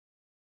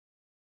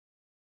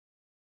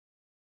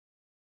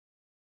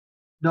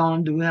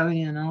 Dawn, do we have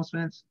any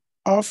announcements?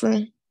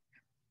 Offering.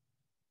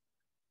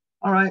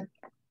 All right.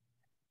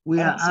 We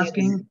are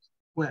asking.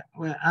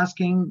 We're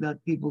asking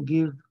that people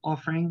give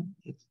offering.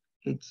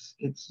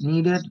 It's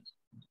needed.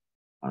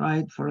 All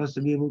right, for us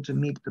to be able to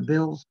meet the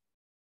bills.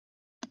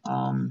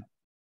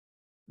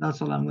 That's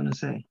all I'm going to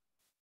say.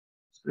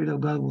 Spirit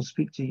of God will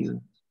speak to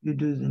you. You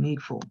do the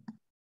needful.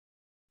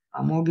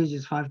 Our mortgage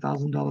is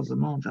 $5,000 a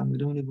month, and we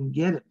don't even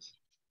get it.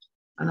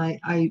 And I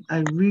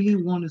really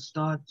want to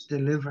start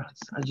deliverance.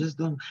 I just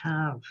don't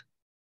have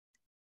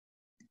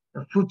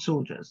the foot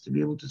soldiers to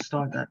be able to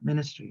start that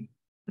ministry.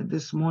 And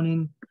this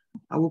morning,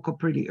 I woke up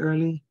pretty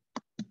early.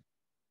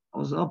 I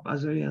was up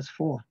as early as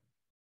 4.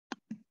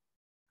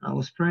 I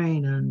was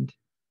praying, and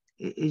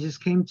it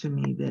just came to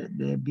me that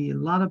there'd be a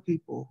lot of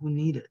people who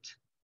need it.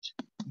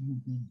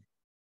 Mm-hmm.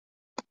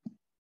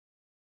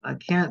 I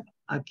can't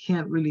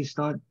really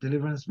start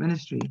deliverance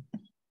ministry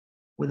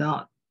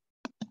without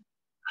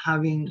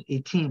having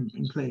a team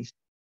in place.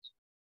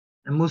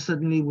 And most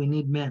certainly we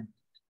need men,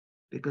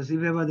 because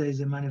if ever there is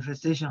a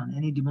manifestation,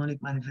 any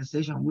demonic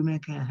manifestation, women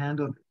can't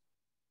handle it.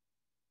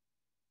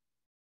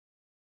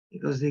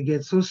 Because they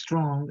get so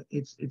strong,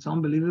 it's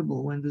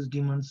unbelievable when those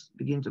demons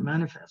begin to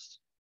manifest.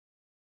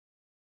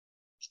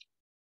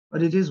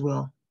 But it is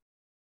well.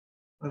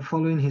 By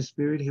following his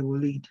spirit, he will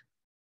lead.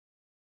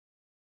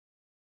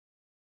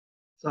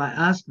 So I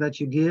ask that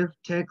you give,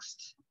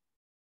 text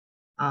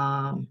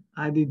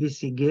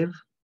IBBC give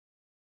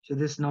to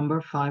this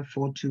number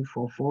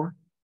 54244.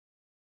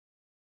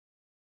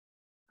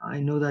 I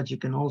know that you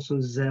can also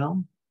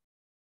Zelle.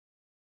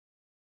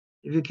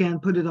 If you can,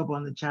 put it up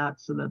on the chat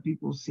so that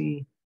people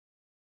see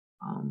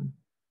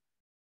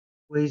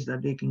ways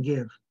that they can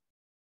give.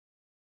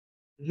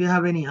 If you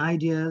have any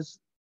ideas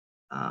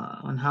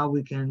on how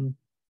we can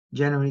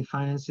generate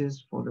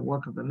finances for the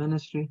work of the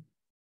ministry,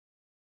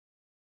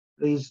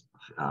 please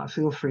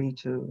feel free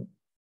to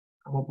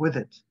come up with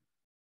it.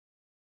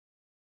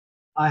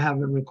 I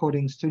have a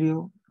recording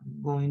studio.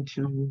 I'm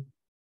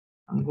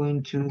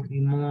going to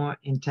be more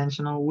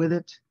intentional with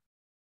it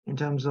in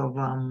terms of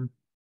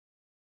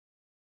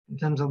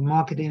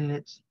marketing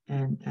it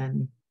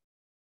and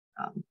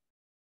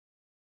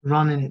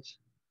running it.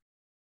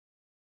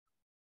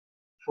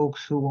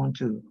 Folks who want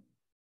to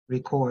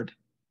record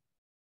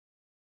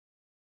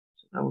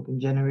so that we can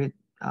generate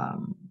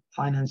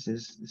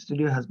finances. The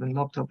studio has been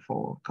locked up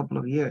for a couple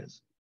of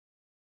years.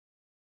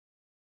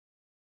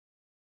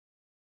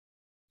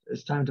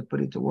 It's time to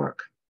put it to work.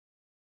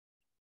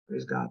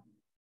 Praise God.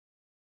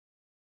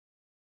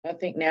 I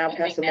think now,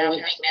 Pastor Moore,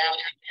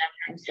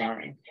 I'm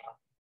sorry.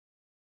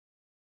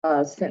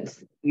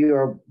 Since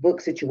your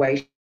book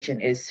situation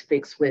is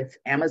fixed with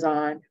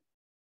Amazon,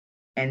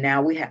 and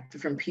now we have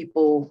different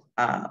people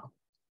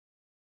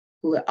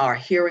who are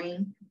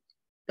hearing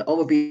the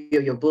overview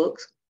of your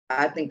books,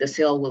 I think the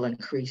sale will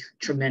increase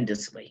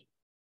tremendously.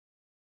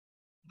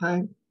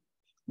 Okay.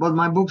 But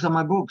my books are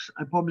my books.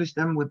 I publish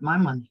them with my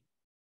money.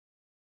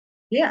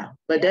 Yeah,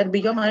 but that'd be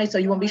your money, so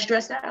you won't be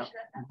stressed out.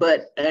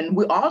 And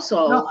we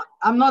also, No,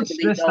 I'm not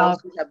believe stressed those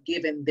out. who have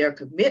given their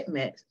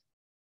commitment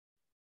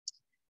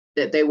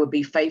that they would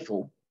be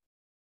faithful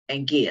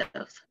and give.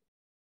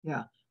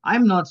 Yeah,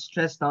 I'm not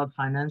stressed out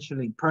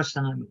financially,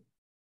 personally.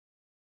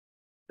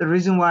 The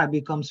reason why I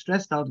become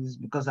stressed out is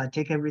because I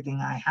take everything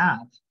I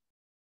have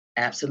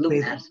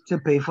Absolutely. to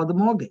pay for the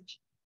mortgage.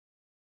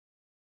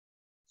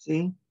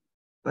 See?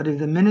 But if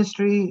the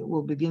ministry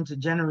will begin to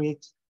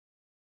generate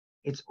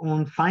its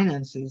own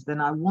finances,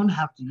 then I won't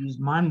have to use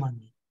my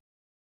money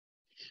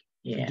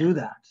to do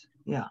that.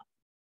 Yeah.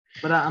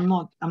 But I'm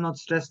not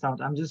stressed out.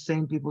 I'm just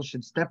saying people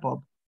should step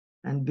up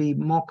and be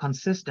more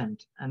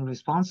consistent and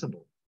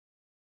responsible.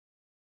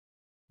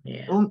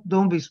 Yeah.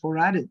 Don't be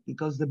sporadic,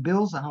 because the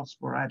bills are not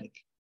sporadic.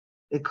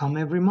 They come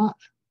every month.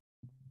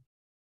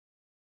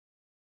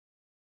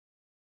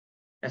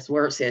 That's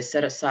where it says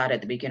set aside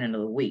at the beginning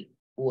of the week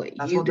what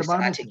That's you what the Bible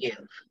decide to says.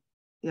 give.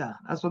 Yeah,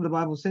 that's what the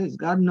Bible says.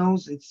 God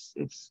knows it's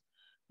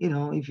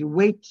if you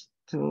wait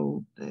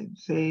till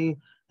say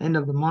end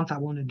of the month, I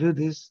want to do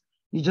this,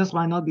 you just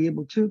might not be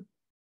able to.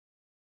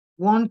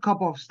 1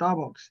 cup of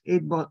Starbucks,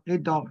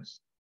 $8.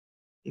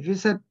 If you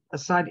set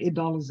aside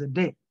 $8 a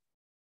day,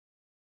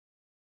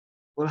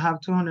 we'll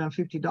have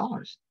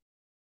 $250.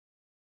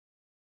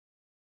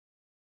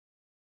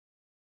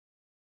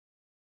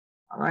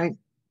 All right.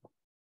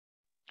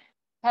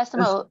 Pastor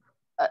Mo,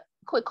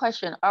 quick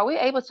question. Are we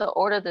able to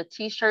order the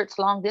t-shirts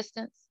long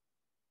distance?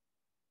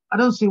 I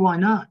don't see why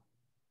not.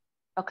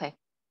 Okay.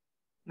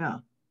 Yeah.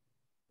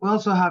 We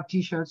also have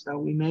t-shirts that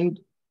we made.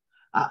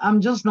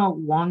 I'm just not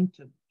one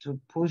to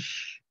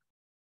push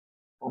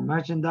for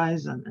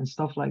merchandise and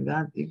stuff like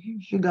that.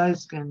 If you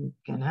guys can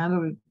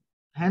handle it,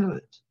 handle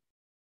it.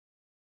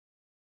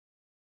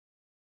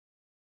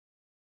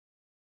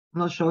 I'm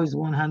not sure he's the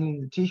one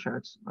handling the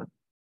t-shirts, but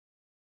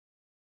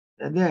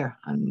they're there.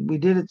 And we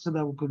did it so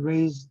that we could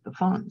raise the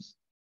funds.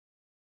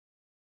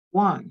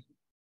 Why?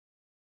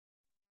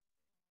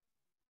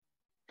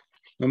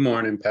 Good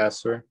morning,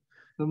 Pastor.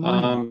 Good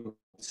morning.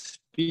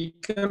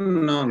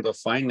 Speaking on the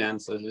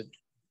finances,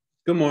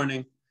 good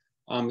morning.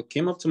 It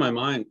came up to my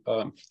mind.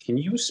 Can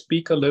you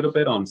speak a little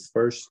bit on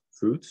first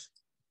fruits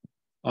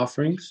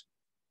offerings?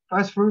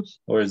 First fruits?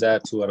 Or is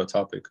that too out of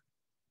topic?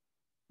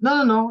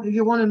 No. If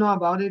you want to know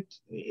about it,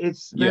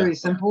 it's very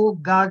simple.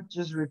 God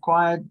just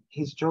required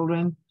his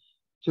children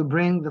to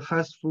bring the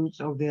first fruits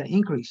of their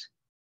increase.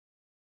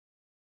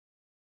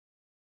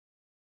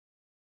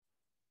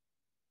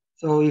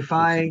 So if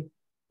I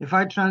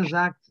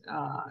transact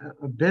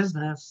a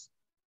business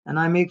and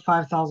I make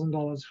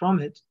 $5,000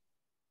 from it,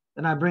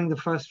 then I bring the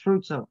first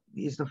fruits of.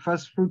 It's the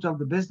first fruit of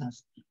the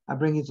business. I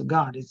bring it to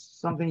God. It's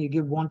something you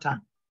give one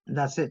time, and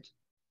that's it.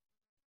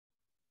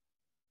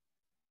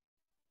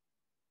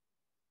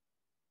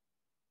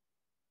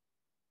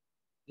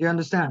 You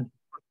understand?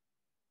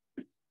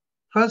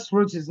 First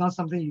fruits is not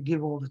something you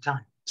give all the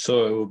time.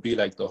 So it would be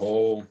like the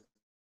whole,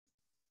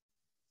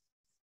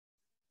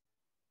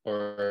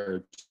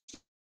 or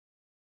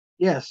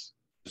yes,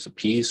 just a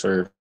piece,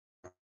 or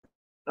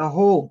the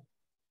whole,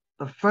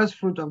 the first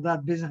fruit of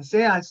that business.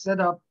 Say I set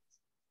up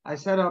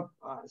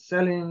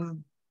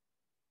selling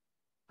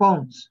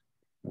phones.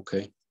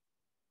 Okay.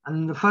 And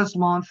in the first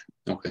month,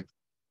 okay,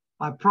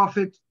 my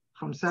profit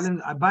from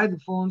selling, I buy the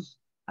phones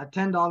at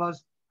 $10.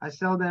 I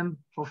sell them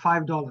for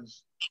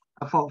 $5,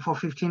 for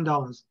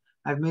 $15.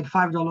 I've made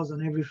 $5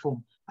 on every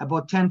phone. I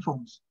bought 10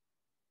 phones.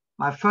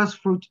 My first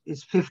fruit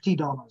is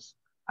 $50.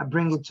 I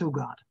bring it to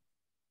God.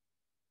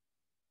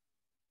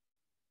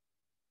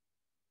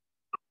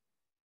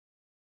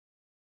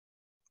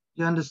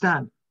 You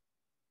understand?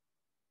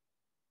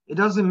 It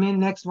doesn't mean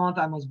next month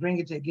I must bring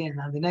it again,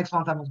 and the next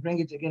month I must bring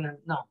it again. And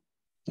no.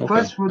 okay.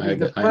 First fruit is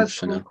the first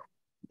fruit.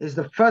 Is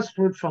the first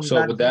fruit from so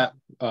that. Would that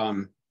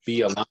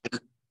be aligned?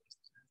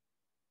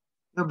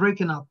 You're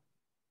breaking up.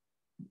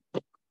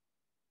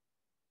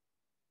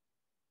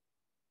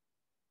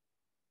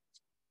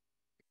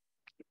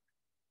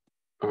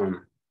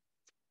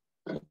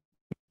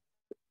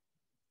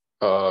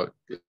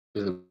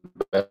 Is it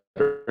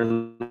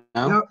better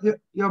now?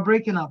 You're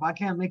breaking up. I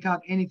can't make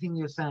out anything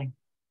you're saying.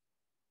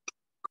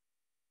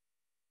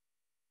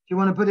 You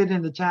want to put it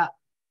in the chat?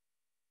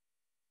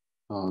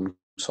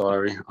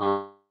 Sorry.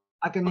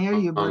 I can hear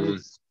you, but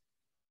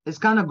it's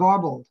kind of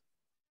garbled.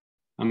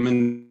 I'm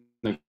in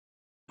the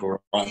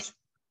garage.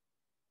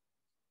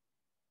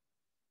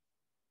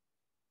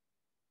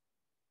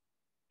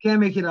 Can't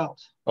make it out.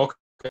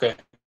 Okay.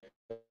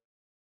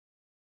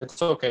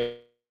 It's okay.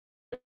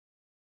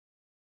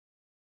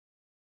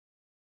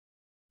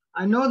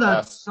 I know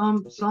that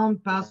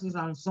some pastors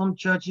and some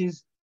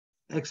churches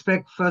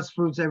expect first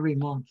fruits every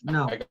month.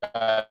 No.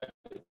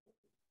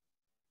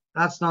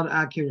 That's not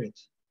accurate.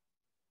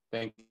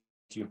 Thank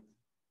you.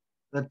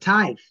 The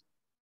tithe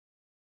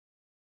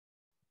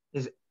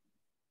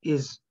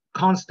is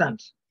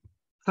constant.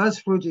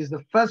 First fruit is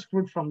the first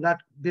fruit from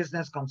that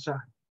business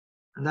concern.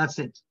 And that's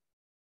it.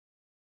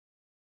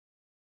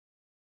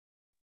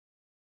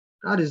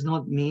 God is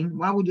not mean.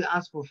 Why would you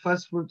ask for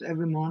first fruit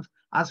every month,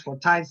 ask for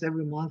tithes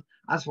every month,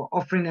 ask for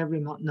offering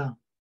every month? No.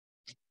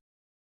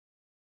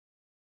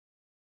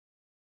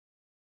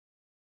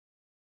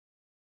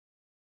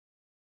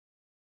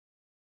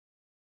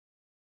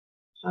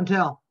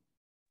 Chantel.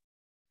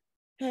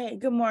 Hey,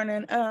 good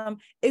morning.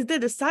 Is the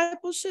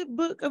discipleship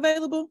book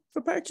available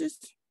for purchase?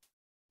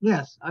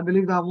 Yes, I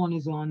believe that one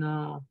is on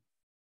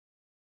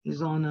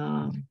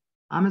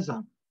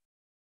Amazon.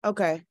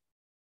 Okay.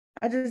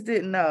 I just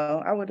didn't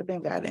know. I would have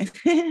been got it.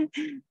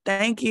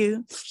 Thank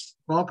you.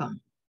 Welcome.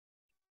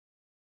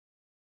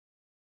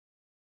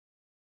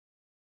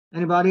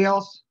 Anybody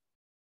else?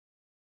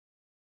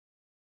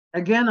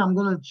 Again, I'm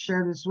going to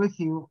share this with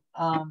you.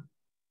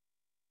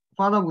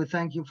 Father, we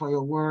thank you for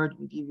your word.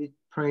 We give you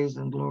praise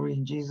and glory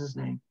in Jesus'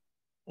 name.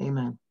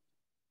 Amen.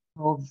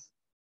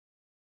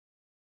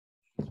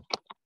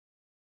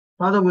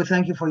 Father, we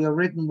thank you for your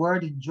written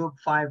word in Job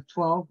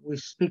 5:12. We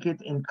speak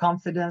it in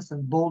confidence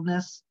and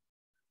boldness,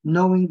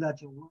 knowing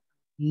that it will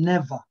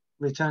never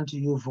return to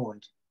you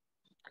void.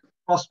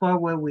 Prosper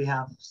where we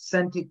have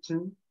sent it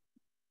to.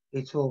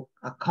 It will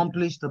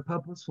accomplish the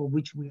purpose for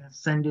which we are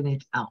sending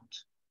it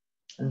out.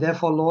 And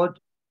therefore, Lord,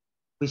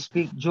 we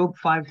speak Job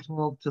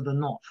 5:12 to the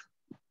north.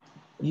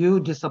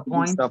 You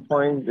disappoint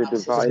the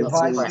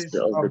devices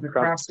of the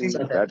crafty,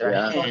 so that their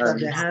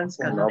hands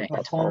cannot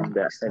perform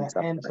their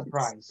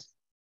enterprise.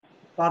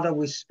 Father,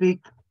 we speak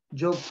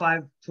Job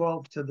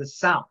 5:12 to the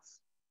south.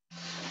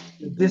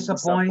 You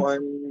disappoint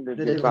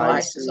the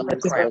devices of the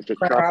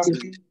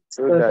crafty,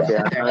 so that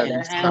their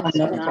Their hands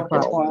cannot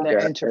perform their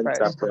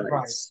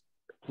enterprise.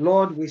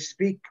 Lord, we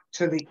speak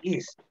to the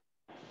east.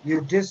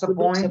 You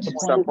disappoint the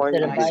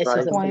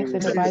devices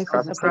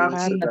of the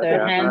crafty, that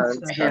their hands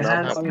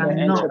cannot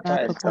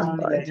perform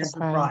their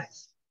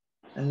enterprise.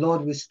 And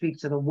Lord, we speak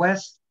to the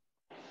west.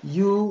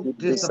 You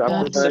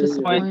disappoint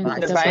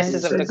the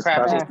devices of the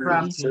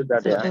crafty so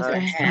that their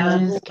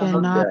hands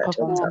cannot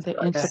perform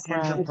the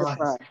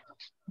enterprise.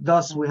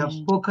 Thus we have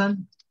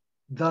spoken,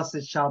 thus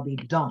it shall be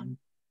done.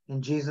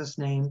 In Jesus'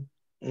 name,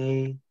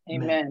 amen.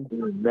 Amen.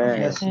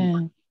 Bless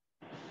you.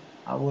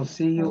 I will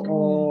see you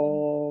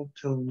all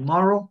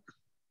tomorrow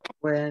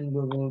when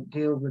we will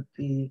deal with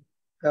the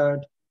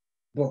third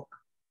book.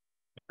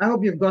 I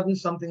hope you've gotten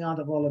something out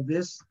of all of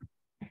this.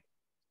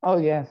 Oh,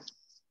 yes.